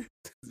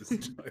 This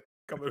is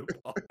coming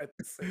upon at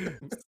the same.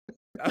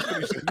 That's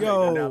what he should make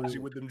Yo. the analogy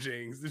with them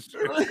jeans. This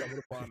shit is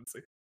coming upon the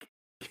same.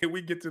 Can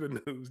we get to the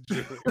news,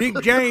 Julie?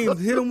 Big James,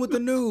 hit him with the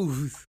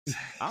news.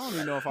 I don't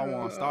even know if I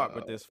want to start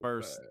with this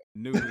first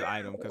news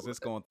item because it's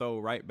going to throw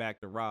right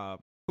back to Rob,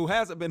 who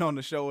hasn't been on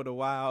the show in a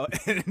while,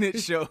 and it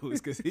shows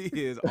because he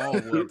is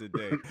on one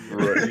today.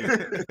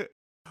 Right.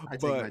 I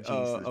take my But jeans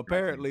to this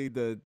apparently,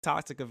 the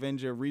Toxic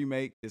Avenger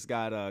remake, it's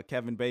got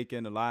Kevin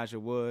Bacon, Elijah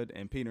Wood,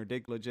 and Peter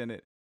Dinklage in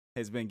it,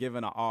 has been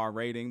given an R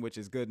rating, which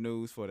is good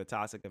news for the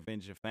Toxic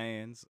Avenger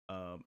fans.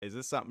 Is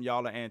this something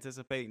y'all are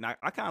anticipating?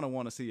 I kind of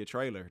want to see a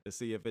trailer to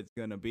see if it's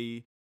going to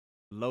be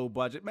low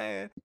budget.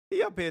 Man,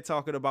 he up here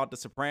talking about The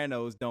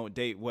Sopranos don't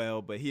date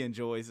well, but he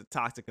enjoys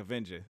Toxic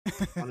Avenger.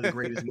 One of the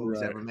greatest movies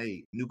Right. ever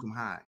made, Nukem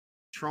High.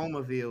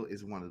 Tromaville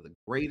is one of the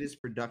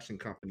greatest production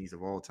companies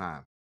of all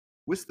time.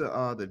 What's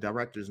the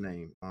director's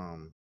name?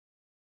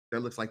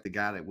 That looks like the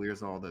guy that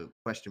wears all the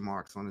question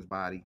marks on his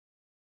body.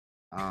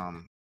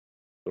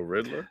 The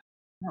Riddler?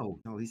 No,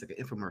 he's like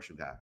an infomercial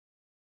guy.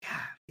 God,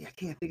 yeah, I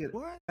can't think of it.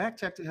 What? Fact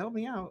check to help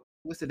me out.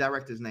 What's the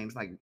director's name? It's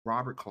like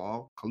Robert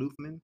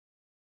Kaufman.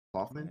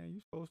 Man,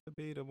 you supposed to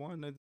be the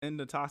one that's in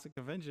the Toxic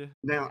Avenger.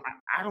 Now,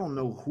 I don't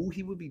know who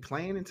he would be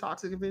playing in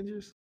Toxic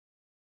Avengers.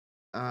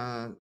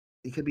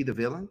 He could be the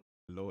villain.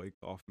 Lloyd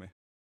Kaufman.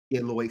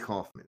 Yeah, Lloyd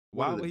Kaufman.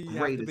 Why One of would the he have to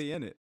greatest- be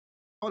in it?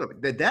 Hold up.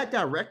 That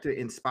director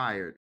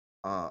inspired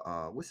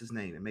what's his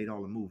name that made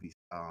all the movies?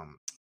 Help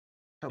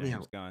me James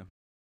out. Gunn.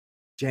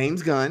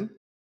 James Gunn.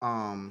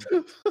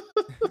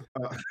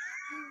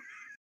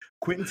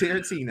 Quentin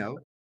Tarantino.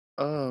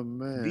 Oh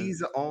man.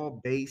 These are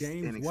all based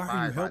James, and why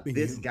are you inspired by helping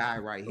this him? guy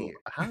right here.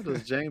 How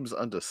does James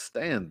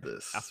understand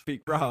this? I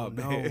speak I Rob,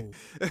 don't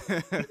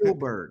man.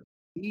 Spielberg.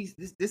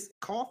 This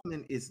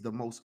Kaufman is the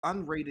most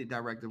unrated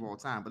director of all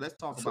time. But let's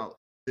talk about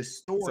the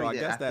story. So I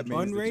guess that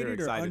means that you're Unrated or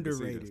excited to see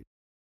this. underrated?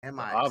 Am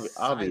I Ob-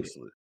 excited?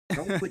 Obviously.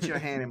 Don't put your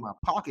hand in my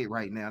pocket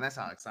right now. That's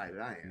how excited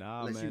I am.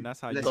 Nah, Unless man, that's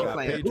how you unless got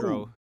playing Pedro.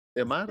 pool.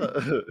 Am I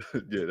the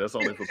yeah, that's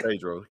only for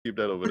Pedro. Keep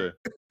that over there.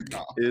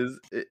 No.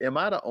 Am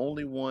I the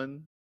only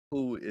one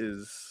who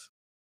is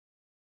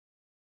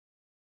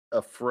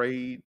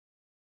afraid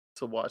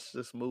to watch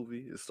this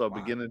movie? Start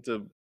Why? beginning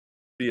to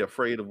be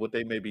afraid of what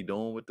they may be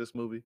doing with this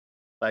movie.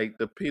 Like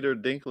the Peter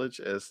Dinklage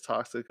as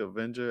Toxic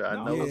Avenger. I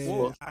No, know it's Yeah,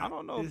 supposed I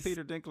don't know if it's-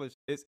 Peter Dinklage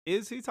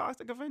is he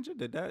Toxic Avenger?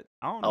 Did that?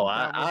 I don't know. Oh, if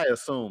that was- I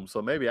assume.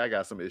 So maybe I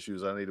got some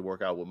issues I need to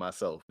work out with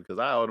myself because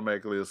I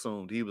automatically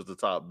assumed he was the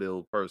top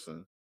billed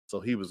person. So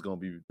he was going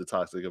to be the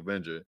Toxic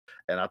Avenger.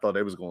 And I thought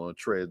they was going to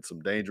tread some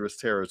dangerous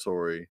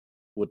territory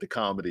with the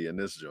comedy in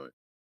this joint.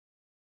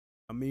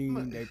 I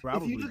mean, they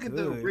probably if you look could. at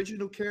the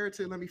original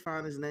character, let me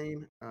find his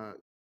name.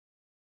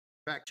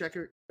 Fact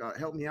checker,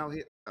 help me out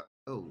here.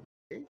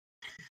 Okay.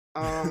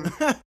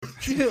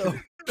 chill,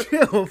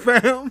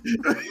 fam.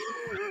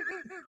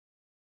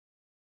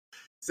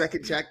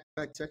 Second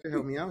fact checker,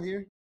 help me out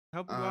here.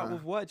 Help you out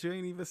with what? You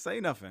ain't even say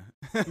nothing.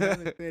 You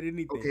haven't said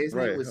anything. Okay, his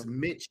Right. name was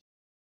Mitch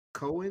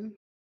Cohen.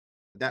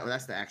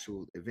 That's the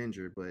actual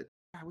Avenger, but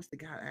what's the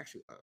guy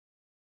actually?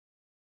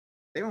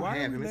 They don't Why are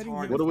have we him. It's letting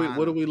hard him- to What are find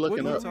we him. What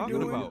looking are you up?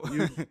 talking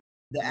about?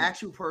 The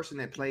actual person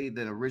that played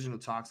the original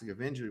Toxic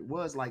Avenger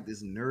was like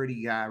this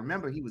nerdy guy.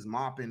 Remember, he was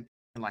mopping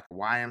in like a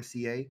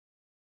YMCA.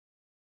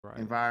 Right.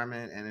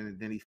 environment, and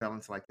then he fell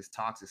into like this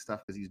toxic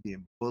stuff because he was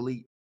being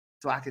bullied.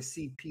 So I could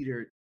see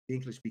Peter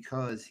Dinklage,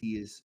 because he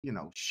is,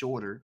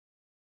 shorter,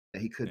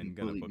 that he could be And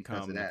gonna bullied because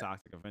of become the that.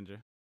 Toxic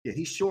Avenger. Yeah,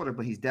 he's shorter,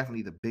 but he's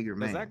definitely the bigger Does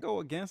man. that go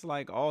against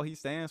like all he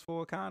stands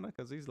for, kind of?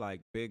 Because he's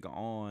like big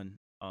on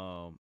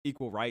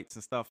equal rights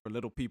and stuff for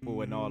little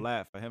people and all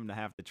that. For him to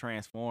have to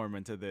transform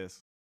into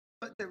this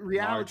But the larger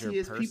reality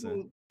is, person.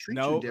 people treat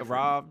you No, differently.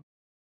 Rob,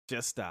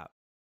 just stop.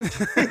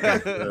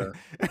 And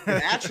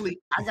actually,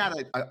 I got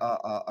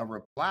a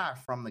reply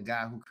from the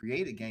guy who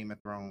created Game of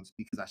Thrones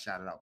because I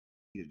shouted out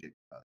Peter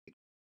Dinklage.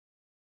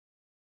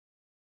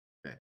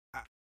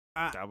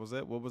 That was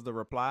it. What was the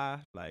reply?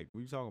 Like,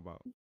 what you talking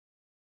about?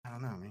 I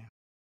don't know, man.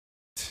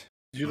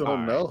 You All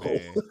don't right, know.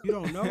 man. You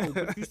don't know,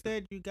 but you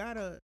said you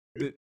gotta.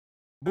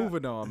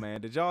 Moving on,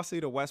 man. Did y'all see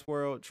the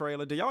Westworld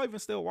trailer? Do y'all even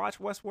still watch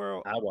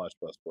Westworld? I watched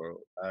Westworld.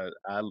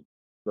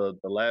 The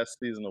last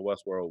season of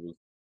Westworld was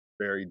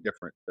very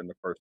different than the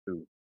first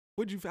two.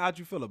 How'd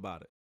you feel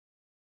about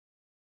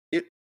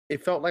it?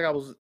 It felt like I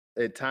was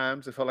at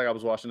times. It felt like I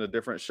was watching a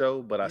different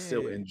show, but I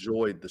still Yeah.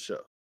 enjoyed the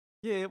show.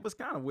 Yeah, it was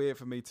kind of weird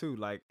for me too.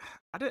 Like,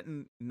 I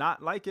didn't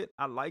not like it.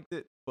 I liked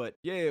it, but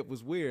yeah, it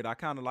was weird. I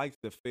kind of liked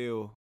the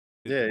feel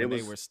Yeah, when it they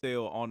was were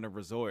still on the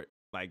resort.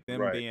 Like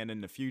them right. being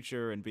in the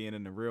future and being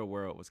in the real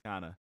world was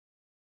kind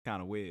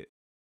of weird.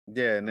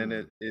 Yeah, and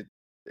then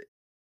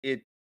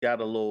it got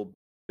a little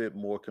bit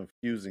more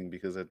confusing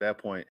because at that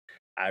point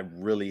I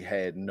really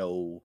had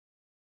no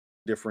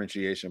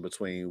differentiation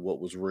between what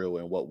was real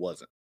and what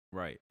wasn't.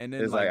 Right. And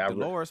then It's like like I re-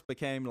 Dolores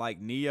became like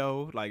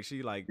Neo, like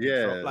she like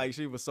yeah, like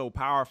she was so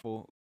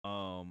powerful.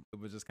 It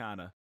was just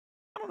kind of,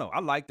 I don't know. I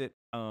liked it.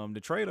 The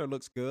trailer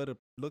looks good. It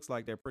looks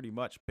like they're pretty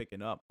much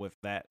picking up with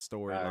that I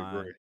storyline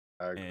agree.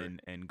 I agree.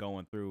 and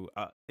going through.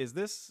 Is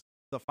this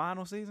the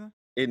final season?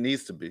 It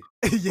needs to be.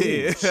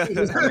 Yeah.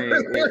 I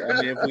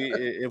mean,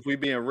 if we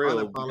being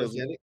real, because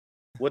Unapologetic.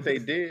 what they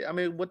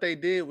did, what they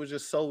did was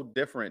just so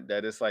different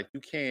that it's like you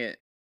can't.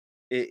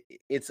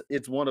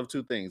 It's one of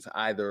two things.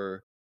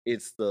 Either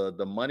it's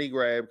the money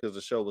grab because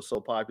the show was so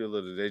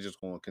popular that they're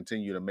just going to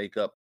continue to make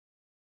up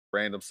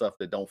random stuff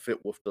that don't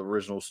fit with the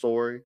original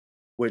story.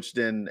 Which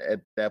then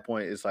at that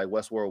point, it's like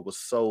Westworld was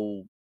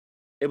so.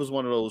 It was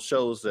one of those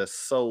shows that's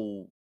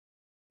so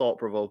thought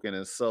provoking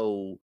and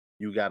so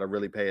you got to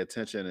really pay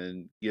attention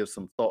and give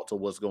some thought to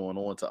what's going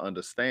on to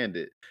understand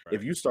it. If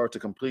Right. you start to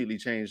completely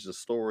change the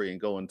story and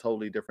go in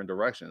totally different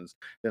directions,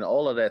 then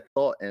all of that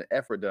thought and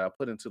effort that I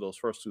put into those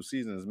first two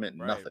seasons meant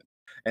Right. nothing.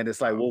 And it's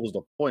like, Um, what was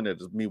the point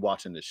of me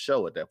watching this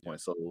show at that yeah.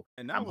 point? So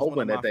And that I'm was one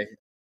hoping of that my. they Go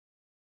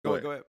go ahead.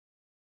 ahead. Go ahead.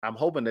 I'm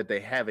hoping that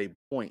they have a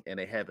point and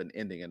they have an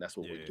ending, and that's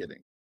what we're Yeah.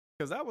 getting.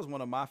 Because that was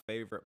one of my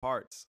favorite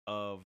parts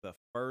of the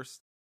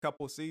first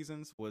couple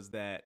seasons was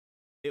that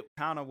it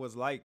kind of was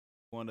like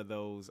one of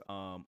those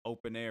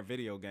open air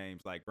video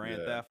games like Grand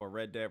Yeah, Theft or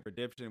Red Dead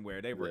Redemption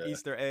where they were yeah,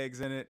 Easter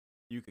eggs in it.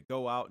 You could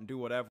go out and do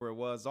whatever it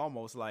was,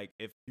 almost like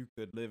if you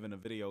could live in a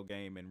video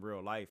game in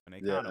real life. And they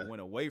kind yeah, of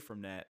went away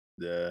from that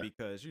yeah.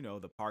 because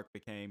the park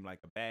became like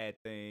a bad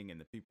thing and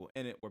the people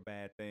in it were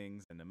bad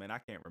things. And I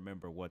can't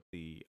remember what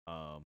the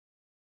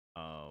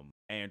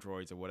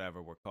androids or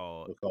whatever were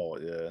called, We'll call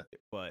it, yeah.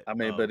 but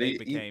But they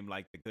became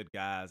like the good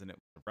guys and it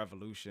was a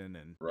revolution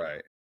and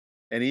right.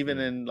 And even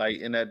Yeah.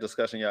 in that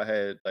discussion y'all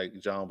had, like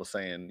John was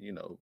saying,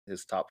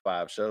 his top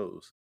 5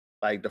 shows.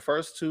 Like the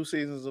first 2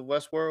 seasons of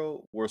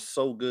Westworld were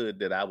so good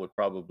that I would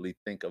probably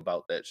think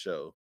about that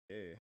show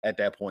Yeah. at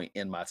that point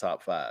in my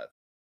top 5.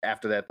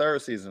 After that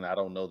 3rd season, I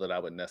don't know that I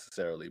would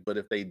necessarily, but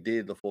if they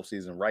did the 4th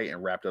season right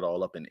and wrapped it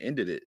all up and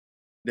ended it,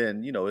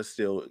 then it's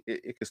still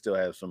it could still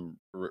have some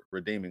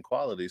redeeming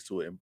qualities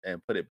to it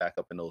and put it back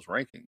up in those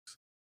rankings.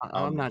 I'm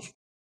Um, not.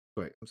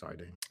 Wait, I'm sorry,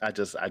 Dane. I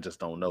just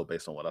don't know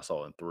based on what I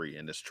saw in 3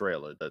 and this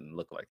trailer. It doesn't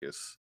look like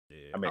it's. Yeah,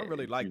 I I mean,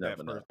 really you liked that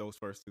never know. those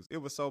first two. It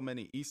was so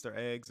many Easter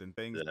eggs and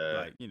things Yeah,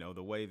 like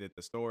the way that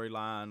the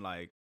storyline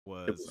like it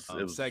was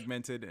was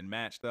segmented and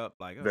matched up.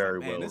 Like I was like, very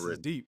man, well this is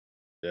written. deep.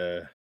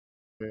 Yeah,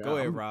 Yeah, Go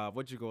ahead, Rob.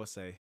 What you gonna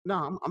say?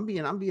 No, I'm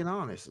being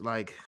honest.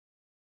 Like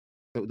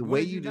the What way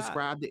did you you not?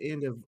 described the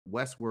end of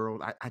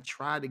Westworld, I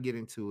tried to get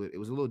into it. It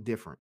was a little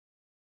different.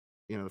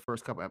 The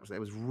first couple episodes, it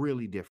was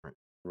really different.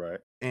 right.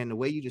 And the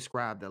way you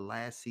described the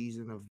last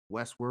season of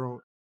Westworld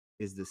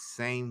is the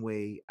same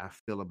way I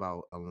feel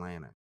about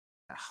Atlanta.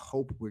 I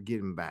hope we're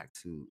getting back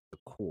to the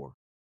core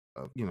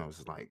of,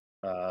 it's like,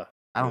 I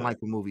don't Yeah, like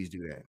when movies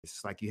do that.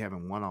 It's like you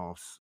having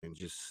one-offs and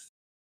just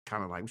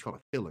kind of like, we call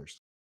it fillers.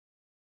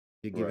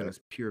 You're giving right. us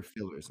pure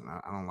fillers, and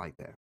I don't like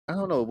that. I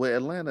don't know. With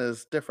Atlanta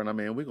is different. I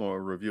mean, we're gonna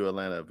review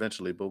Atlanta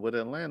eventually, but with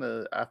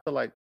Atlanta, I feel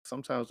like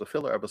sometimes the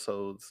filler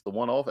episodes, the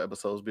one-off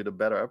episodes, be the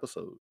better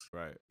episodes.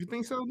 Right. You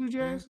think so, Blue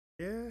Jazz?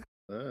 Yeah.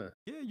 Yeah.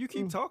 Yeah. You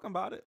keep Mm. talking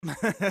about it.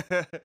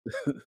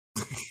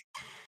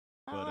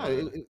 Ah,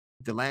 But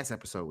the last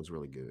episode was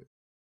really good.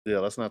 Yeah,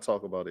 let's not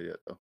talk about it yet,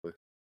 though. But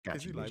Got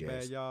Cause you, you Blue like,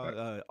 man, Jazz.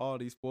 y'all, all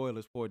these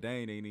spoilers. Poor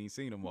Dane ain't even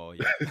seen them all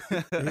yet.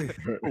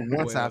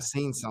 Once Well, I've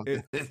seen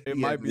something, it yeah,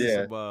 might be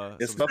yeah, some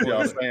it's some stuff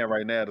y'all spoilers. saying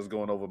right now that's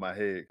going over my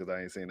head because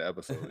I ain't seen the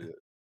episode yet.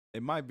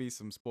 it might be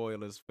some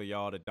spoilers for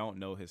y'all that don't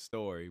know his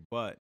story,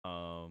 but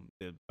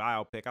the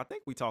biopic, I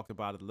think we talked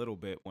about it a little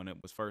bit when it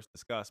was first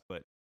discussed,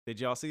 but did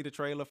y'all see the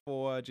trailer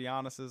for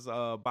Giannis's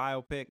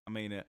biopic? I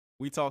mean,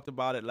 we talked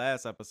about it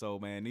last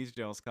episode, man. These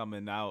Jones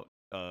coming out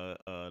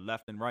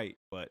left and right,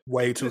 but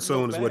Way it too didn't look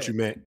soon is what bad. you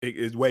meant.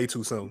 It's way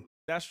too soon.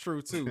 That's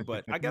true too,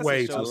 but I guess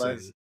Way it too shows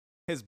soon.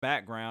 his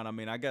background. I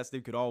mean, I guess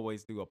they could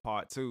always do a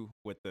part 2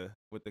 with the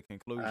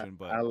conclusion,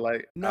 but I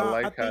like No,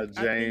 I how think-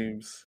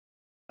 James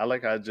I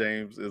like how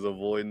James is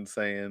avoiding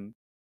saying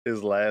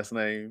his last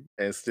name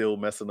and still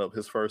messing up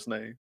his first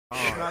name.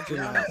 it's not Chill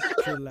Giannis. out.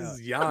 Chill This out.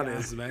 is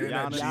Giannis, man.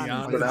 Not Giannis.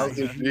 Giannis. Pronounce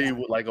the G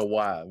with like a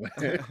Y,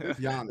 man.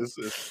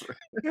 Giannis.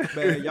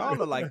 Man,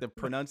 y'all are like the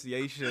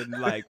pronunciation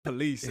like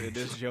police in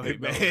this joint,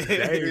 man.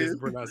 Dave is the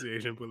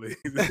pronunciation police.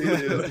 he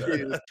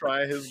is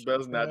trying his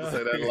best not to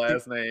say that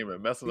last name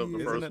and messing up the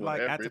Isn't first it one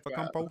like every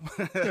time.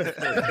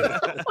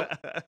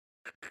 Atipacumpo?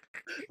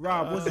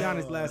 Rob, what's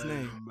Giannis' last Oh,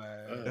 name?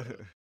 man.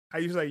 How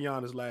you say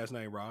Giannis' last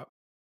name, Rob?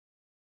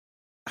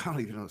 I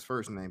don't even know his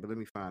first name, but let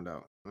me find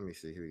out. Let me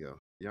see. Here we go.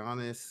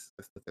 Giannis.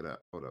 Let's look it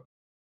up. Hold up.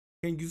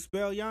 Can you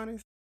spell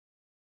Giannis?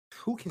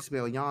 Who can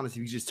spell Giannis if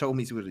you just told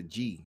me it's with a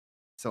G?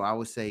 So I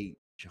would say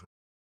Johns.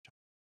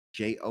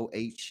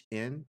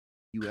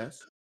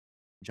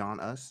 John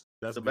Us.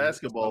 That's The good. That's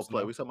basketball close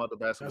player. enough. We talking about the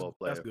basketball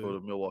that's player for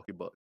good. the Milwaukee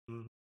Bucks.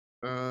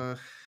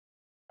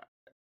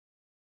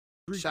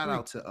 Shout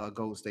out to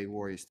Golden State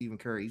Warriors. Stephen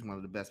Curry. He's one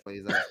of the best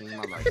players I've seen in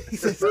my life.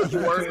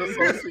 Word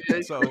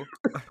association. So,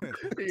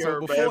 He so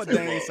heard before Dane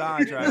basketball.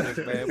 signed Travis,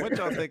 man, what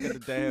y'all think of the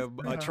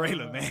damn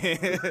trailer, man?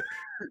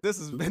 This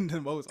has been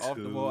the most off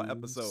the wall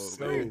episode,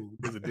 man.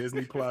 It was a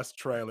Disney Plus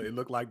trailer. It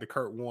looked like the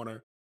Kurt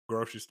Warner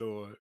grocery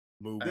store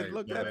movie. It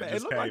looked that bad. It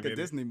just looked like came a in.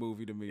 Disney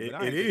movie to me, It,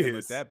 but I it didn't think it looked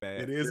is. that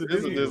bad. It is a It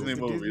is a Disney Disney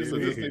movie. movie. It's a It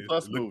Disney is.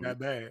 Plus It looked movie. that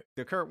bad.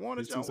 The Kurt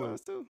Warner It's too joint soon.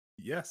 was too.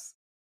 Yes.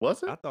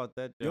 Was it? I thought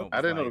that Yep. joint I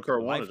was didn't know the like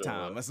Kurt Warner joint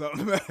Lifetime or was.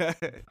 something.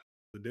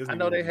 The Disney I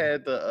know they movie.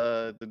 had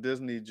the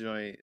Disney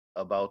joint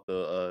about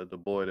the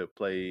boy that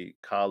played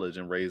college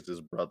and raised his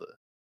brother.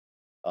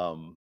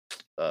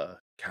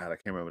 God, I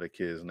can't remember the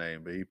kid's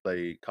name, but he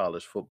played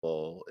college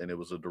football, and it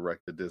was a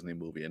direct to Disney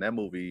movie. And that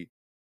movie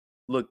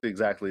looked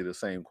exactly the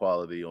same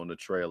quality on the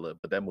trailer,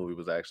 but that movie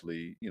was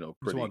actually, You talking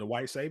pretty. about the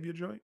white savior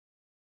joint?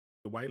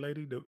 The white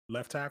lady, the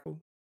left tackle?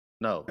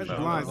 No, That's no,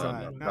 no, Blind no,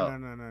 Side.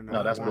 no,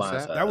 No, that's Blind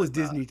Blindside. That was Nah.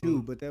 Disney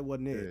too, but that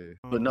wasn't it.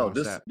 But no,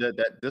 Blind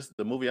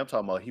the movie I'm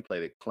talking about, he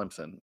played at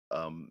Clemson,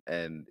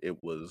 and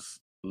it was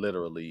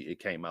literally it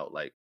came out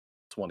like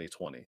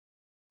 2020,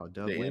 Oh,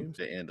 Doug the end, Williams.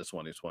 the end of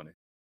 2020,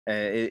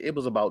 and it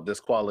was about this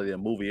quality of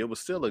movie. It was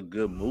still a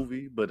good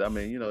movie, but I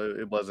mean,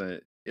 it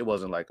wasn't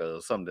like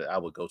something that I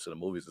would go to the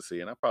movies to see,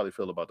 and I probably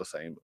feel about the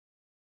same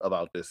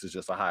about this. It's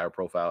just a higher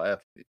profile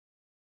athlete.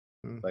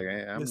 Mm. Like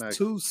I'm It's not.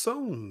 too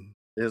soon.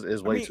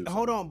 It's I way mean, too.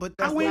 hold soon. on, but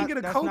How that's we not, ain't get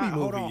a that's Kobe not,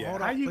 hold movie on, yet?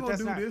 hold How on, you but gonna that's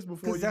do not, this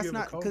before 'cause you that's give a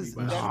not, Kobe because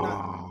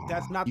biopic?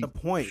 that's not the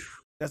point.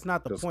 That's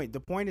not the 'Cause- point. The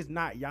point is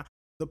not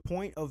The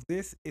point of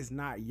this is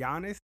not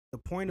Giannis. The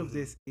point of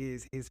this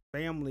is his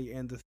family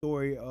and the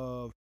story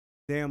of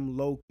them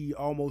low key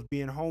almost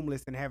being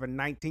homeless and having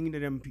 19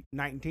 of them,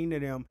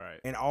 Right.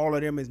 and all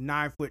of them is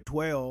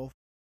 9'12",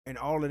 and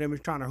all of them is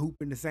trying to hoop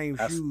in the same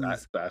shoes. I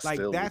Like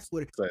still that's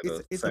would what say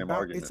the it's same about.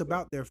 argument, It's though.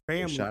 about their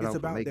family. shout out It's for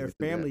about making their it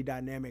through that. family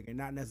dynamic and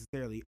not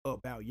necessarily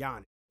about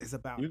Giannis. It's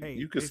about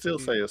You could still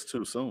say it's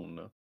too soon,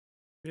 though.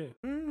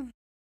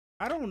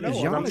 I don't know. Is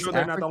I'm Giannis sure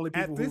they're not the African? only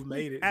people who've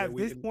made it. At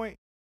this point,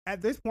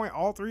 at this point,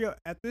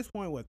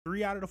 what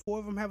 3 out of the 4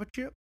 of them have a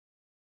chip,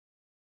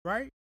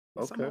 right?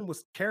 Some of Okay. them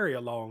was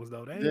carry-alongs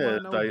though. They ain't Yeah,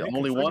 one of like big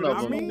only one of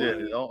them. contributors.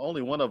 I mean-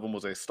 Only one of them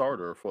was a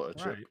starter for a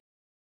chip,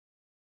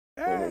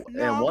 Right.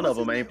 and one of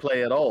them ain't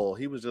play at all.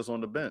 He was just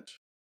on the bench.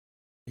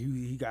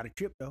 He got a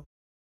chip though.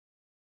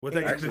 What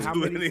they got to Actually, do how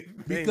many-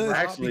 anything, Because Rob?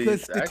 Actually,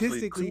 because actually,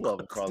 statistically, two of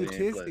them probably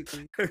ain't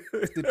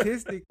play.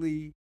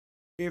 statistically,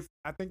 if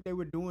I think they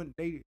were doing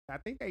I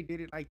think they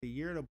did it like the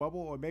year of the bubble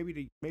or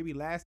maybe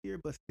last year,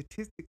 but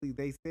statistically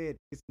they said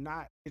it's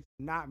not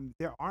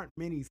there aren't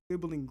many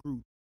sibling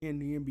groups in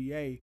the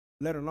NBA,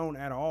 let alone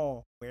at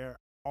all, where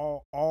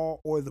all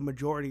or the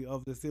majority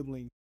of the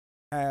siblings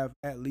have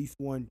at least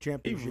one He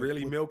championship.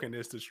 really with- milking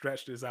this to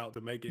stretch this out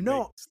to make it.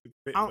 No,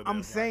 fit for I'm them,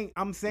 right? saying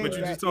But you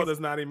that just told if us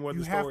not even what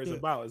you the have story is to-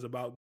 about. It's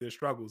about their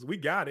struggles. We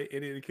got it,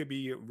 and it could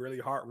be a really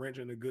heart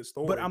wrenching, a good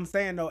story. But I'm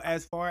saying though,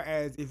 as far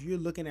as if you're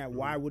looking at Mm-hmm.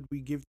 why would we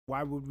get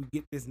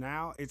this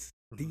now? It's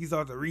these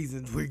are the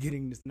reasons we're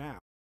getting this now.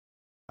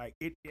 Like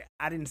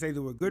I didn't say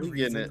there were good We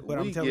getting reasons, it- but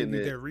I'm we telling getting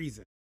you it. their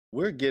reason.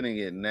 We're getting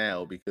it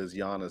now because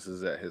Giannis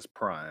is at his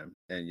prime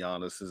and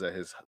Giannis is at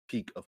his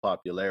peak of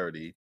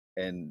popularity,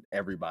 and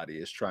everybody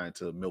is trying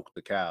to milk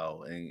the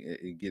cow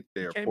and get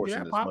their Can't be portion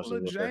that as much as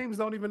popular. what they- James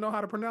don't even know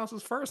how to pronounce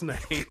his first name.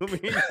 I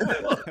mean,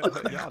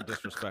 Y'all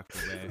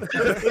disrespectful, man.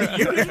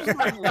 you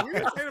disrespectful. We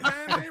didn't say the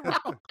man's name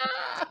wrong.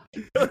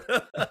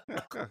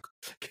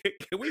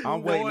 Can we I'm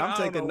move waiting. on? I'm I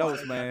don't taking know why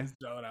notes, I got man. this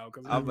joint out,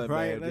 'cause I'm, we-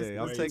 Right, man, let's-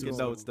 yeah, I'm way taking too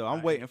notes soon, though. I'm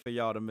right. waiting for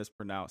y'all to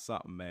mispronounce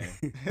something, man.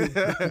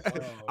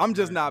 Oh, I'm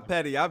just man. not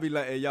petty. I'll be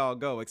letting y'all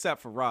go,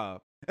 except for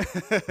Rob.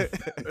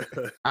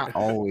 I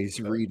always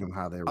read them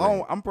how they're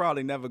read. I'm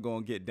probably never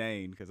gonna get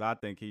Dane because I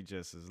think he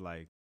just is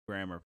like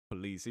grammar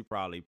police. He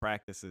probably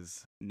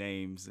practices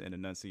names and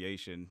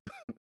enunciation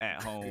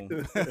at home. In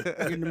the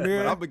But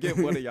mirror. I'm gonna get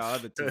one of y'all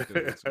other two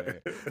dudes, man.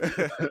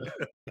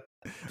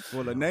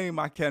 Well, the name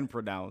I can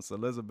pronounce,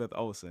 Elizabeth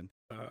Olsen,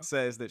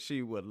 says that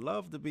she would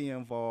love to be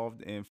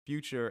involved in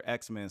future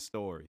X-Men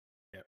stories.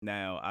 Yep.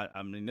 Now,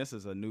 I mean, this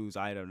is a news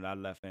item that I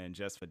left in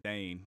just for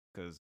Dane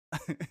because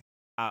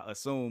I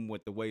assume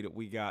with the way that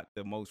we got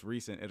the most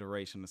recent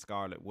iteration of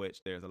Scarlet Witch,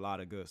 there's a lot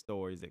of good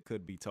stories that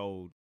could be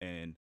told,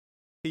 and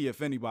he,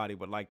 if anybody,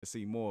 would like to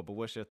see more. But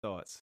what's your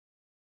thoughts?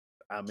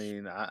 I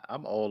mean,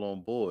 I'm all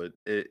on board.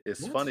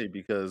 It's Yes. funny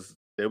because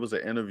there was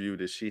an interview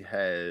that she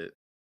had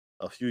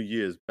a few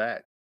years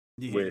back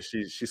Yeah, where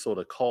she sort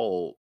of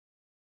called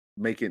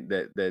making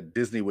that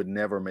Disney would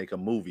never make a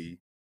movie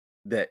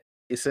that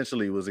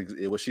essentially was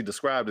what she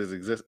described as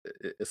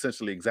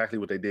essentially exactly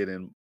what they did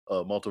in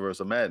Multiverse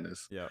of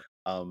Madness. yeah.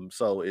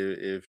 So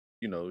if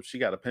you know she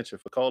got a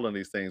penchant for calling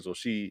these things, or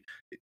she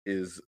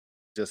is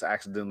just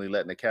accidentally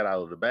letting the cat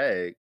out of the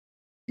bag,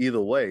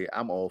 either way,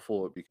 I'm all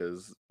for it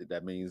because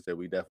that means that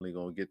we definitely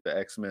gonna get the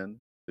X-Men.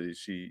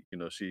 She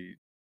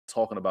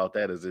talking about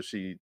that as if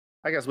she.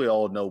 I guess we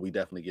all know we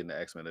definitely getting the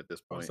X-Men at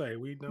this I'll point. say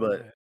we know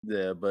But that.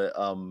 yeah, but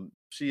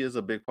she is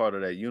a big part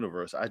of that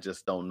universe. I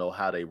just don't know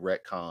how they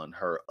retcon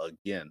her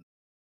again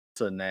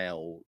to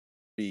now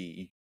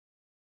be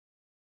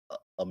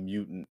a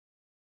mutant,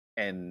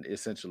 and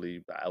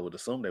essentially, I would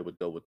assume they would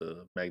go with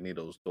the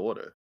Magneto's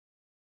daughter,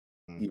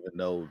 Mm. even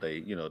though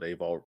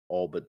they've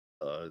all but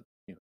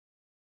you know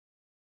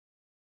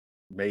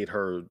made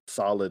her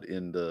solid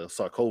in the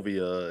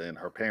Sokovia and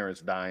her parents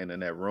dying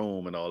in that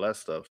room and all that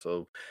stuff.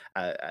 So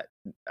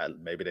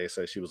maybe they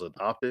say she was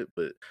adopted,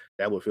 but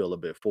that would feel a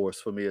bit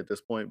forced for me at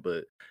this point.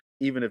 But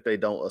even if they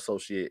don't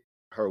associate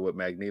her with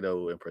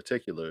Magneto in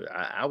particular,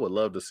 I would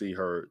love to see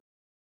her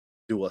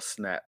do a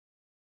snap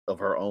of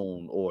her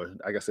own, or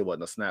I guess it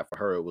wasn't a snap for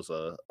her. It was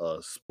a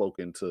spoke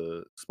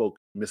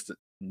Mr.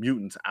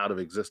 Mutants out of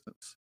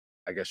existence.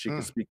 I guess she could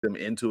Mm. speak them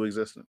into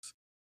existence.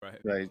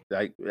 Right.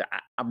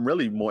 I'm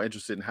really more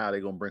interested in how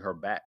they're gonna bring her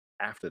back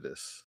after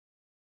this.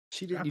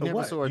 She didn't. After You never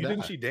what? saw her You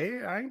think die. she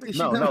dead? I ain't think She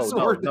No, never no, saw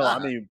no, her no. I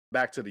die. mean,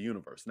 back to the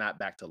universe, not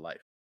back to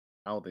life.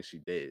 I don't think she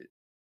did,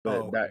 but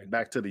Oh, okay.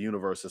 back to the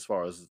universe as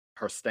far as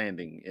her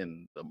standing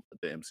in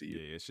the MCU.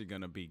 Yeah, is she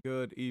gonna be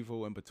good,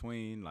 evil, in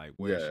between? Like,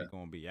 where's Yeah. she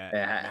gonna be at?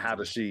 And how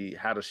mentally?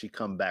 does she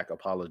come back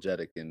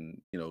apologetic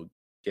and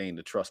gain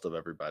the trust of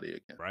everybody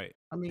again? Right.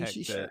 I mean, Heck,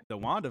 the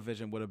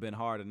WandaVision would have been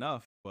hard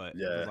enough, but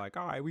it Yeah. was like,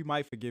 all right, we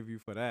might forgive you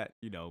for that,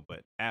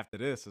 But after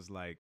this, it's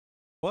like,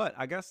 but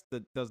I guess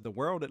does the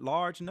world at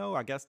large know?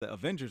 I guess the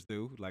Avengers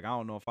do. Like, I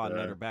don't know if I let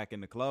Yeah. her back in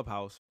the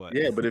clubhouse, but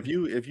Yeah, but if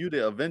you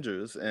the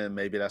Avengers, and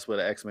maybe that's where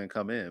the X-Men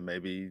come in,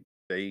 maybe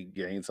they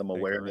gain some Take her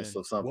awareness in.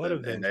 of something, What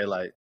and they Avengers?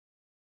 like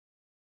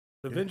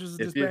The Avengers is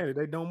if you disbanded.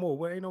 They no more.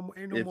 Well, ain't no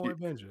if more you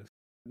Avengers.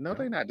 no,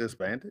 they not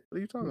disbanded. What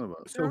are you talking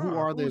about? So who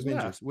are the Who's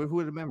Avengers? left? Who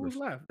are the members? Who's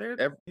left?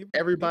 They're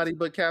Everybody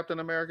but Captain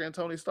America and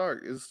Tony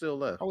Stark is still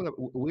left. Hold up.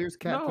 Where's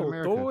Captain no.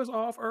 America? Thor's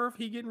off Earth.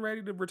 He getting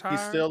ready to retire.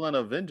 He's still an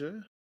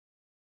Avenger.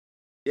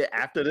 Yeah,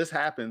 after this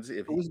happens,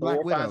 if Who's Black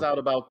Thor finds Widow? out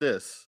about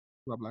this,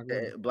 Black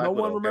Widow. Black no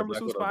Widow, one okay, remembers Black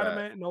who Widow Spider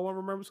died. Man. No one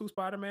remembers who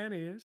Spider Man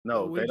is.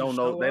 No, So they he don't just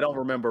know. show They up. don't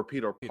remember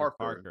Peter Peter Parker.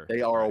 Parker,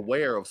 They are right.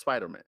 aware of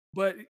Spider-Man.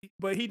 But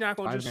he not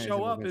gonna just Spider-Man is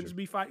show an up and Avenger. just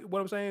be fight. What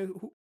I'm saying,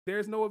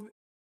 there's no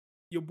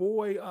your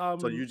boy.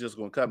 So you just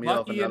gonna cut me off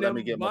and Bucky not and let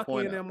me them. get my Bucky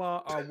point and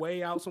out? them are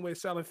way out somewhere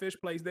selling fish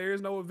plates. There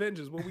is no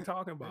Avengers. What we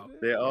talking about?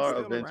 There They're are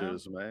still around.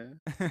 Avengers, man.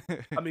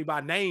 I mean,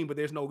 by name, but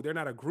they're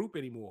not a group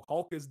anymore.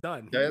 Hulk is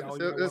done. He That's, only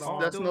got one that's,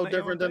 arm. that's doing no their own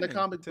different than the thing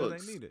comic until they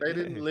books. need it. They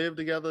didn't Yeah. live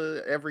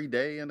together every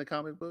day in the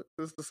comic book.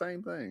 It's the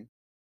same thing.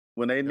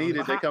 When they need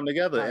but it, they how- come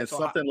together. alright, And so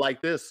something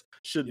like this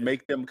should Yeah.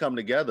 make them come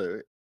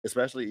together,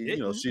 especially,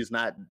 Didn't. she's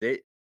not,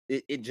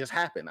 it just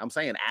happened. I'm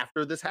saying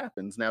after this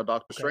happens, now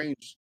Doctor Okay.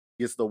 Strange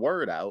gets the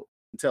word out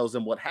and tells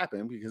them what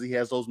happened because he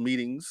has those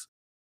meetings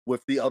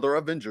with the other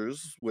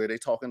Avengers where they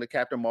talking to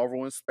Captain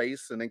Marvel in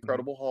space and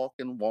Incredible Hulk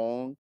and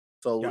Wong.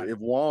 So Got it. if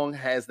Wong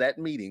has that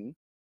meeting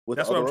with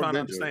That's what other I'm trying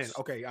Avengers, to understand.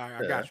 Okay,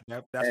 I yeah, got you.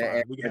 That's fine.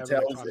 and, We can and have an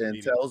tells electronic and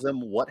meeting. tells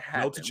them what No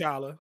happened.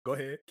 T'Challa. Go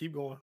ahead. Keep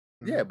going.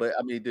 Yeah, but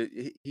I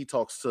mean, he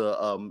talks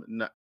to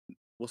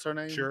what's her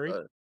name? Shuri?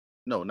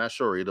 No, not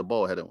Shuri, the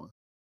bald headed one.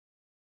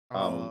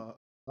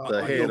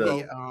 The head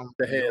Yoko? of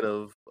the head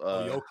of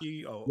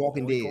Oyoki?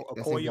 Walking Dead.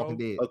 That's in Okoyo? Walking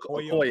Dead.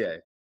 Okoye.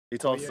 He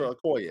talks to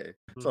Okoye.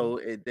 Mhm. So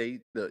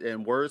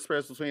and word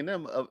spreads between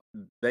them.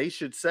 They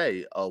should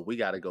say, "Oh, we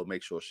got to go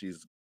make sure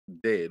she's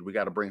dead. We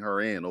got to bring her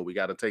in, or we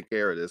got to take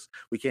care of this.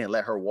 We can't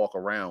let her walk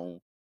around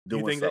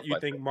doing stuff You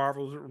like think that."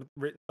 Marvel's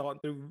thought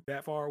through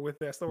that far with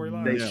that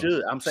storyline? They No.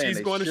 should. I'm saying She's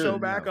they going to show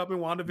should. back No. up in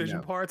WandaVision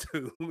No. Part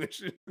 2. And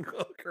she's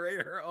going to create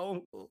her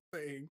own little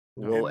thing.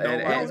 Well, And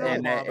and bother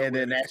then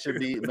with that it. should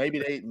be maybe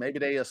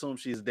they assume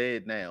she's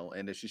dead now,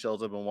 and if she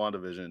shows up in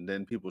WandaVision,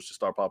 then people should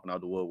start popping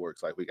out the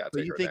woodworks like we got to So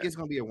take you her think down. it's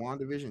gonna be a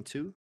WandaVision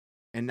 2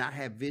 and not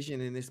have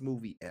Vision in this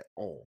movie at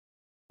all?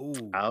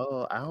 Ooh.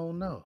 I don't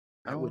know.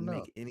 I That don't wouldn't know.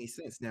 make any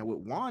sense. Now with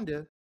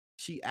Wanda,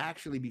 she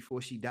actually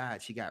before she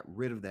died, she got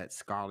rid of that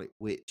Scarlet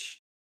Witch,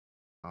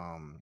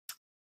 um,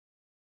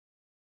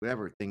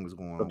 whatever thing was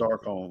going The on with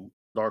it. Darkhold,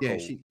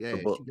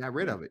 the book. She got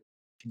rid Yeah. of it.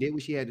 She did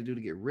what she had to do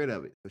to get rid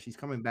of it. So she's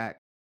coming back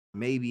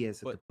maybe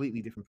as a But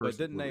completely different but person.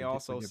 didn't with they a different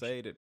also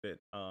redemption. say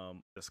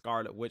that the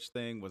Scarlet Witch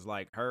thing was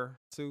like her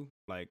too?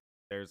 Like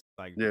there's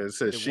like Yeah, it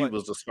says it she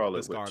was the the Scarlet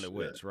Witch. Scarlet Yeah.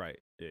 Witch, right?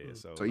 Yeah. Mm.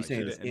 So So you're like she saying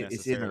didn't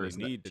it's in her. necessarily It's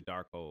not need the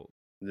Darkhold,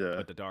 Yeah.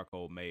 but the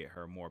Darkhold made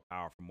her more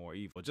powerful, more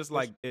evil. Just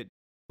What's- like it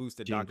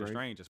boosted Jean Doctor Grey?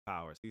 Strange's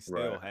powers. He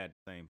still Right. had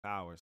the same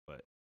powers,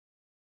 but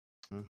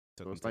Mm.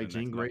 took So him it's to like the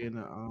Jean next Grey level.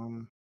 in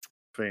the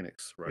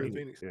Phoenix, right?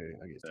 Phoenix. Yeah,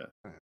 I guess.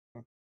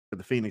 Yeah. But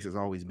the Phoenix has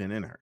always been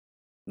in her.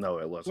 No,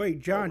 it wasn't. Wait,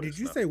 John, always, did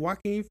you no. say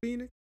Joaquin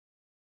Phoenix?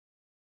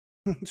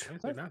 I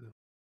didn't say nothing.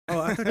 Oh,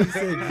 I thought you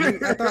said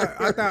Jean.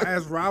 I thought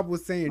as Rob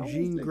was saying I was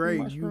Jean thinking Grey,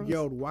 you mushrooms.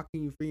 yelled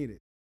Joaquin Phoenix.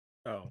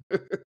 Oh,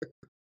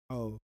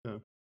 Oh,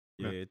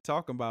 Yeah,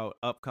 talking about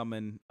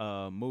upcoming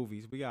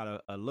movies, we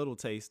got a little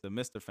taste of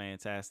Mr.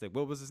 Fantastic.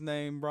 What was his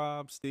name,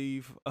 Rob?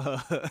 Steve?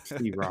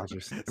 Steve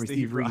Rogers. I mean, Steve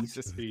Steve Reeves.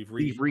 Rogers. Steve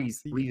Reed. Steve Reeves.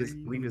 Steve Reeves.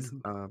 Reeves. Reeves.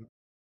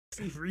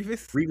 Steve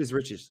Reeves. Reeves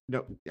Richards.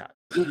 No, yeah.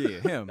 Yeah,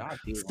 him. God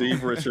damn.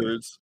 Steve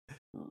Richards.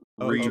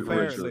 Reed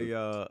Apparently,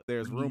 Richards.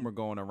 there's Reed. rumor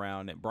going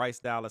around that Bryce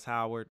Dallas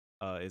Howard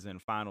is in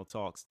final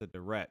talks to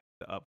direct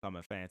the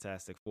upcoming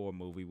Fantastic Four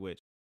movie, which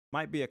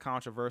might be a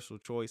controversial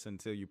choice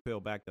until you peel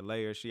back the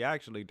layers. She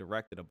actually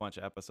directed a bunch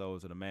of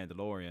episodes of The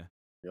Mandalorian,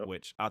 Yep.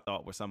 which I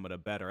thought were some of the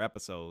better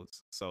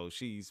episodes. So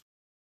she's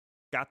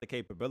got the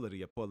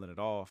capability of pulling it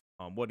off.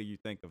 What do you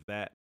think of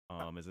that?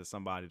 Is it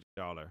somebody that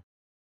y'all are?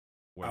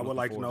 we're I would looking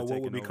like to forward know what would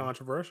taking be over?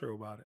 controversial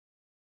about it.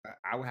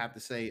 I would have to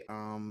say,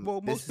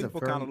 Well, this most is a people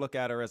kind very- of look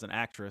at her as an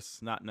actress,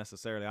 not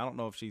necessarily. I don't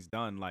know if she's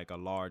done like a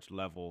large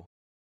level,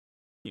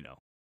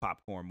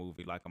 popcorn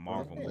movie like a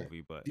Marvel yeah.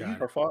 movie, but Do you-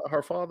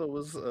 Her father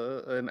was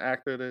an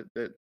actor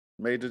that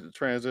made the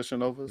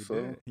transition over. he So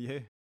did. Yeah,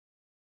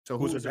 So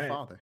Who's who's her her dad?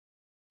 father?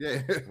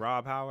 Yeah.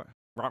 Rob Howard,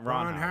 Ron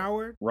Ron Howard.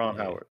 Howard. Ron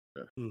Yeah. Howard.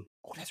 Yeah.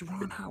 Oh, that's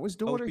Ron Howard's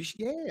daughter. Opie.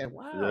 Yeah,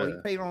 wow. He Yeah.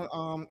 played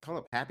on call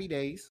up Happy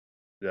Days,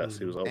 Yes,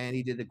 he was. Opie. and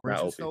he did the Not Grinch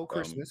Who Opie, Stole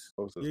Christmas.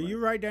 what was his Yeah, name? you're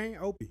right, Dang.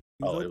 Opie. He's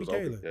Oh, it Opie was Opie,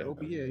 Taylor. yeah.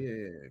 Opie, yeah.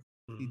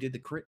 He Mhm. did the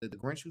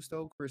Grinch Who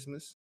Stole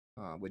Christmas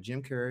with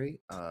Jim Carrey.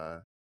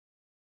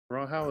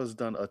 Ron Howard's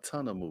done a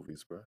ton of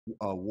movies, bro.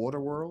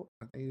 Waterworld.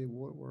 I think he did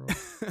Waterworld.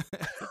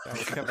 That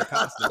was Kevin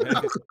Costner,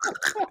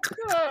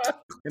 man.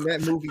 And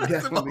that movie That's the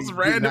definitely most did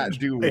random not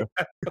do well.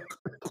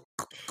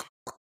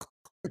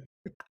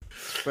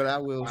 But I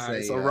will All say,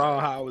 right, so Ron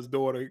Howard's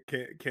daughter,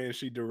 can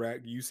she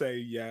direct? You say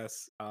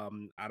yes. I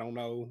don't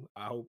know.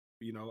 I hope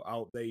I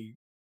hope they,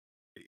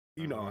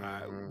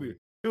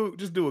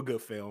 just do a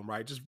good film,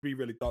 right? Just be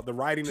really thought. The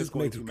writing is Just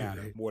going make to it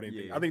matter good. more than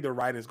anything. Yeah. I think the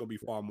writing is going to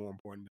be far more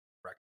important than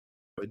the directing.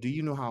 but do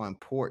you know how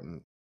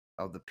important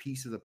of the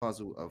piece of the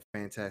puzzle of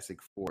Fantastic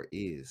Four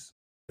is?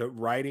 The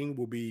writing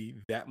will be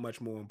that much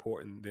more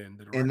important than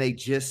the directing. And they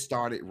just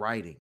started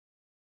writing.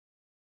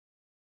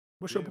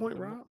 What's your Yeah, point,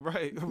 but- Rob?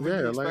 Right. When Yeah,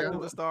 you like, expect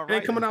them to start It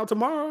ain't coming writing? out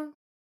tomorrow.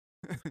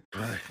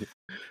 Right.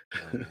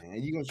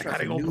 Man, you gonna How trust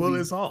they a gonna pull newbie?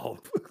 this off?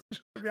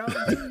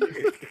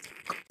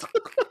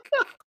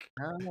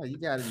 I don't know. You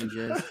got it,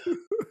 you guys.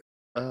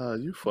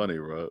 You funny,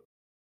 Rob.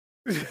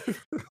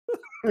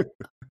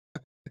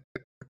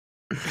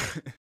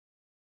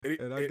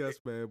 And I guess,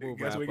 man, we'll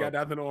guess we wrap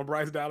got up. nothing on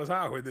Bryce Dallas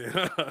Howard then.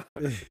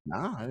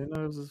 Nah, I didn't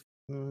know it was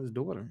his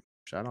daughter.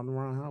 Shout out to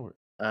Ron Howard.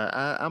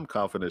 I'm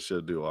confident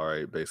she'll do all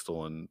right based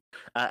on.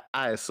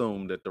 I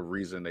assume that the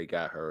reason they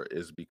got her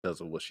is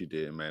because of what she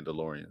did in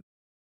Mandalorian,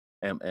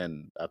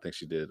 and I think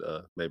she did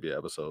maybe an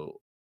episode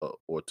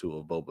or two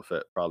of Boba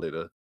Fett, probably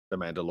the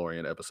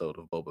Mandalorian episode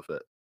of Boba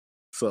Fett.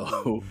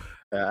 So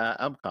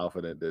I'm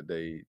confident that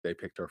they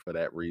picked her for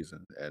that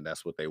reason, and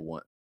that's what they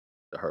want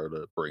her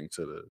to bring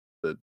to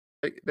the.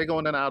 They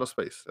going into outer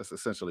space. That's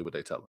essentially what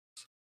they tell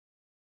us.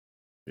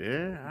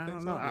 Yeah, I think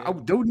don't so? know. Yeah. I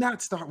do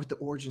not start with the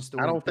origin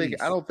story. I don't think.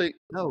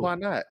 No. Why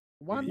not?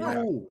 Why You not?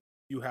 have- No,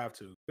 You have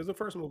to, because the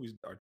first movies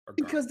are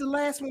because the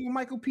last one with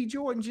Michael P.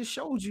 Jordan just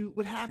showed you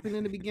what happened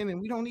in the beginning.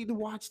 We don't need to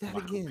watch that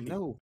Michael again. P.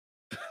 No,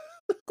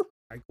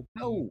 Michael P.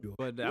 No. Jordan.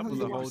 But that don't was need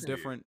a to whole watch that.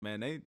 different man.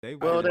 They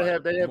Well, went they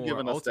like have more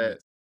given us that.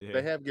 ultimate. Yeah.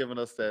 They have given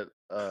us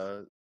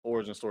that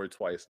origin story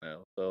twice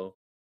now. So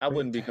I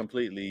wouldn't be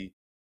completely.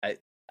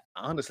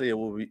 Honestly,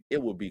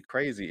 it would be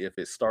crazy if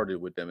it started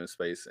with them in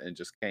space and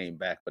just came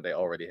back, but they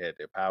already had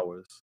their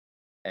powers,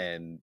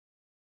 and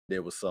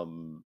there was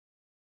some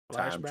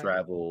time Flashback?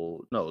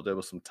 travel. No, there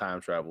was some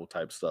time travel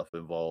type stuff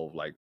involved,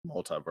 like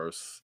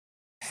multiverse,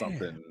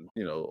 something.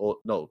 Or,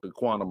 no, the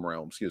quantum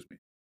realm. Excuse me,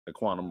 the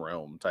quantum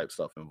realm type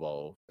stuff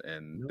involved,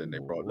 and then they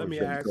No. brought Let me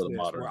them ask to the this: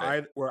 modern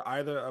day. were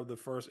either of the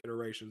first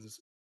iterations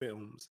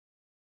films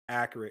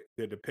accurate?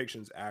 The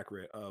depictions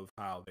accurate of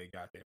how they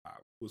got their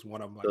power? Was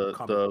one of them like The-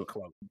 comic the- book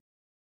close?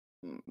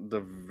 The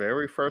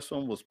very first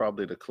one was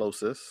probably the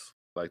closest.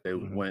 Like they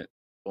Mhm. went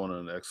on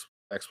an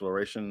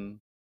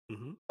exploration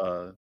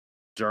Mhm.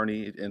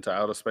 journey into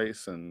outer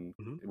space, and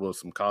Mhm. it was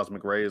some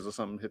cosmic rays or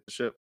something hit the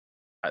ship.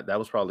 that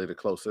was probably the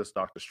closest.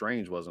 Doctor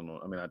Strange wasn't on.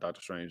 I mean, not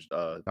Doctor Strange.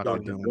 Doctor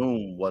Doom.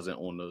 Doom wasn't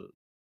on the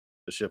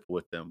ship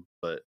with them,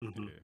 but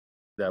Mhm.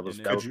 that was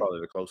And that then- was probably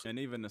the closest. And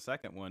even the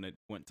second one, it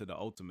went to the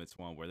Ultimates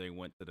one where they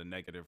went to the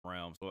negative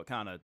realm, so it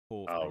kind of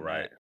pulled Oh, from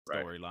right, that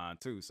right. storyline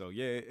too. So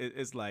yeah,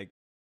 it's like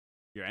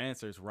your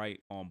answer's right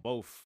on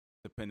both,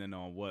 depending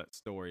on what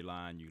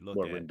storyline you look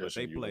What at. But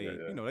rendition they you look at,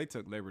 played, yeah. they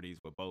took liberties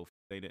with both.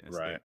 They didn't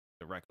Right. stick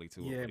directly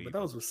to it. Yeah, with but either.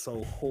 those were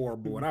so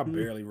horrible, and I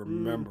barely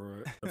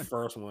remember the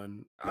first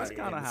one. That's and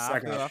kind of the how I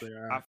second, feel. I I,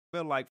 figured, I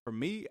feel like for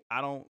me,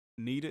 I don't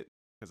need it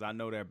because I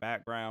know their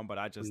background, but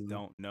I just Mhm.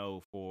 don't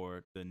know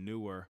for the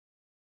newer,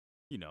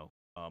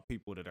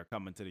 people that are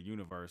coming to the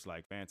universe.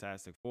 Like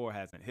Fantastic Four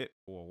hasn't hit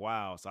for a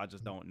while, so I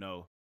just don't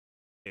know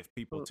if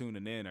people Well-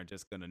 tuning in are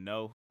just gonna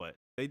know. But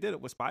they did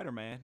it with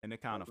Spider-Man, and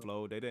it kind of Okay.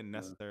 flowed. They didn't Yeah.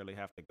 necessarily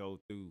have to go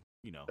through,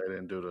 They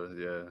didn't do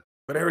the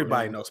but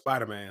everybody Yeah. knows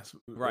Spider-Man's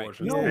Right.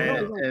 origin No, story. no,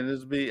 And, no. and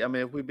it's be. I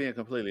mean, if we're being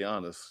completely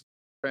honest,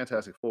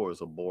 Fantastic Four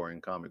is a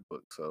boring comic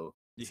book, so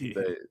Yeah,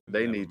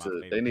 they never need my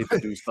to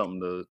favorite. do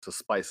something to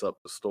spice up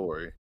the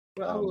story,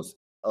 Well, I will,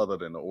 other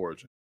than the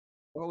origin.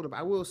 hold up.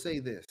 I will say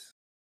this,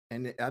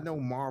 and I know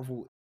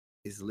Marvel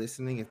is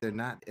listening. If they're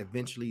not,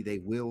 eventually they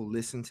will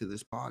listen to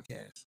this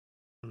podcast.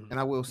 Mhm. And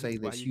I will say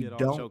That's why this: you you get all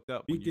don't. choked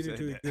up You when you get say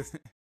into that. this,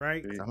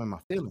 right? See? I'm in my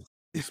feelings.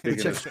 You're speaking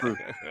Check- his truth.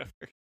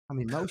 I'm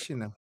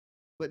emotional.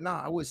 But no,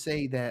 I would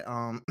say that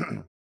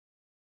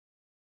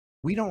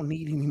we don't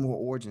need any more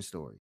origin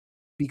story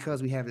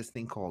because we have this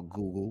thing called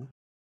Google,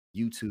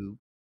 YouTube.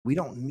 We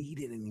don't need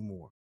it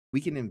anymore.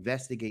 We can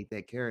investigate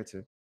that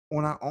character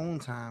on our own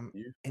time,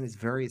 You- and it's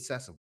very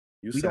accessible.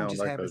 You We don't sound just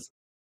like have a this.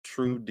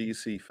 true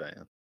DC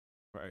fan.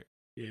 Right.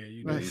 Yeah,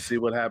 you Right. do. You see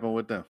what happened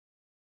with them.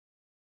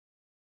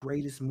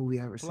 Greatest movie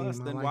I ever seen Plus, in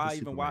my then life. why is even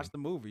Superman. watch the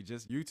movie?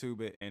 Just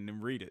YouTube it and then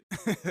read it.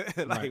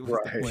 Right.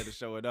 What's the Right. point of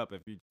showing up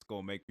if you just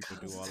gonna make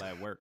people do all that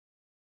work?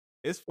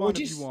 It's Well, fun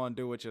if just- you want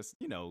to do it, just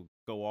go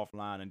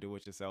offline and do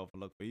it yourself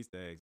and look for Easter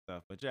eggs and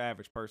stuff. But your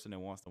average person that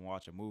wants to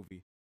watch a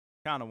movie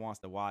kind of wants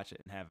to watch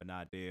it and have an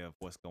idea of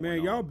what's going on.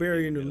 Man, y'all begin,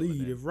 burying the middle, and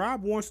lead. end. If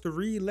Rob wants to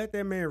read, let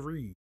that man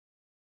read.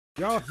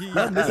 Y'all, He-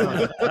 y'all missing,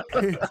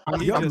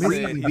 He y'all just missing,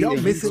 said he y'all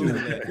can missing, Google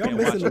the, it y'all and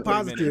missing watch the a 3-minute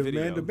positive, man.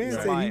 video. The man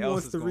said Somebody he else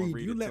wants is to gonna read.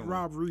 read You it let to him.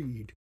 Rob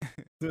read.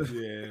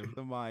 Yeah.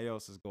 Somebody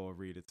else is gonna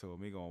read it to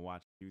him. He gonna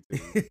watch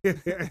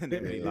YouTube and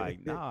then be Yeah.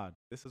 like, "Nah,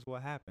 this is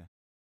what happened."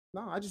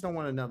 No, I just don't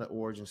want another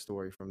origin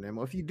story from them.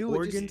 Or if you do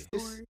Origin it,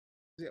 just story?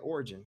 yeah,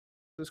 origin.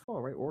 It's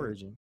called right.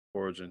 Origin.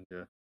 Origin,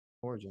 yeah.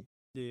 Origin.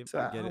 Yeah, So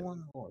I I get don't it. want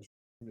an origin.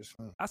 I'm just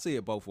saying. I see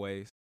it both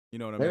ways. You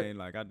know what I There- mean?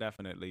 Like, I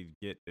definitely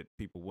get that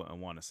people wouldn't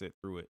want to sit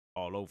through it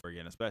all over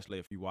again, especially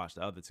if you watch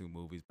the other two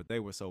movies. But they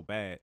were so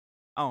bad.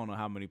 I don't know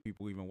how many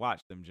people even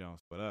watched them Jones,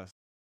 but us.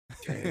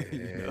 Yeah,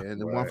 You know?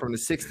 and the one Right. from the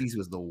 '60s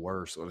was the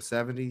worst, or the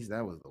 '70s.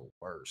 That was the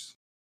worst.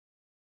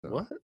 So,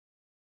 What?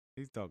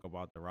 He's talking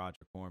about the Roger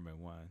Corman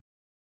one.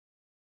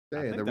 I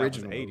Yeah, think the that was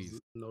original. 80s.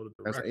 No, the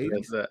That's director.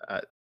 80s.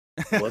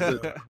 Was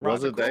it- was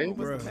Roger it Corman Dave?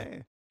 was the Bruh.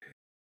 man.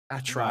 I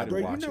tried to Bro,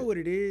 you watch know it. what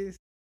it is?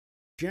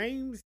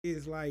 James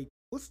is like,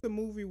 what's the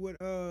movie with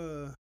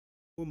Marlon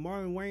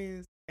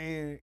Wayans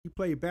and he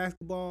played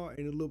basketball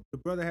and the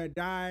brother had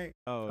died.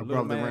 Oh, Above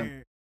little the man. rim.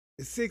 And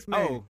the sixth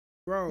man, Oh,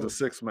 bro. The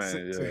six man,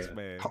 six, yeah. six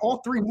man. All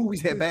three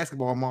movies had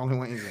basketball. Marlon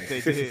Wayans. in They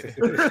it.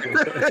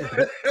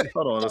 did.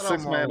 Hold on, the Shout out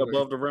six man Marlon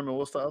above the rim, and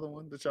what's the other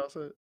one that y'all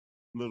said?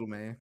 Little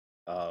man.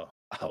 Oh,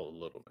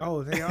 little man.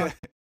 Oh, they are.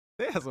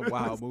 They have some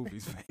wild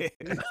movies,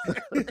 man.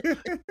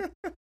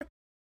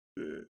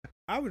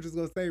 I was just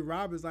gonna say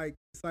Rob is like,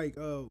 it's like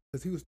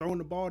because he was throwing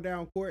the ball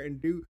down court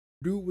and dude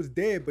was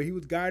dead, but he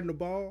was guiding the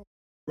ball.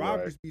 Rob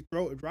Right. just be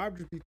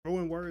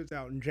throwing words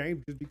out, and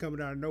James just be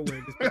coming out of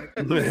nowhere.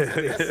 And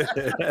just be like,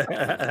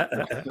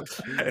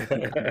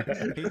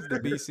 He's the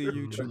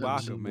BCU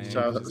Chewbacca, man.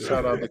 Shout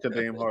out to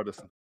Kadeem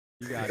Hardison.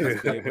 You gotta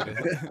just be able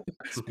to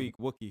speak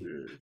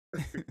Wookiee.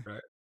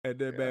 Right. And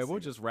then, Yeah, I man, we'll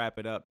see. just wrap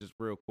it up just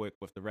real quick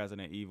with the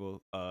Resident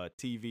Evil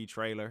TV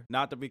trailer.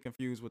 Not to be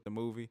confused with the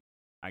movie.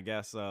 I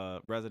guess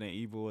Resident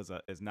Evil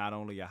is not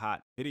only a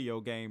hot video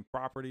game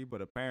property,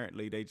 but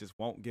apparently they just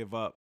won't give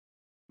up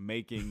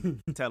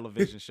making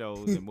television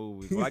shows and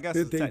movies. Well, I guess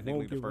it's They technically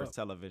won't the give first up.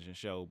 television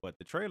show, but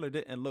the trailer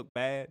didn't look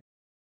bad.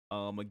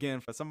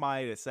 Again, for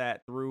somebody that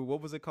sat through,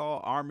 what was it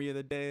called? Army of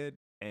the Dead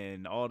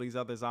and all these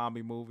other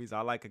zombie movies.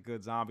 I like a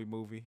good zombie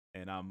movie,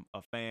 and I'm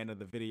a fan of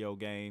the video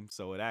game,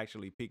 so it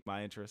actually piqued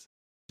my interest.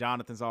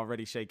 Jonathan's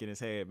already shaking his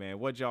head, man.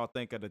 What'd y'all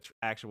think of the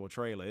actual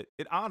trailer?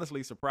 It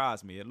honestly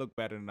surprised me. It looked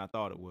better than I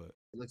thought it would.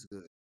 It looks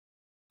good.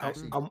 I'm-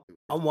 Actually,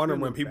 I'm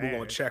wondering when look people gonna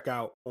bad. check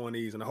out on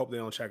these, and I hope they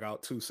don't check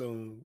out too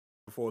soon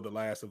before the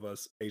Last of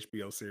Us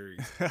HBO series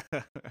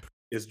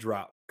is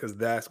dropped, because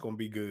that's gonna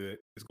be good.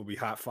 It's gonna be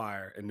hot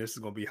fire, and this is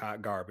gonna be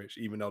hot garbage.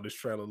 Even though this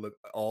trailer looked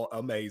all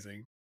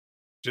amazing,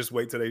 just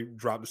wait till they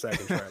drop the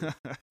second trailer.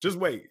 Just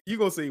wait. You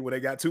gonna see when they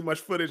got too much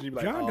footage. And you be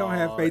like, John don't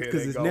have faith here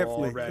because they it's go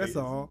Netflix. already. That's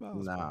all.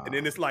 nah. And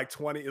then it's like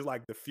 20. It's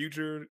like the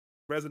future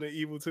Resident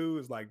Evil 2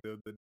 is like the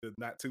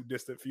not too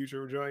distant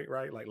future joint,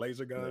 right? Like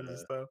laser guns and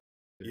stuff.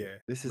 Yeah,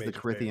 This is the major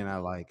Corinthian fan. I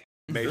like.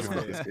 Major Come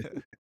on.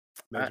 fan.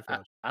 Major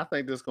Fauci. I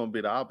think this is gonna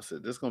be the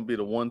opposite. This is gonna be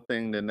the one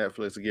thing that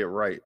Netflix get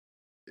right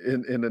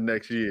in the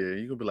next year.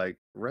 You gonna be like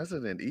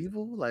Resident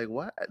Evil, like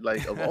what?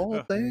 Like of all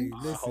Hey, things,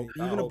 listen,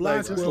 I even a hope blind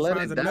like they just squirrel let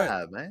finds it a nut.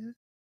 die, man.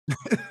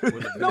 Will it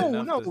be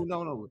enough to-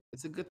 No.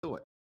 It's a good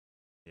thought.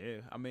 Yeah,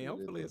 I mean, It is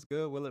hopefully a- it's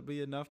good. Will it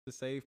be enough to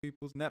save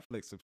people's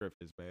Netflix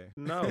subscriptions, man?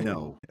 No.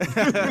 No.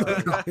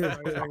 Everybody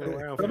hanging around for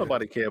Don't that.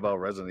 nobody care about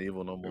Resident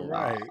Evil no more.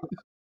 Right.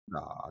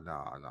 No.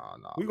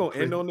 We gonna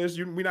end on this.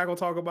 We not gonna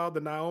talk about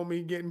the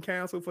Naomi getting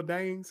canceled for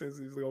Dane since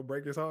he's gonna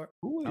break his heart.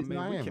 Who I is mean,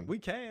 Naomi? we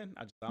can.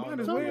 I just Might don't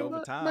as know if we well.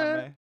 over time,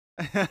 Man.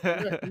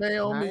 man.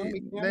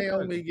 Naomi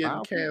Naomi getting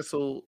Campbell.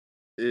 canceled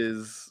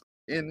is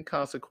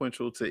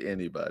inconsequential to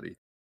anybody.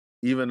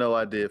 Even though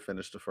I did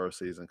finish the first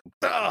season.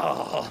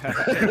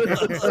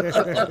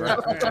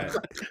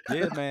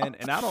 Yeah, man.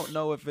 And I don't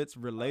know if it's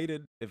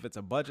related, if it's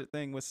a budget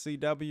thing with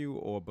CW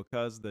or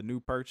because the new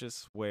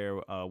purchase where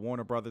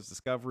Warner Brothers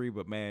Discovery,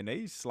 but man,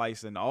 they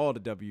slicing all the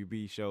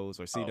WB shows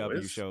or CW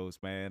it's- shows,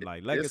 man. Like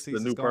it's Legacies the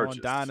is new gone,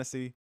 purchase.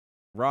 Dynasty,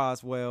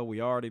 Roswell.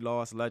 We already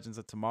lost Legends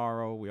of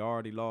Tomorrow. We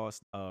already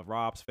lost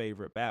Rob's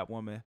favorite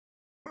Batwoman.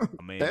 I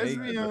mean, they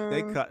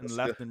Lesbian. cutting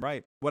left and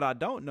right. What I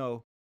don't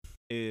know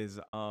is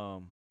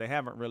they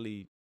haven't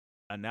really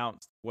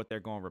announced what they're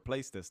going to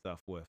replace this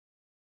stuff with.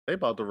 They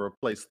about to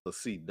replace the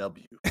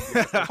CW.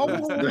 Hold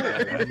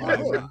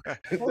on.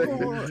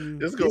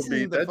 It's gonna This be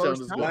isn't the that jump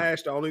first is time. going.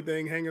 Flash, the only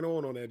thing hanging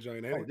on that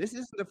joint. ain't Oh, it? this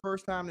isn't the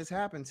first time this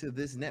happened to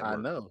this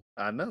network.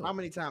 I know. How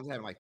many times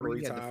happened? Like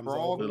Three three. Had the times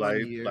frog over.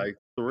 one year, Like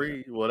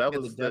three. Well, that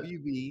then was the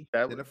WB,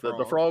 that then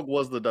the frog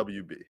was the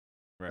WB.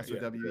 Right. That's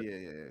what WB.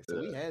 Yeah. So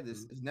we Yeah. had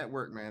this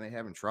network, man. They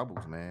having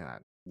troubles, man.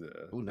 Yeah.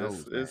 Who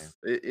knows,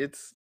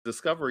 It's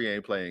Discovery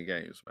ain't playing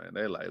games, man.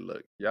 They're like,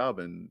 look, y'all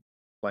been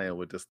playing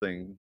with this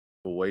thing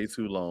for way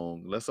too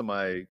long. Let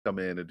somebody come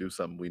in and do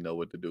something we know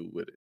what to do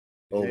with it.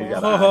 Oh, we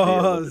got an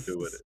idea what to do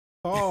with it.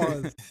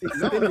 Pause. No.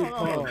 Extended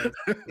pause.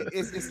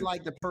 It's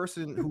like the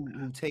person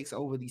who takes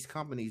over these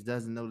companies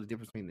doesn't know the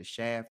difference between the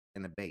shaft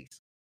and the base.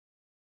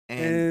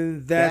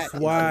 And that's that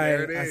is- why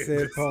there it I is.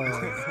 said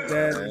pause.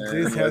 That Man,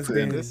 this has that's it.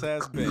 been This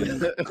has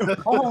been.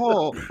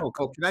 Oh,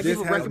 can I This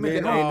give a has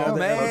recommendation? been Oh, another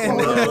man.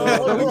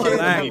 episode We of can't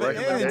Black do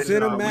recommendations.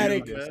 Cinematic We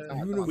need this.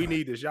 Universe. We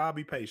need this. Y'all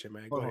be patient,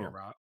 man. Go Hold ahead, on.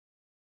 Rob.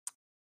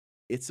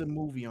 It's a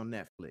movie on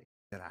Netflix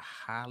that I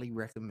highly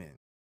recommend.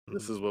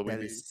 This is what we That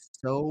need. is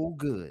so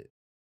good.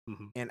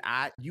 Mhm. And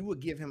you would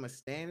give him a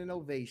standing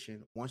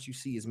ovation once you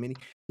see as many.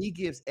 He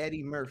gives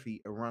Eddie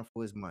Murphy a run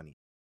for his money.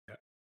 Yeah.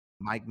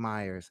 Mike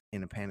Myers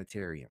in a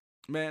planetarium.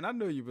 Man, I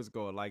knew you was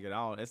going to like it.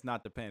 It's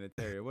not the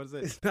Planetarium. What is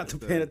it? It's not the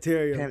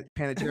planetarium.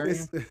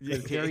 Planetarium? Yeah.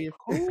 Planetarium?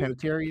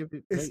 Planetarium?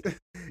 It's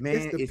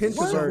Man, the it's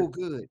so Pinterest.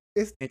 good.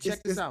 It's And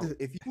check this it's out.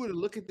 the- If you were to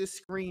look at this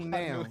screen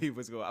I knew now, he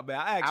was going. I mean,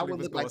 I actually would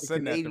was look going like to the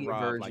send that to Canadian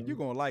Rob. Like, version. you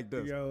going to like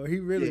this. Yo, he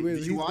really Yeah, will. did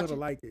He's you watch gonna it?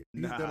 like it.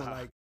 He's Nah. gonna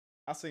like it.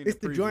 I seen It's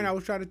the joint preview. I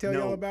was trying to tell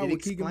y'all about it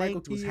with Keegan Michael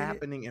explains Key. what's in it.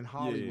 happening in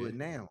Hollywood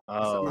now. Oh,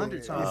 it's an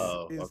undertone.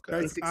 oh, It's-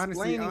 okay. It's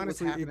honestly, explaining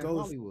what's it happening in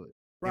goes. Hollywood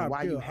Rob, and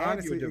why you chill. have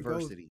Honestly, your it goes.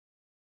 diversity.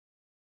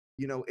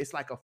 You know, it's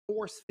like a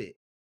force fit.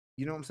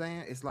 You know what I'm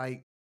saying? It's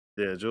like,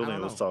 Yeah,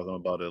 Julian was know. talking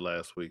about it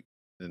last week,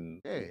 and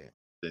yeah,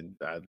 then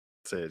I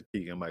said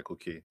Keegan Michael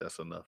Key. That's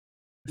enough.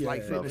 it's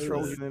like Yeah, fitting a it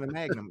Trojan was- and a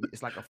Magnum.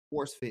 It's like a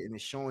force fit, and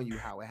it's showing you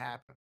how it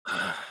happened.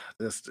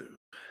 This dude.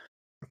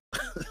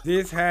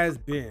 This has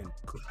been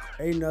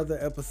another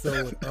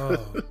episode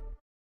of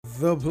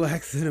the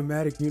Black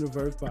Cinematic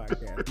Universe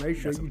podcast. Make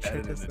sure some you check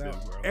editing us to do,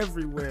 out bro.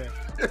 everywhere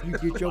you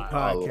get your A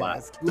lot.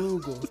 podcasts.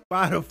 Google,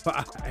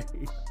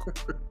 Spotify,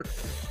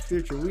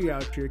 Stitcher. We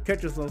out here.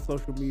 Catch us on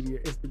social media,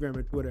 Instagram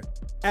and Twitter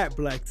at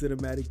Black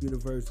Cinematic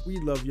Universe. We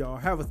love y'all.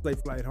 Have a safe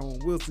flight home.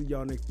 We'll see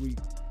y'all next week.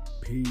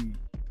 Peace.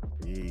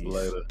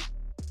 Later.